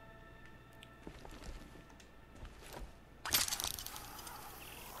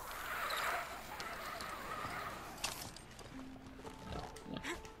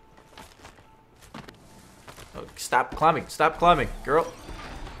 Oh, stop climbing. Stop climbing. Girl,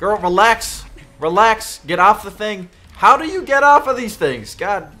 relax. Relax. Get off the thing. How do you get off of these things?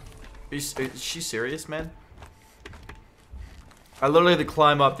 God. Is she serious, man? I literally had to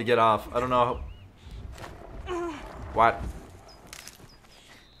climb up to get off. I don't know how... What?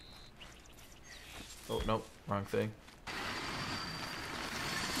 Oh, nope. Wrong thing.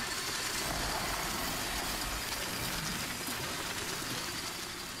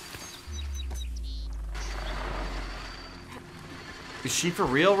 Is she for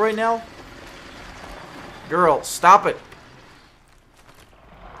real right now? Girl, stop it.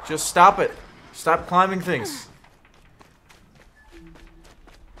 Just stop it. Stop climbing things.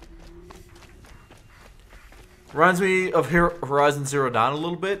 Reminds me of Horizon Zero Dawn a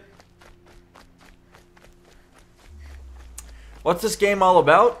little bit. What's this game all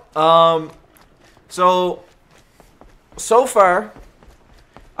about? So far,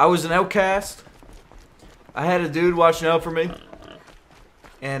 I was an outcast. I had a dude watching out for me.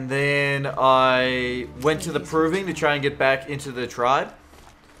 And then I went to the Proving to try and get back into the tribe.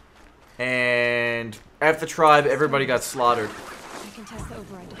 And after the tribe, everybody got slaughtered. I can test the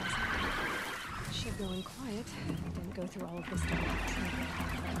override device. Should go in quiet. Didn't go through all of this stuff.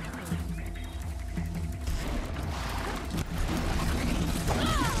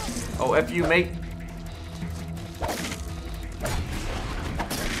 Oh, F you, mate.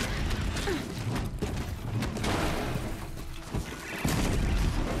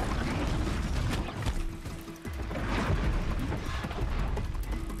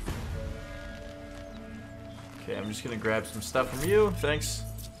 Okay, I'm just gonna grab some stuff from you. Thanks.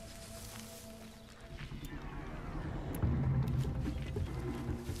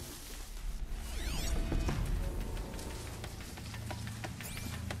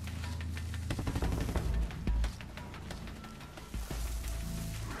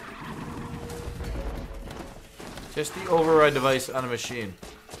 Just the override device on a machine.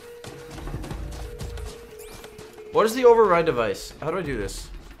 What is the override device? How do I do this?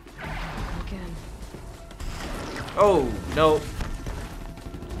 Again. Oh, no.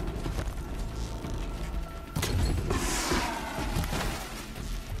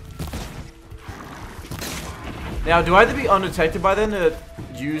 Now, do I have to be undetected by them to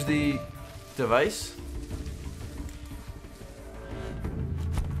use the device?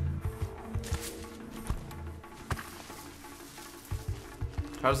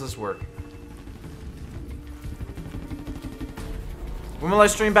 How does this work? When will I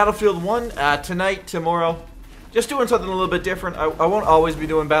stream Battlefield 1? Tonight, tomorrow. Just doing something a little bit different. I won't always be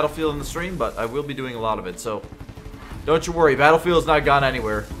doing Battlefield in the stream, but I will be doing a lot of it, so don't you worry. Battlefield's not gone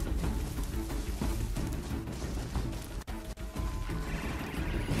anywhere.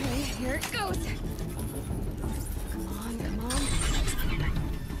 Okay, here it goes. Come on, come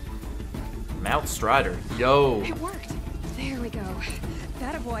on. Mount Strider. Yo. It worked. There we go.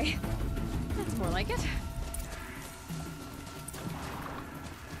 That a boy. That's more like it.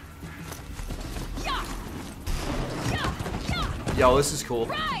 Yo, this is cool.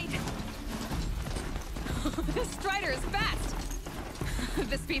 Ride! This Strider is fast.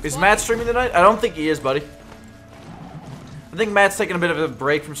 This beats Is walking. Matt streaming tonight? I don't think he is, buddy. I think Matt's taking a bit of a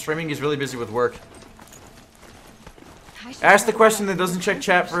break from streaming. He's really busy with work. Ask the question that doesn't check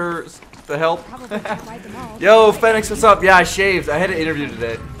chat for the help. Yo, Phoenix, what's up? Yeah, I shaved. I had an interview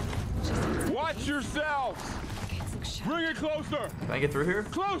today. Watch yourselves! Bring it closer! Can I get through here?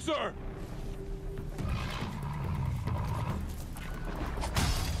 Closer!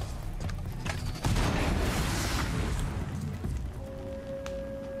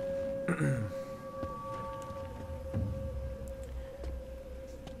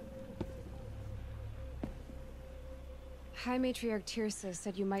 High Matriarch Tirsa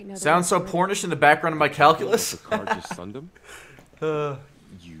said you might know. Sounds so pornish in the background of my calculus. You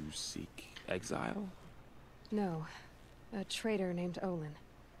seek exile? No, a traitor named Olin.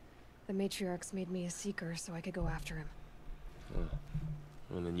 The Matriarchs made me a seeker so I could go after him.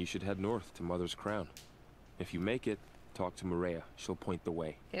 Well, then you should head north to Mother's Crown. If you make it, talk to Maria. She'll point the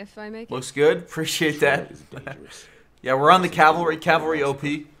way. If I make Looks good. Appreciate that. Is dangerous. Yeah, we're on the cavalry OP.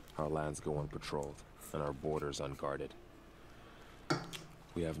 Our lands go unpatrolled and our borders unguarded.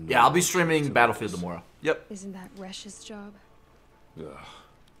 We have no Yeah, I'll be streaming Battlefield tomorrow. Yep. Isn't that Resh's job? Ugh.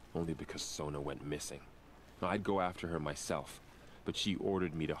 Only because Sona went missing. I'd go after her myself, but she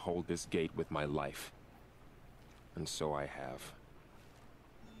ordered me to hold this gate with my life. And so I have.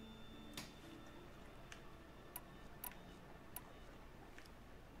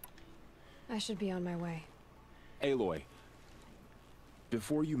 I should be on my way. Aloy,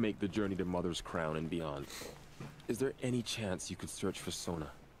 before you make the journey to Mother's Crown and beyond, is there any chance you could search for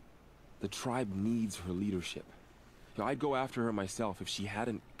Sona? The tribe needs her leadership. I'd go after her myself if she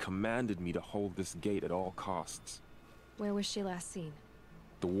hadn't commanded me to hold this gate at all costs. Where was she last seen?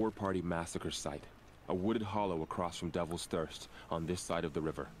 The War Party massacre site. A wooded hollow across from Devil's Thirst, on this side of the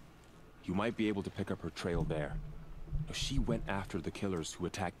river. You might be able to pick up her trail there. She went after the killers who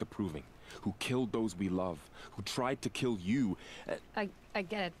attacked the Proving, who killed those we love, who tried to kill you. I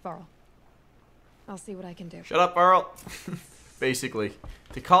get it, Varl. I'll see what I can do. Shut up, Varl. Basically.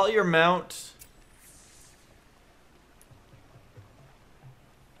 To call your mount...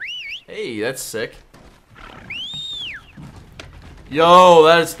 Hey, that's sick. Yo,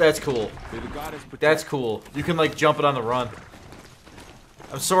 that's cool. That's cool. You can like jump it on the run.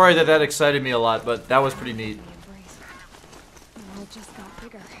 I'm sorry that excited me a lot, but that was pretty neat. The world just got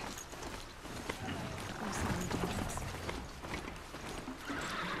bigger.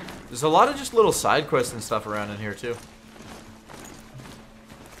 There's a lot of just little side quests and stuff around in here too.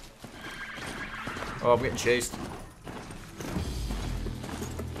 Oh, I'm getting chased.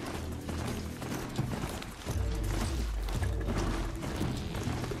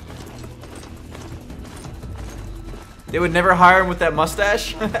 They would never hire him with that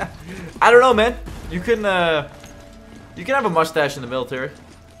mustache? I don't know, man. You can have a mustache in the military.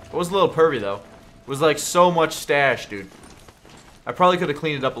 It was a little pervy, though. It was like so much stash, dude. I probably could have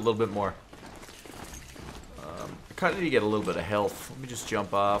cleaned it up a little bit more. I kind of need to get a little bit of health. Let me just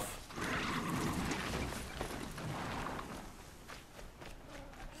jump off.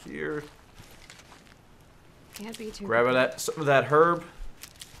 Here. Can't be too Grab some of that herb.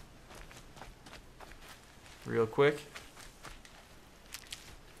 Real quick.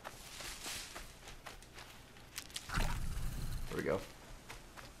 There we go.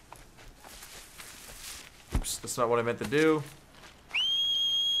 Oops, that's not what I meant to do.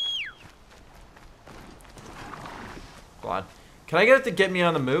 Come on. Can I get it to get me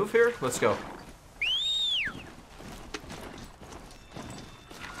on the move here? Let's go. Is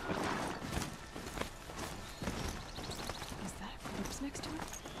that a corpse next to it?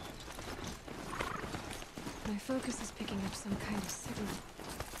 My focus is picking up some kind of signal.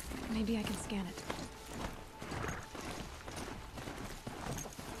 Maybe I can scan it.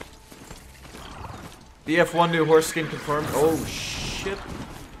 BF1 new horse skin confirmed. Oh, shit.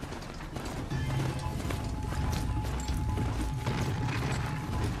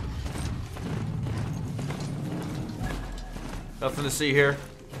 Nothing to see here.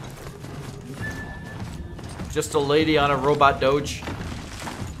 Just a lady on a robot doge.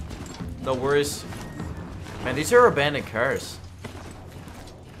 No worries. Man, these are abandoned cars.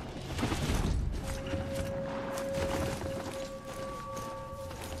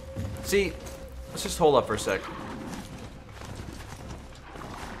 See, let's just hold up for a sec.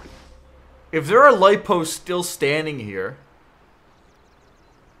 If there are light posts still standing here,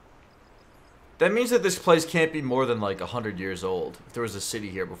 that means that this place can't be more than like 100 years old. If there was a city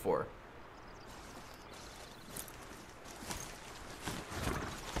here before.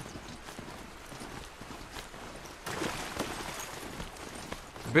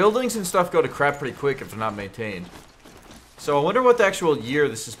 Buildings and stuff go to crap pretty quick if they're not maintained. So I wonder what the actual year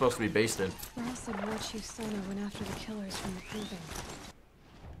this is supposed to be based in. Varl said War Chief Sona went after the killers from the proving.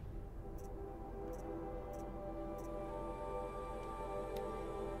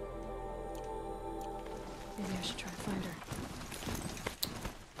 Maybe I should try to find her.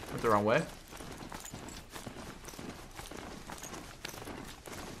 Went the wrong way.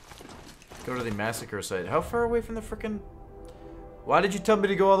 Go to the massacre site. How far away from the frickin'... Why did you tell me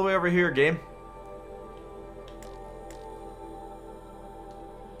to go all the way over here, game?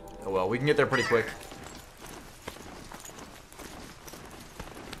 Oh well, we can get there pretty quick.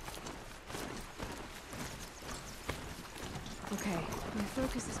 Okay, my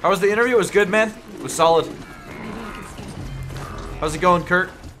focus is... How was the interview? It was good, man. It was solid. Maybe I can scan it. How's it going,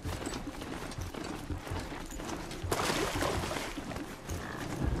 Kurt?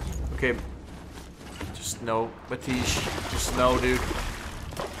 Okay. Just no, Matish. Just no, dude.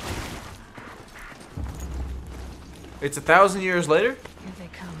 It's 1,000 years later? Here they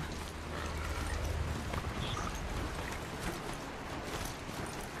come.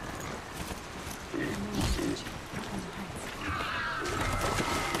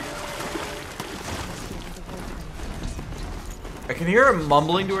 I can hear her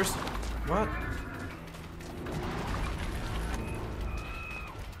mumbling to her. What?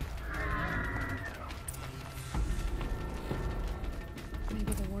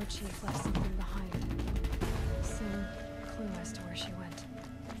 Maybe the war chief left something behind. Some clue as to where she went.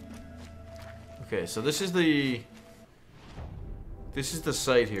 Okay, so this is the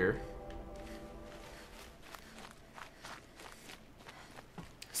site here.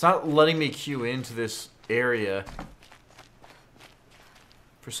 It's not letting me queue into this area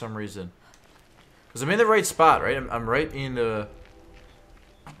for some reason. Because I'm in the right spot, right? I'm right in the...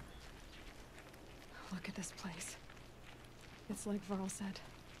 Look at this place. It's like Varl said.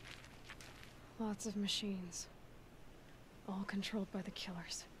 Lots of machines. All controlled by the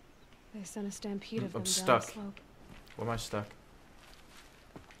killers. They sent a stampede of them I'm down the stuck. slope. Where am I stuck?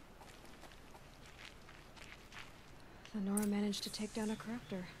 The Nora managed to take down a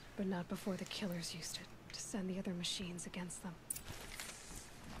corruptor, but not before the killers used it to send the other machines against them.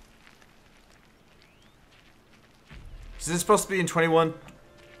 Is this supposed to be in 21?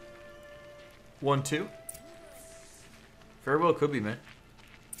 1-2? Very well could be, man.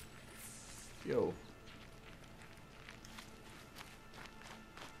 Yo.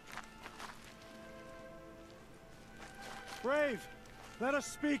 Brave, let us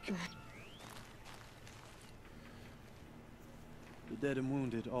speak. The dead and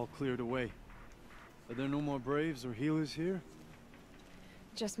wounded all cleared away. Are there no more Braves or healers here?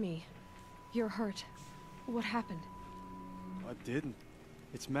 Just me. You're hurt. What happened? I didn't.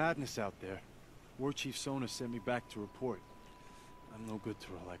 It's madness out there. War Chief Sona sent me back to report. I'm no good to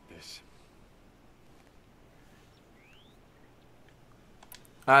her like this.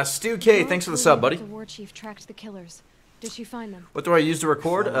 Stu K, thanks for the sub, buddy. The war chief tracked the killers. Did she find them? What do I use to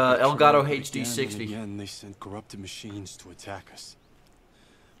record? Elgato HD 60. Again, they sent corrupted machines to attack us.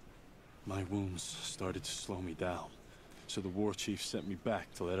 My wounds started to slow me down, so the war chief sent me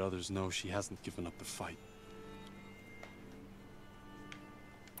back to let others know she hasn't given up the fight.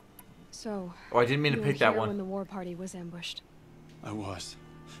 So, oh, I didn't mean to pick that one. When the war party was ambushed. I was.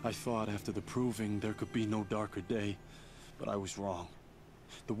 I thought after the proving there could be no darker day, but I was wrong.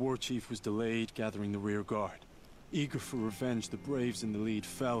 The war chief was delayed gathering the rear guard. Eager for revenge, the Braves in the lead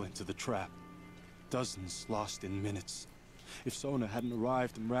fell into the trap. Dozens lost in minutes. If Sona hadn't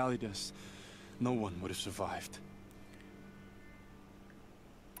arrived and rallied us, no one would have survived.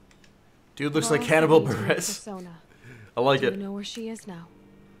 Dude looks like Hannibal Buress. I like it. Do you know where she is now?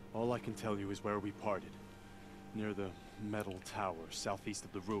 All I can tell you is where we parted. Near the metal tower, southeast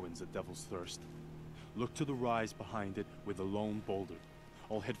of the ruins at Devil's Thirst. Look to the rise behind it with a lone boulder.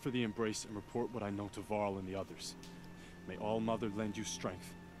 I'll head for the embrace and report what I know to Varl and the others. May All Mother lend you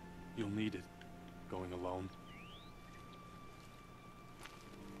strength. You'll need it, going alone.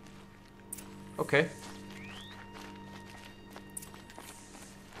 Okay.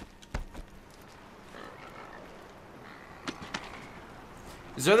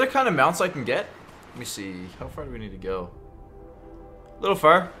 Is there other kind of mounts I can get? Let me see. How far do we need to go? A little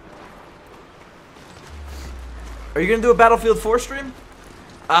far. Are you gonna do a Battlefield 4 stream?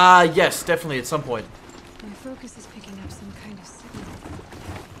 Yes, definitely at some point. My focus is picking up some kind of signal.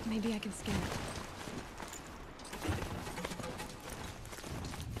 Maybe I can scan it.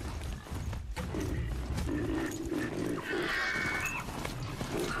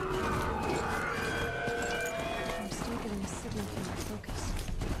 I'm still getting a signal from my focus.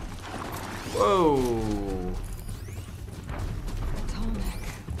 Whoa. The tall neck.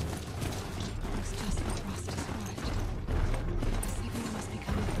 Looks just like Ross described. The signal must be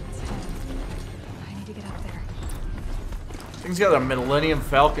coming from its head. I need to get up there. Thing's got a Millennium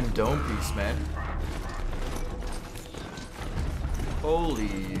Falcon dome piece, man.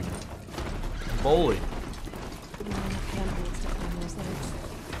 Holy moly. Not enough handholds to climb those legs.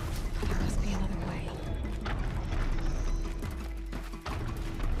 There must be another way.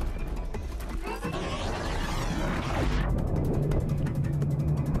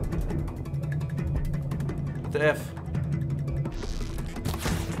 What the F?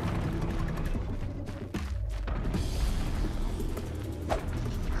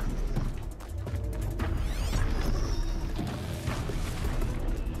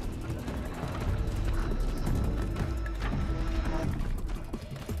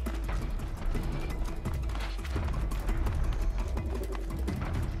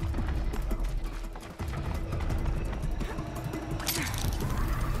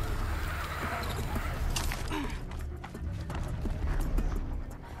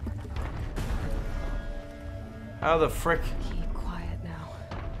 How the frick? Keep quiet now.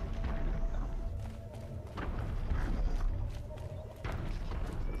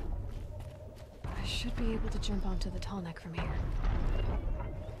 I should be able to jump onto the tall neck from here.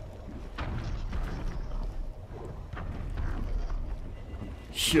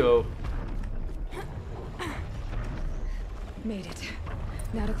 Yo. Made it.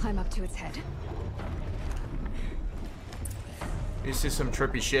 Now to climb up to its head. This is some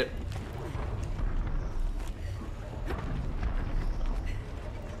trippy shit.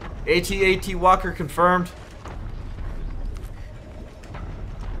 AT Walker confirmed.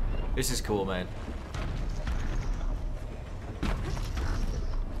 This is cool, man.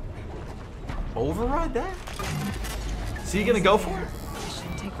 Override that? Is he gonna go for it?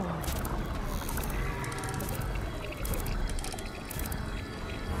 Shouldn't take long.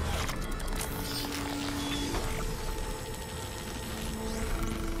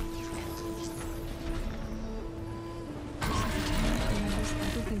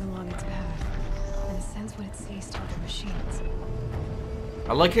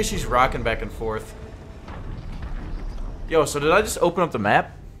 I like how she's rocking back and forth. Yo, so did I just open up the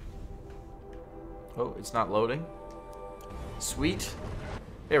map? Oh, it's not loading. Sweet.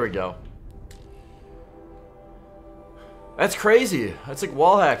 There we go. That's crazy. That's like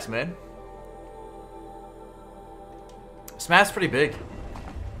wall hacks, man. This map's pretty big.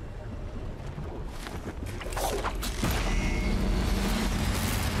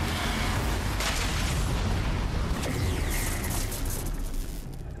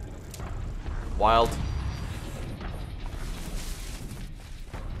 Wild.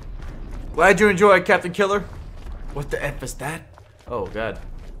 Glad you enjoyed, Captain Killer. What the F is that? Oh, God.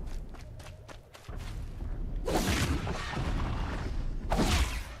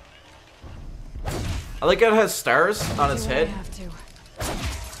 I like how it has stars on its head.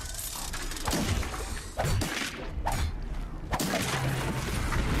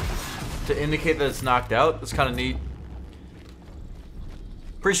 To indicate that it's knocked out. That's kind of neat.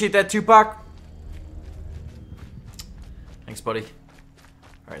 Appreciate that, Tupac. Thanks, buddy.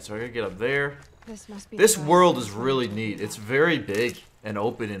 Alright, so I gotta get up there. This world is really neat. It's very big and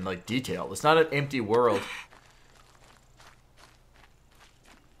open and like detailed. It's not an empty world.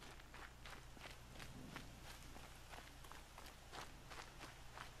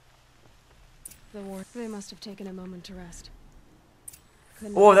 They must have taken a moment to rest.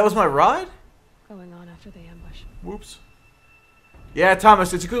 Oh, that was my ride? Going on after the ambush. Whoops. Yeah,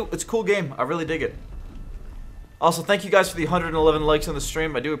 Thomas, it's a cool game. I really dig it. Also, thank you guys for the 111 likes on the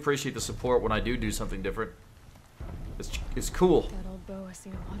stream. I do appreciate the support when I do something different. It's cool. That old bow has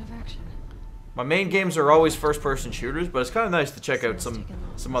seen a lot of action. My main games are always first-person shooters, but it's kind of nice to check out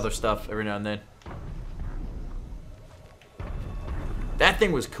some other stuff every now and then. That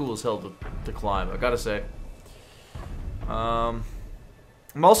thing was cool as hell to climb, I gotta say. I'm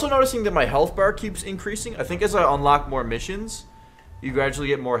also noticing that my health bar keeps increasing. I think as I unlock more missions, you gradually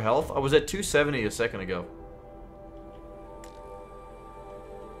get more health. I was at 270 a second ago.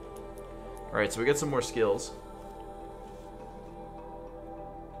 Alright, so we get some more skills.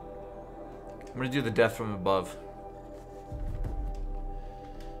 I'm gonna do the death from above.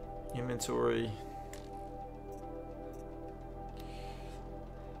 Inventory.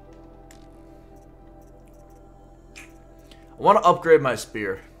 I want to upgrade my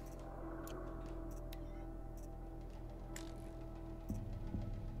spear.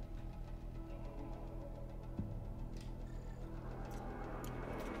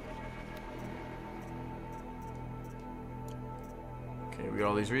 Okay, we got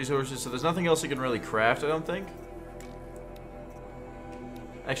all these resources, so there's nothing else I can really craft, I don't think.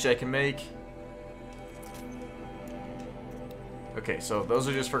 Actually, I can make... Okay, so those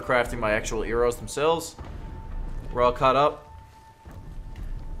are just for crafting my actual arrows themselves. We're all caught up.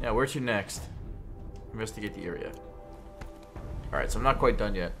 Yeah, where to next? Investigate the area. Alright, so I'm not quite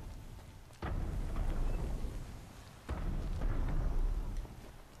done yet.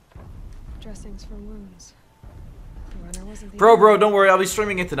 Dressings for wounds. The runner wasn't the Bro, don't worry. I'll be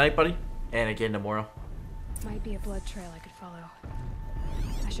streaming it tonight, buddy. And again tomorrow. Might be a blood trail I could follow.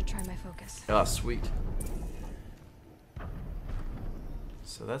 I should try my focus. Oh, sweet.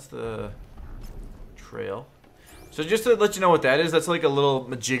 So that's the trail. So just to let you know what that is, that's like a little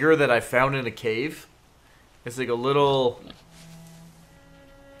majigger that I found in a cave. It's like a little...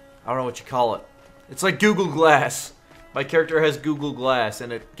 I don't know what you call it. It's like Google Glass. My character has Google Glass,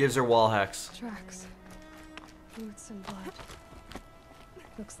 and it gives her wall hacks. Tracks. Boots and blood.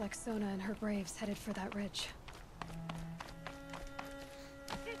 Looks like Sona and her braves headed for that ridge.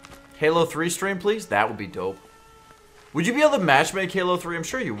 Halo 3 stream, please? That would be dope. Would you be able to matchmake Halo 3? I'm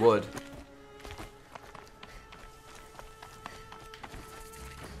sure you would.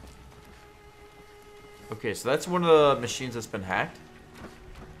 Okay, so that's one of the machines that's been hacked.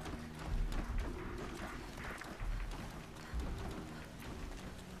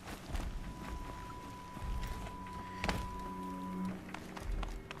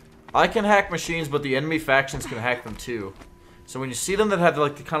 I can hack machines, but the enemy factions can hack them too. So when you see them that have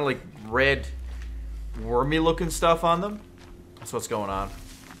like the kind of like red, wormy looking stuff on them, that's what's going on.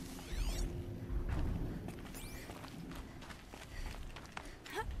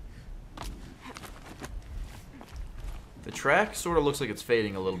 The track sort of looks like it's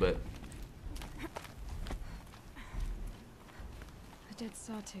fading a little bit. A dead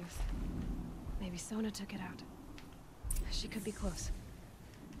sawtooth. Maybe Sona took it out. She could be close.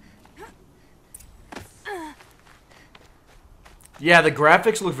 Yeah, the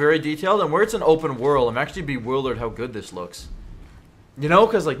graphics look very detailed, and where it's an open world, I'm actually bewildered how good this looks. You know,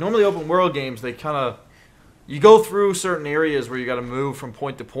 because like normally open world games, they kind of... You go through certain areas where you got to move from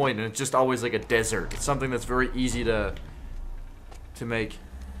point to point, and it's just always like a desert. It's something that's very easy to make.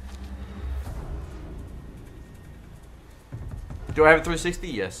 Do I have a 360?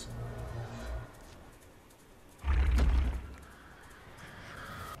 Yes.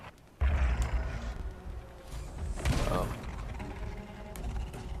 Oh.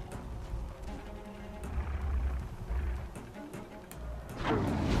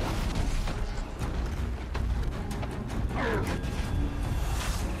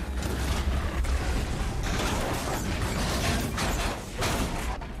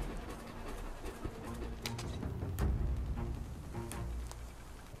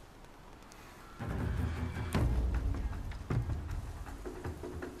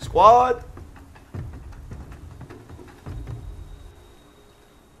 Squad!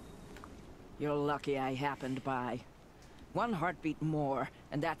 You're lucky I happened by. One heartbeat more,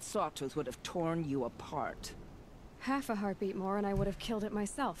 and that sawtooth would have torn you apart. Half a heartbeat more and I would have killed it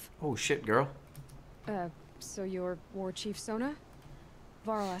myself. Oh shit, girl. So you're War Chief Sona?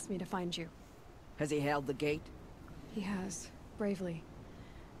 Varl asked me to find you. Has he held the gate? He has, bravely.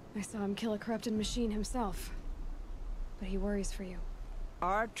 I saw him kill a corrupted machine himself. But he worries for you.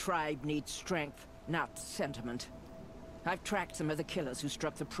 Our tribe needs strength, not sentiment. I've tracked some of the killers who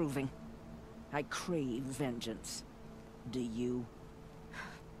struck the Proving. I crave vengeance. Do you?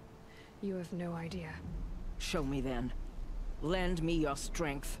 You have no idea. Show me then. Lend me your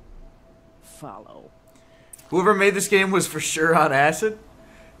strength. Follow. Whoever made this game was for sure on acid.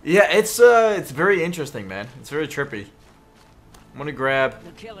 Yeah, it's very interesting, man. It's very trippy. I'm gonna grab...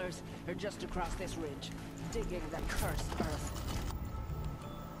 The killers are just across this ridge, digging the cursed earth.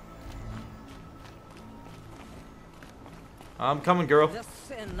 I'm coming, girl. The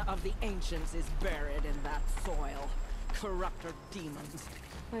sin of the ancients is buried in that soil. Corrupter demons.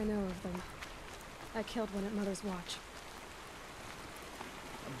 I know of them. I killed one at Mother's Watch.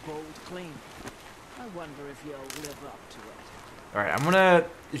 A bold claim. I wonder if you'll live up to it. Alright, I'm gonna...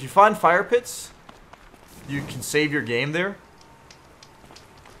 If you find fire pits, you can save your game there.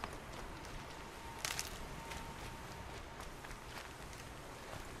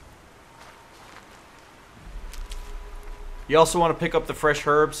 You also want to pick up the fresh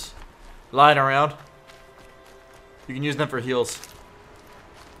herbs lying around. You can use them for heals.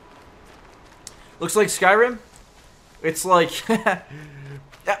 Looks like Skyrim. It's like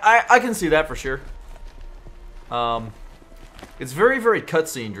I can see that for sure. It's very, very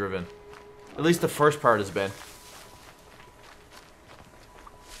cutscene driven. At least the first part has been.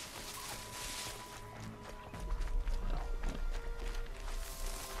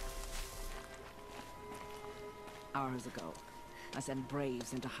 Hours ago, I sent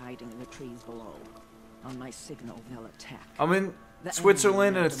Braves into hiding in the trees below. On my signal, they'll attack. I'm in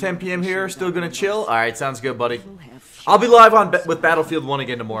Switzerland and it's 10 p.m. here. Still gonna chill? Alright, sounds good, buddy. I'll be live on with Battlefield 1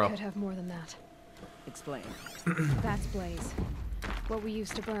 again tomorrow. Could have more than that. Explain. That's Blaze. What we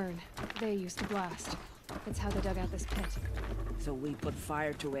used to burn, they used to blast. That's how they dug out this pit. So we put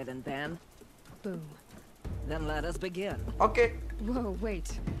fire to it and then? Boom. Then let us begin. Okay. Whoa,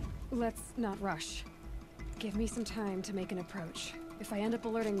 wait. Let's not rush. Give me some time to make an approach. If I end up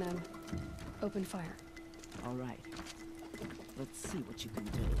alerting them, open fire. All right. Let's see what you can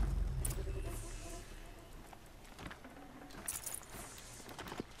do.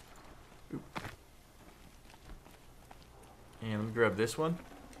 And let me grab this one.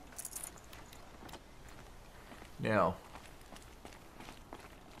 Now.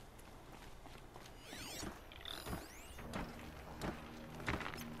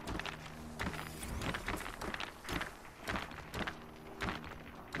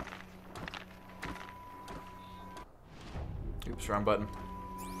 Oops, wrong button.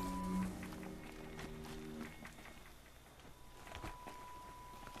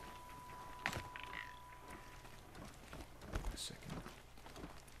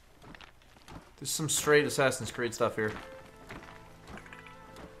 There's some straight Assassin's Creed stuff here.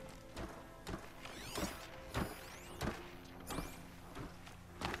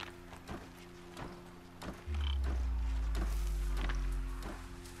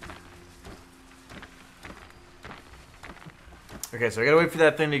 Okay, so I gotta wait for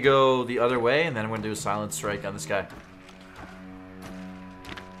that thing to go the other way, and then I'm gonna do a silent strike on this guy.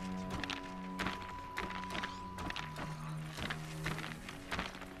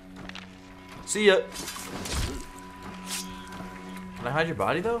 See ya. Can I hide your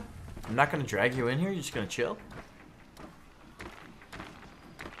body though? I'm not gonna drag you in here. You're just gonna chill.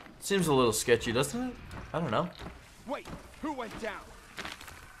 Seems a little sketchy, doesn't it? I don't know. Wait, who went down?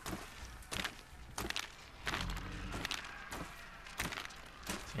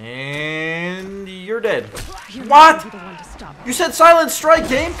 And you're dead. What? You said silent strike,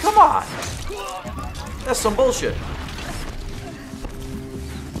 game? Come on. That's some bullshit.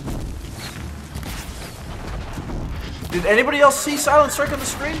 Did anybody else see silent strike on the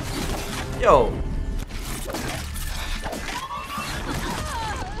screen? Yo.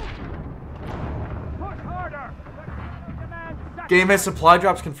 Game has supply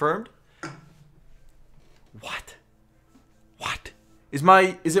drops confirmed? What? What? Is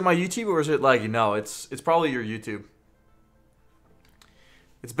it my YouTube or is it laggy? No, it's probably your YouTube.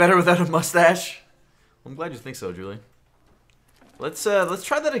 It's better without a mustache. I'm glad you think so, Julie. Let's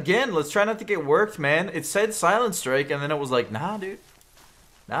try that again. Let's try not to get worked, man. It said silent strike and then it was like, nah, dude.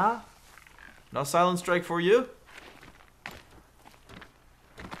 Nah. No silent strike for you.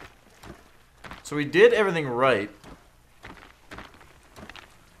 So we did everything right.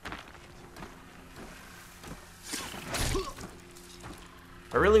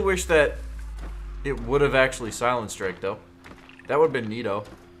 I really wish that it would have actually silent strike though. That would have been neato.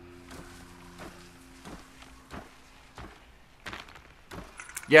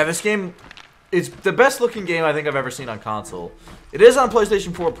 Yeah, this game is the best looking game I think I've ever seen on console. It is on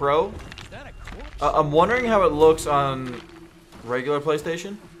PlayStation 4 Pro. I'm wondering how it looks on regular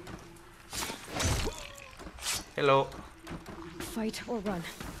PlayStation. Hello. Fight or run.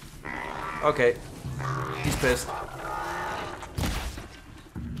 Okay. He's pissed.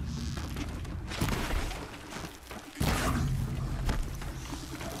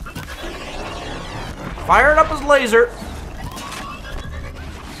 Firing up his laser.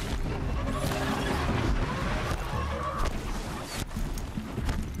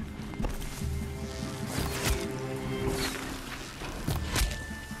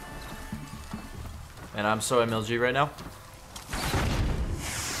 And I'm so MLG right now.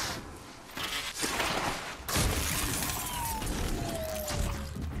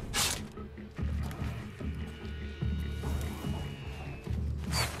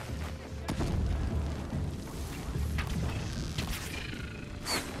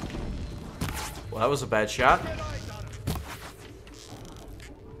 Well, that was a bad shot.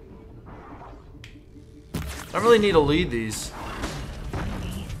 I really need to lead these.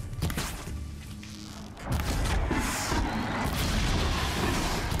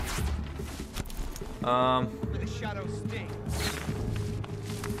 With a shadow sting.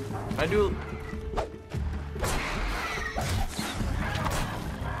 I do.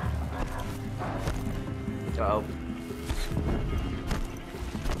 Uh-oh.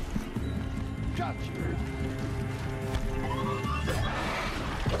 Gotcha.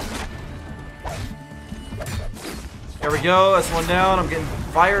 There we go. That's one down. I'm getting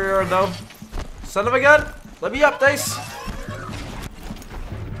fire arrow though. Son of a gun. Let me up, Dice.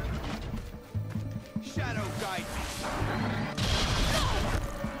 Shadow guide me.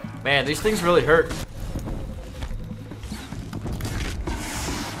 Man, these things really hurt.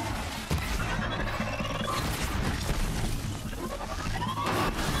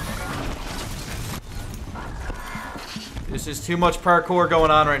 This is too much parkour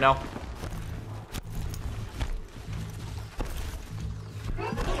going on right now.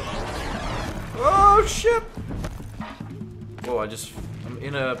 Oh shit! Whoa, I'm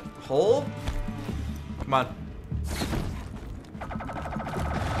in a hole? Come on.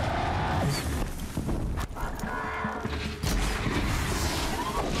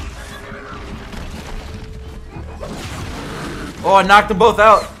 Oh, I knocked them both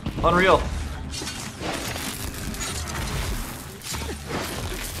out. Unreal.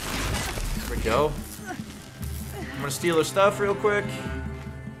 There we go. I'm gonna steal her stuff real quick.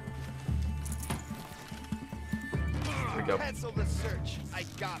 There we go. Cancel the search. I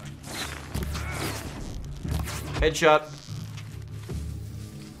got her. Headshot.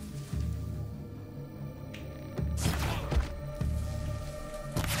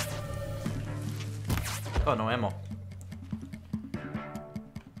 Oh, no ammo.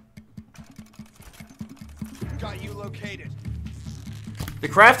 Got you located. The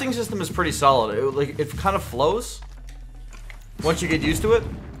crafting system is pretty solid. It kind of flows once you get used to it.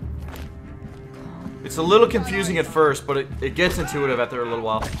 It's a little confusing at first, but it gets intuitive after a little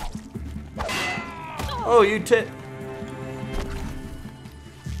while. Oh, you tit.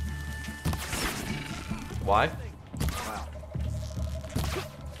 Why?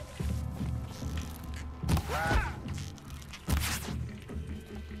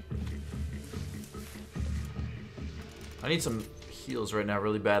 I need some heals right now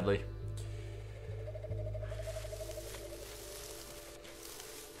really badly.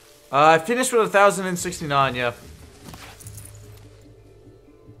 I finished with 1,069, yeah.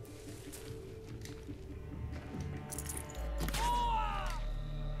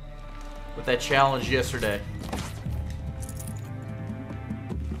 With that challenge yesterday.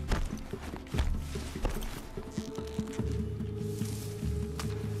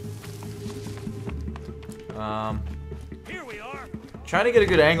 Here we are. Trying to get a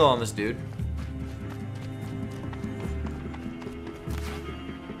good angle on this dude.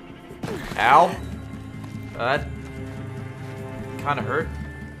 Ow. That kind of hurt.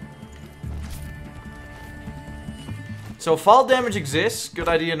 So fall damage exists. Good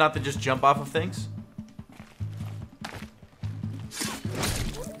idea not to just jump off of things.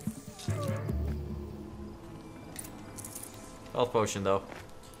 Health potion though.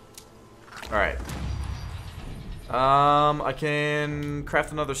 Alright. I can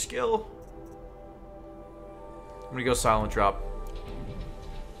craft another skill. I'm gonna go silent drop.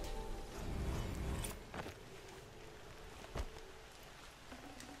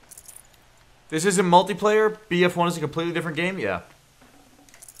 This isn't multiplayer. BF1 is a completely different game. Yeah.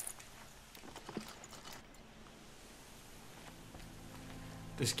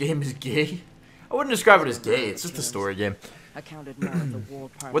 This game is gay. I wouldn't describe it as gay. It's just a story game. I counted more of the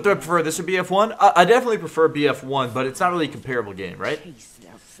wall part. What do I prefer? This or BF1? I definitely prefer BF1, but it's not really a comparable game, right? Chase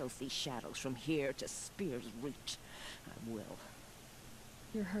their filthy shadows from here to Spear's Reach. I will.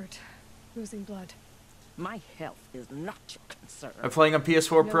 You're hurt. Losing blood. My health is not your concern. I'm playing on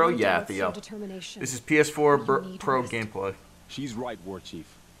PS4 Pro? wonder Yeah, with Theo. some determination. This is PS4 You need Pro rest. gameplay. She's right, War Chief.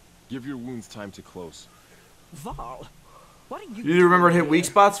 Give your wounds time to close. Val, what are you You need to remember to hit doing weak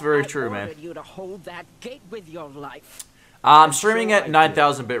here? spots? Very I true, man. ordered you to hold that gate with your life. I'm streaming at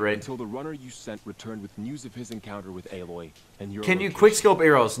 9,000 bitrate. Until the runner you sent returned with news of his encounter with Aloy and your Can you location. quickscope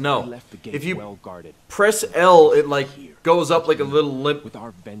arrows? I No. left the gate If you well guarded. press L, it like goes up like a little limp With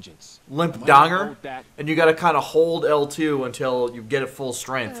our vengeance. donger, and you gotta kind of hold L2 until you get it full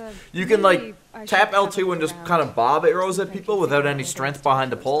strength. You can like tap L2 and just kind of bob arrows at people without any strength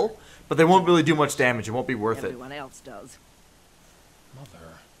behind the pole, but they won't really do much damage. It won't be worth it. Everyone else does. Mother.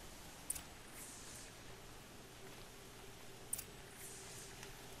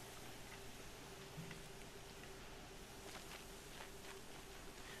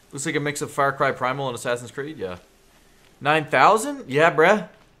 Looks like a mix of Far Cry Primal and Assassin's Creed. Yeah. 9,000? Yeah, bruh.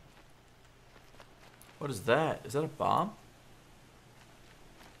 What is that? Is that a bomb?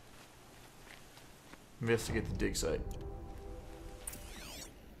 Investigate the dig site.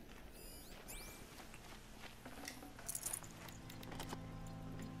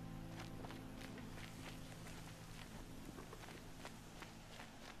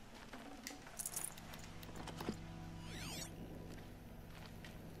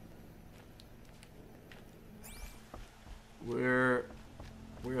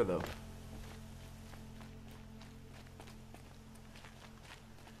 Where though?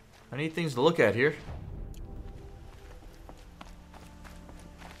 I need things to look at here.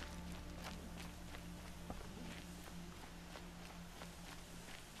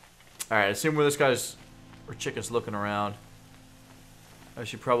 Alright, I assume where this guy's or chick is looking around. I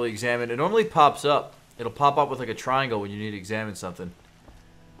should probably examine. It normally pops up. It'll pop up with like a triangle when you need to examine something.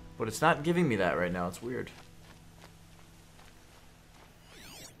 But it's not giving me that right now. It's weird.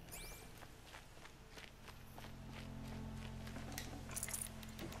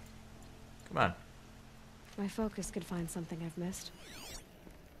 Come on. My focus could find something I've missed.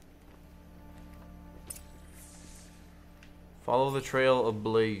 Follow the trail of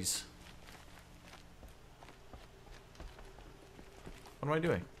blaze. What am I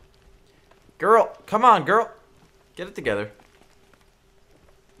doing? Girl, come on, girl. Get it together.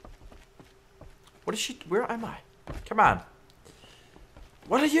 What is she? Where am I? Come on.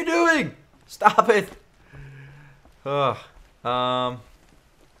 What are you doing? Stop it. Ugh.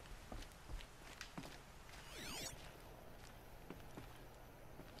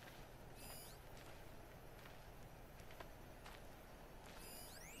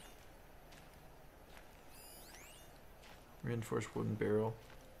 Reinforced wooden barrel.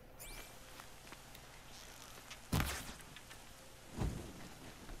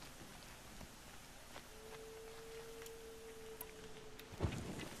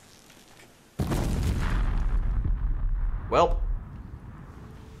 Well.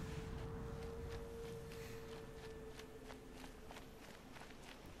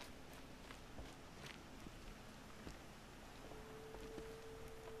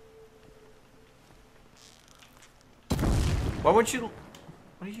 Why won't you...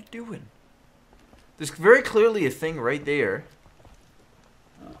 What are you doing? There's very clearly a thing right there.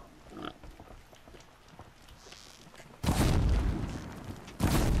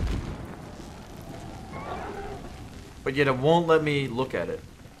 But yet it won't let me look at it.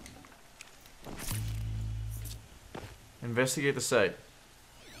 Investigate the site.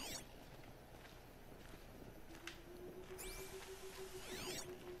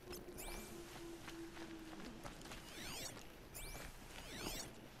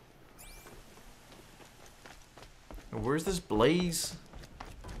 Where's this blaze?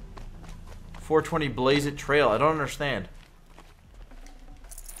 420 Blaze It Trail. I don't understand.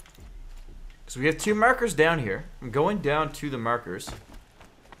 Because we have two markers down here. I'm going down to the markers.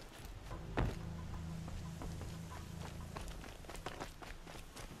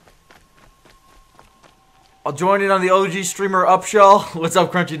 I'll join in on the OG streamer Upshall. What's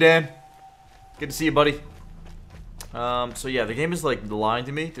up, Crunchy Dan? Good to see you, buddy. So yeah, the game is like lying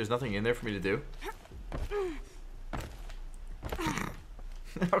to me. There's nothing in there for me to do.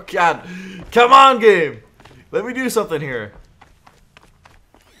 Oh god. Come on, game. Let me do something here.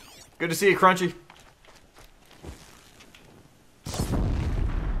 Good to see you, Crunchy.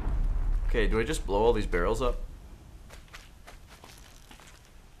 Okay, do I just blow all these barrels up?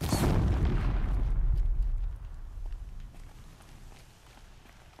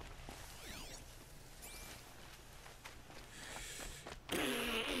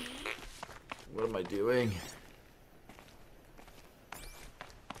 What am I doing?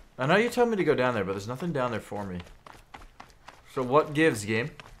 I know you told me to go down there, but there's nothing down there for me. So what gives, game?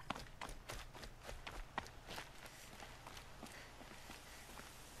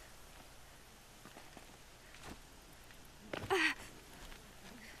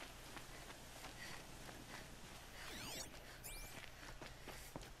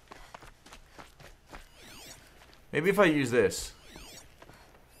 Maybe if I use this.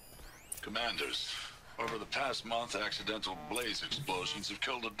 Commanders, over the past month, accidental blaze explosions have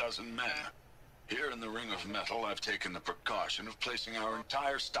killed 12 men. Here in the Ring of Metal, I've taken the precaution of placing our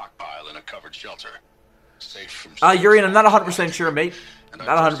entire stockpile in a covered shelter. Safe from... Urian, I'm not 100% sure, mate.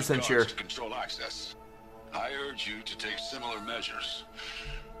 Not 100% sure. To control access. I urge you to take similar measures,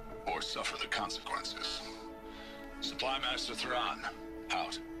 or suffer the consequences. Supply Master Thrawn,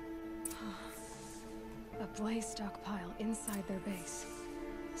 out. A blaze stockpile inside their base.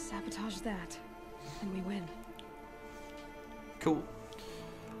 Sabotage that, and we win. Cool.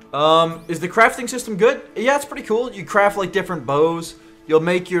 Is the crafting system good? Yeah, it's pretty cool. You craft like different bows.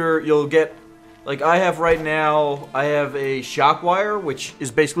 You'll get, like I have right now, I have a shock wire, which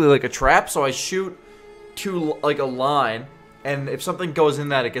is basically like a trap. So I shoot like a line, and if something goes in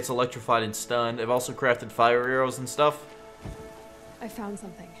that, it gets electrified and stunned. I've also crafted fire arrows and stuff. I found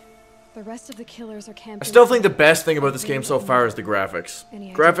something. The rest of the killers are camping. I still think the best thing about this game so far is the graphics.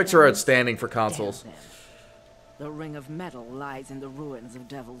 Graphics are outstanding for consoles. The ring of metal lies in the ruins of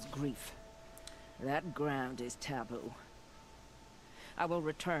Devil's Grief. That ground is taboo. I will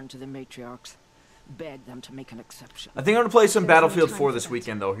return to the matriarchs. Beg them to make an exception. I think I'm gonna play some Battlefield 4 this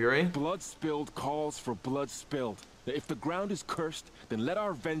weekend, though, Huri. Blood spilled calls for blood spilled. If the ground is cursed, then let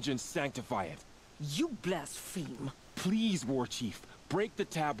our vengeance sanctify it. You blaspheme. Please, War Chief, break the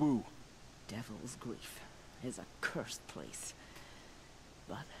taboo. Devil's Grief is a cursed place.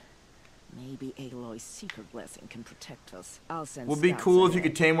 But maybe Aloy's secret blessing can protect us. I'll send Would be cool if you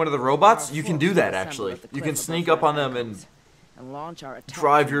could tame one of the robots. You can do that, actually. You can sneak up on them and launch our attack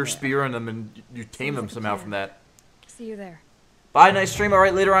drive your spear on them, and you tame them somehow from that. See you there. Bye, nice stream.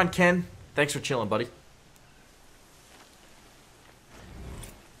 Alright, later on, Ken. Thanks for chilling, buddy.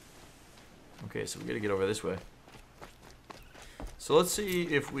 Okay, so we gotta get over this way. So let's see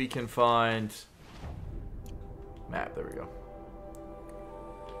if we can find map. There we go.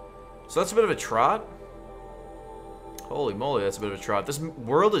 So that's a bit of a trot. Holy moly, that's a bit of a trot. This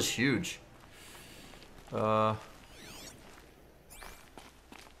world is huge. Let's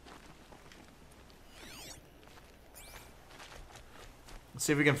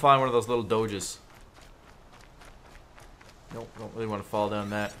see if we can find one of those little doges. Nope, don't really want to fall down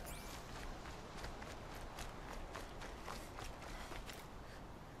that.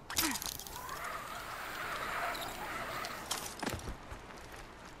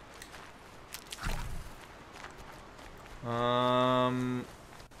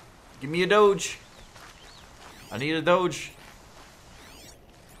 Give me a doge. I need a doge.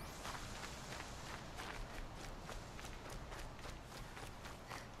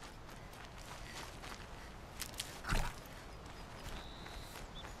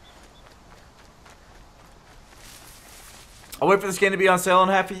 I'll wait for this game to be on sale in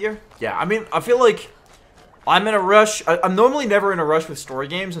half a year. Yeah, I mean, I feel like I'm in a rush. I'm normally never in a rush with story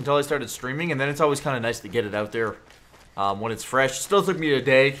games until I started streaming, and then it's always kind of nice to get it out there when it's fresh. It still took me a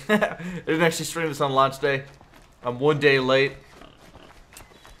day. I didn't actually stream this on launch day. I'm 1 day late.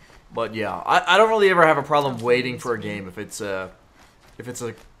 But yeah, I don't really ever have a problem waiting for a game if it's a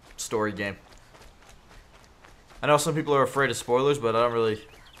story game. I know some people are afraid of spoilers, but I don't really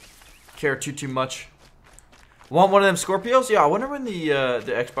care too much. Want one of them Scorpios? Yeah, I wonder when the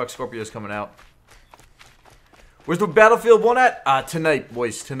Xbox Scorpio is coming out. Where's the Battlefield 1 at? Tonight,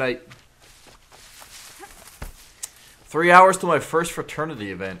 boys, tonight. 3 hours till my first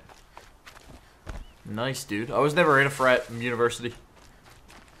fraternity event. Nice, dude. I was never in a frat in university.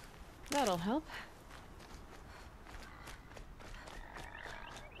 That'll help.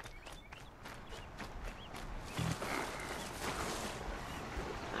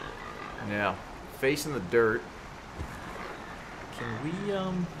 Yeah. Face in the dirt. Can we,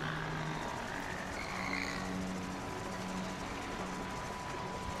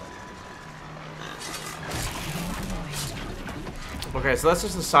 Okay, so that's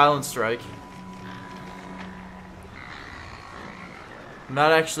just a silent strike. I'm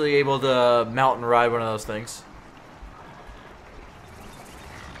not actually able to mount and ride one of those things.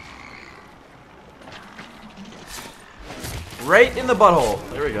 Right in the butthole.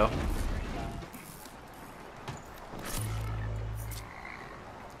 There we go.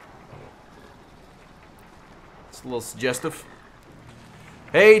 It's a little suggestive.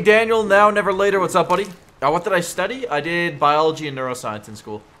 Hey, Daniel, now never later. What's up, buddy? What did I study? I did biology and neuroscience in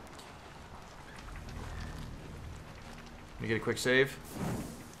school. Let me get a quick save.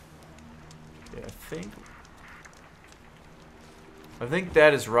 Yeah, I think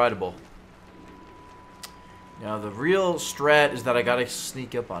that is rideable. Now, the real strat is that I gotta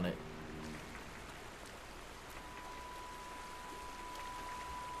sneak up on it.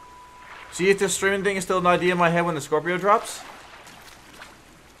 See if this streaming thing is still an idea in my head when the Scorpio drops?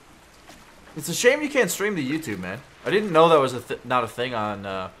 It's a shame you can't stream to YouTube, man. I didn't know that was not a thing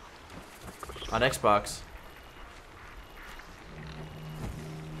on Xbox.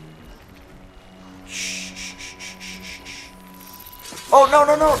 Oh, no,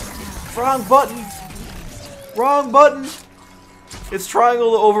 no, no! Wrong button! Wrong button! It's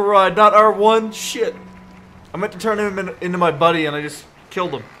triangle to override, not R1. Shit. I meant to turn him into my buddy and I just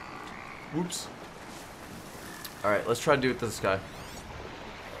killed him. Whoops. Alright, let's try to do it to this guy.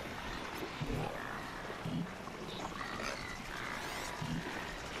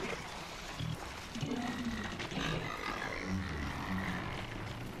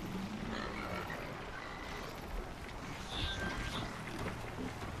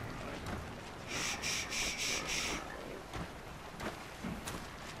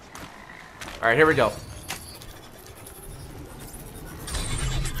 Alright, here we go.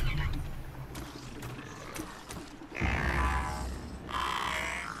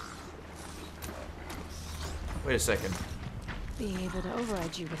 Wait a second. Being able to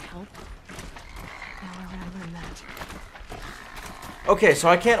override you would help. Now I want to learn that. Okay, so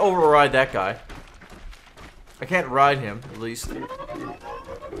I can't override that guy. I can't ride him, at least.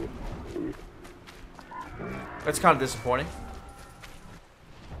 That's kind of disappointing.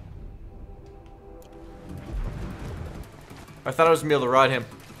 I thought I was gonna be able to ride him.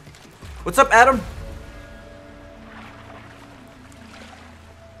 What's up, Adam?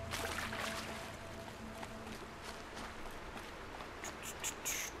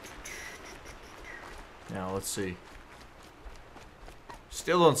 Now, let's see.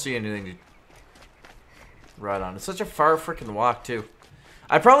 Still don't see anything to ride on. It's such a far freaking walk, too.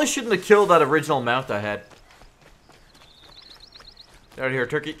 I probably shouldn't have killed that original mount I had. Get out of here,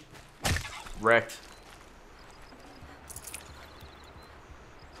 turkey. Wrecked.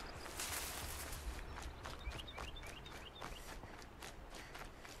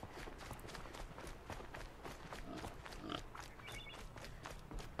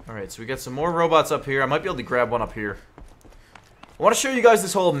 Alright, so we got some more robots up here. I might be able to grab one up here. I want to show you guys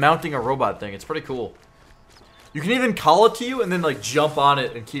this whole mounting a robot thing. It's pretty cool. You can even call it to you and then like jump on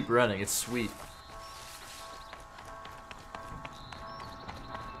it and keep running. It's sweet.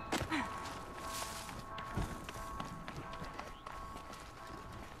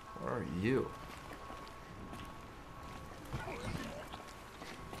 Where are you?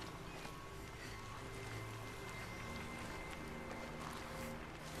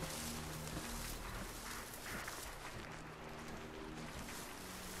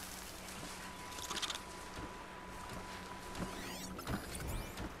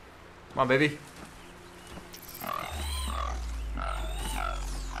 Come on, baby.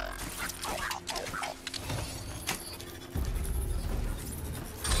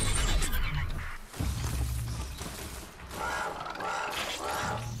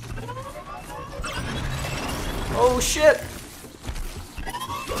 Oh, shit!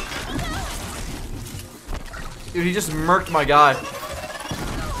 Dude, he just murked my guy.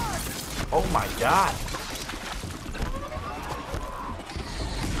 Oh my god.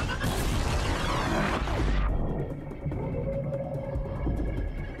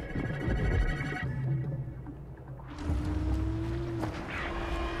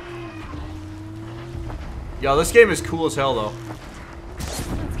 Yo, this game is cool as hell, though.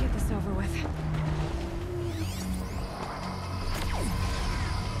 Let's get this over with.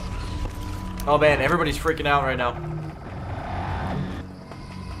 Oh man, everybody's freaking out right now.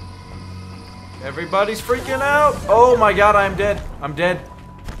 Everybody's freaking out! Oh my god, I'm dead. I'm dead.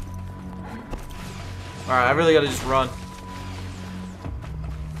 Alright, I really gotta just run.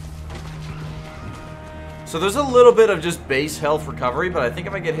 So there's a little bit of just base health recovery, but I think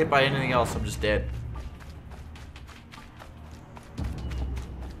if I get hit by anything else, I'm just dead.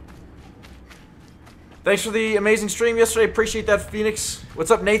 Thanks for the amazing stream yesterday. Appreciate that, Phoenix. What's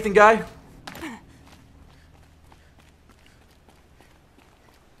up, Nathan guy?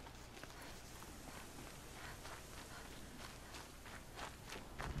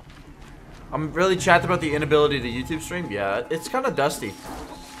 I'm really chatting about the inability to YouTube stream. Yeah, it's kind of dusty.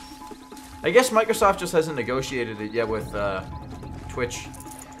 I guess Microsoft just hasn't negotiated it yet with Twitch.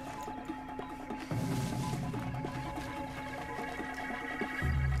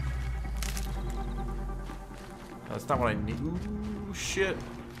 That's not what I need. Ooh, shit.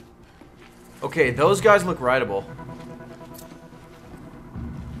 Okay, those guys look rideable.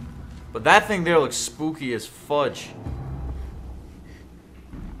 But that thing there looks spooky as fudge.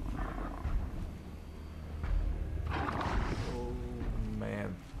 Oh,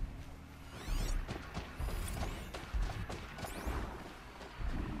 man.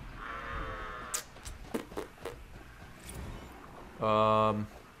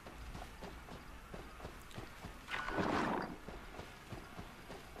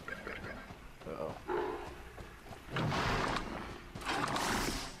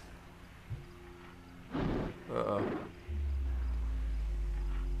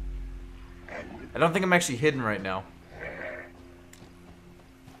 I don't think I'm actually hidden right now.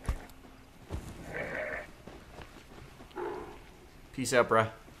 Peace out, bruh.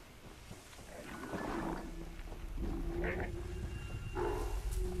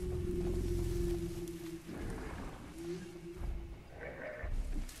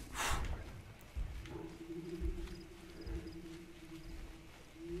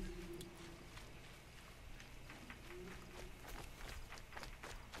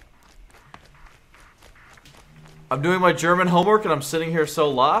 I'm doing my German homework and I'm sitting here so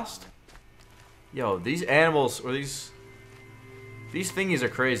lost. Yo, these animals, or these thingies are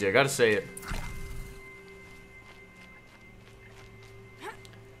crazy, I gotta say it.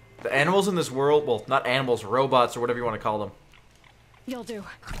 The animals in this world, well, not animals, robots, or whatever you want to call them. You'll do.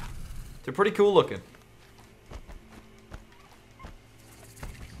 They're pretty cool looking.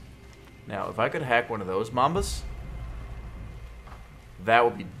 Now, if I could hack one of those Mambas, that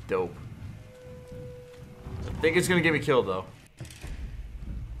would be dope. I think it's gonna get me killed, though.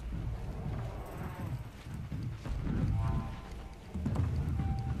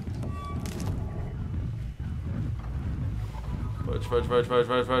 Fudge, fudge, fudge,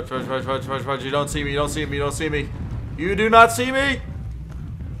 fudge, fudge, fudge, fudge, fudge, fudge, fudge. You don't see me, you don't see me, you don't see me. You do not see me!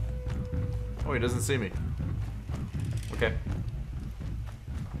 Oh, he doesn't see me. Okay.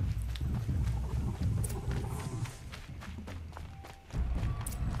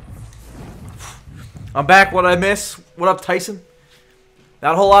 I'm back. What'd I miss? What up, Tyson?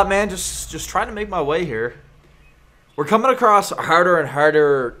 Not a whole lot, man. Just trying to make my way here. We're coming across harder and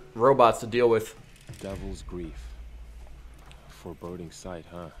harder robots to deal with. Devil's grief. Foreboding sight,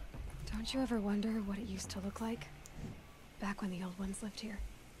 huh? Don't you ever wonder what it used to look like? Back when the old ones lived here.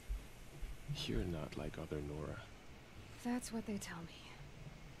 You're not like other Nora. That's what they tell me.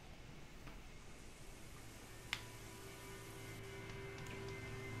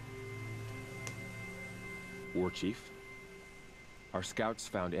 War Chief, our scouts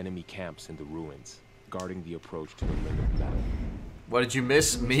found enemy camps in the ruins, guarding the approach to the ring of battle. What did you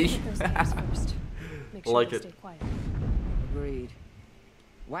miss? Me? Like it. Agreed.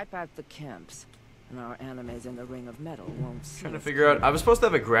 Wipe out the camps, and our enemies in the Ring of Metal won't see. Trying to figure out. I was supposed to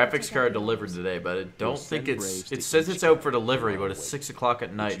have a graphics card delivered today, but I don't think it's. It says it's out for delivery, but it's 6 o'clock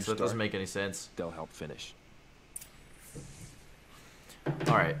at night, so that doesn't make any sense. They'll help finish.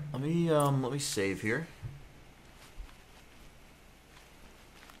 All right, let me save here.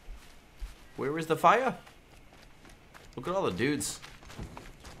 Where is the fire? Look at all the dudes.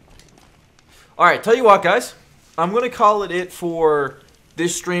 All right, tell you what, guys. I'm going to call it for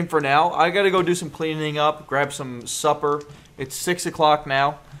this stream for now. I got to go do some cleaning up, grab some supper. It's 6 o'clock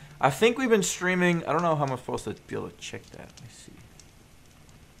now. I think we've been streaming. I don't know how I'm supposed to be able to check that.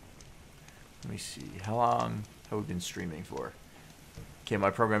 Let me see. How long have we been streaming for? Okay, my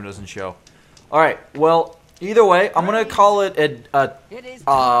program doesn't show. All right, well, either way, I'm going to call it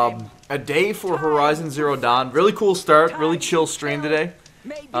a day for Horizon Zero Dawn. Really cool start. Really chill stream today.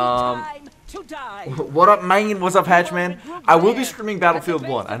 What up, man? What's up, Hatchman? I will be streaming Battlefield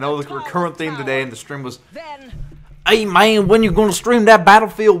 1. I know the current theme today in the stream was, hey, man, when you going to stream that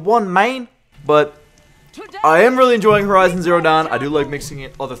Battlefield 1, man? But I am really enjoying Horizon Zero Dawn. I do like mixing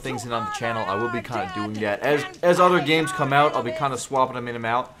in other things in on the channel. I will be kind of doing that. As other games come out, I'll be kind of swapping them in and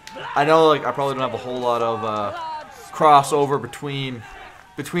out. I know, like, I probably don't have a whole lot of crossover between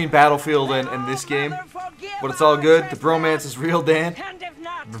Battlefield and this game, but it's all good. The bromance is real, Dan.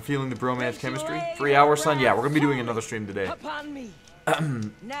 I've been feeling the bromance chemistry. 3 hours, son. Yeah, we're gonna be doing another stream today.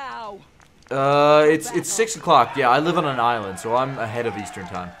 It's 6 o'clock. Yeah, I live on an island, so I'm ahead of Eastern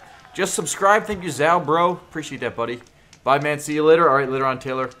time. Just subscribe. Thank you, Zal, bro. Appreciate that, buddy. Bye, man. See you later. All right, later on,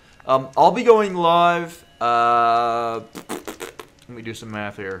 Taylor. I'll be going live. Let me do some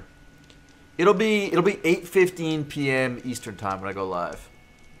math here. It'll be 8:15 p.m. Eastern time when I go live.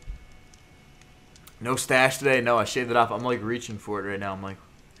 No stash today. No, I shaved it off. I'm like reaching for it right now. I'm like,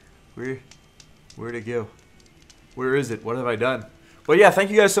 where'd it go? Where is it? What have I done? But yeah, thank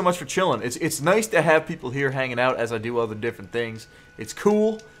you guys so much for chilling. It's nice to have people here hanging out as I do other different things. It's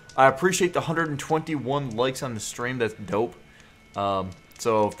cool. I appreciate the 121 likes on the stream. That's dope.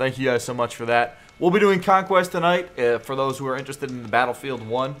 So thank you guys so much for that. We'll be doing Conquest tonight. For those who are interested in the Battlefield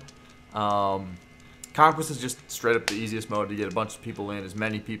 1. Conquest is just straight up the easiest mode to get a bunch of people in, as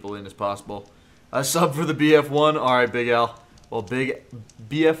many people in as possible. A sub for the BF1. Alright, Big L. Well, Big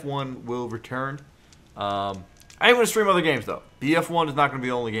BF1 will return. I ain't going to stream other games, though. BF1 is not going to be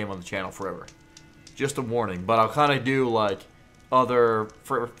the only game on the channel forever. Just a warning. But I'll kind of do, like, other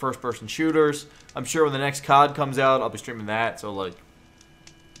first-person shooters. I'm sure when the next COD comes out, I'll be streaming that. So, like,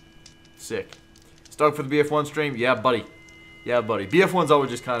 sick. Stoked for the BF1 stream? Yeah, buddy. Yeah, buddy. BF1's always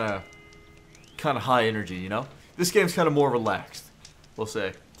just kind of high energy, you know? This game's kind of more relaxed, we'll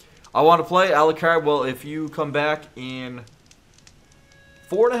say. I want to play Alucard. Well, if you come back in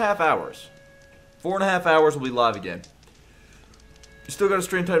 4.5 hours. 4.5 hours, we'll be live again. You still got to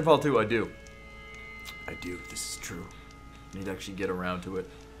stream Titanfall 2? I do. I do. This is true. I need to actually get around to it.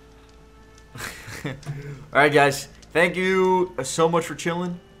 Alright, guys. Thank you so much for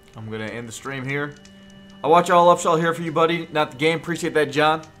chilling. I'm going to end the stream here. I'll watch all Upshall here for you, buddy. Not the game. Appreciate that,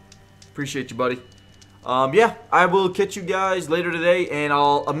 John. Appreciate you, buddy. Yeah, I will catch you guys later today, and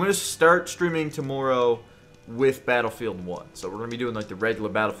I'm gonna start streaming tomorrow with Battlefield 1. So we're gonna be doing like the regular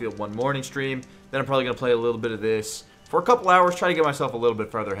Battlefield 1 morning stream. Then I'm probably gonna play a little bit of this for a couple hours, try to get myself a little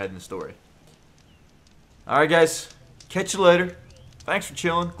bit further ahead in the story. All right, guys, catch you later. Thanks for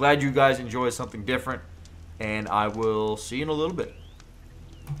chilling. Glad you guys enjoyed something different, and I will see you in a little bit.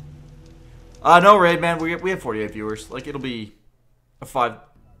 No raid, man. We have 48 viewers. Like, it'll be a 5.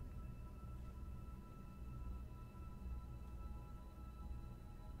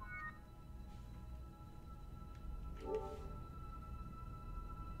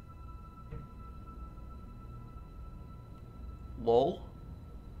 Lol.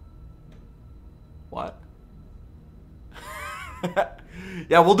 What?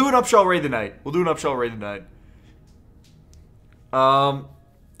 Yeah, we'll do an upshell raid tonight.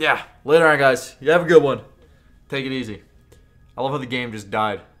 Yeah, later on, guys. You have a good one. Take it easy. I love how the game just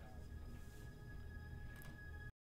died.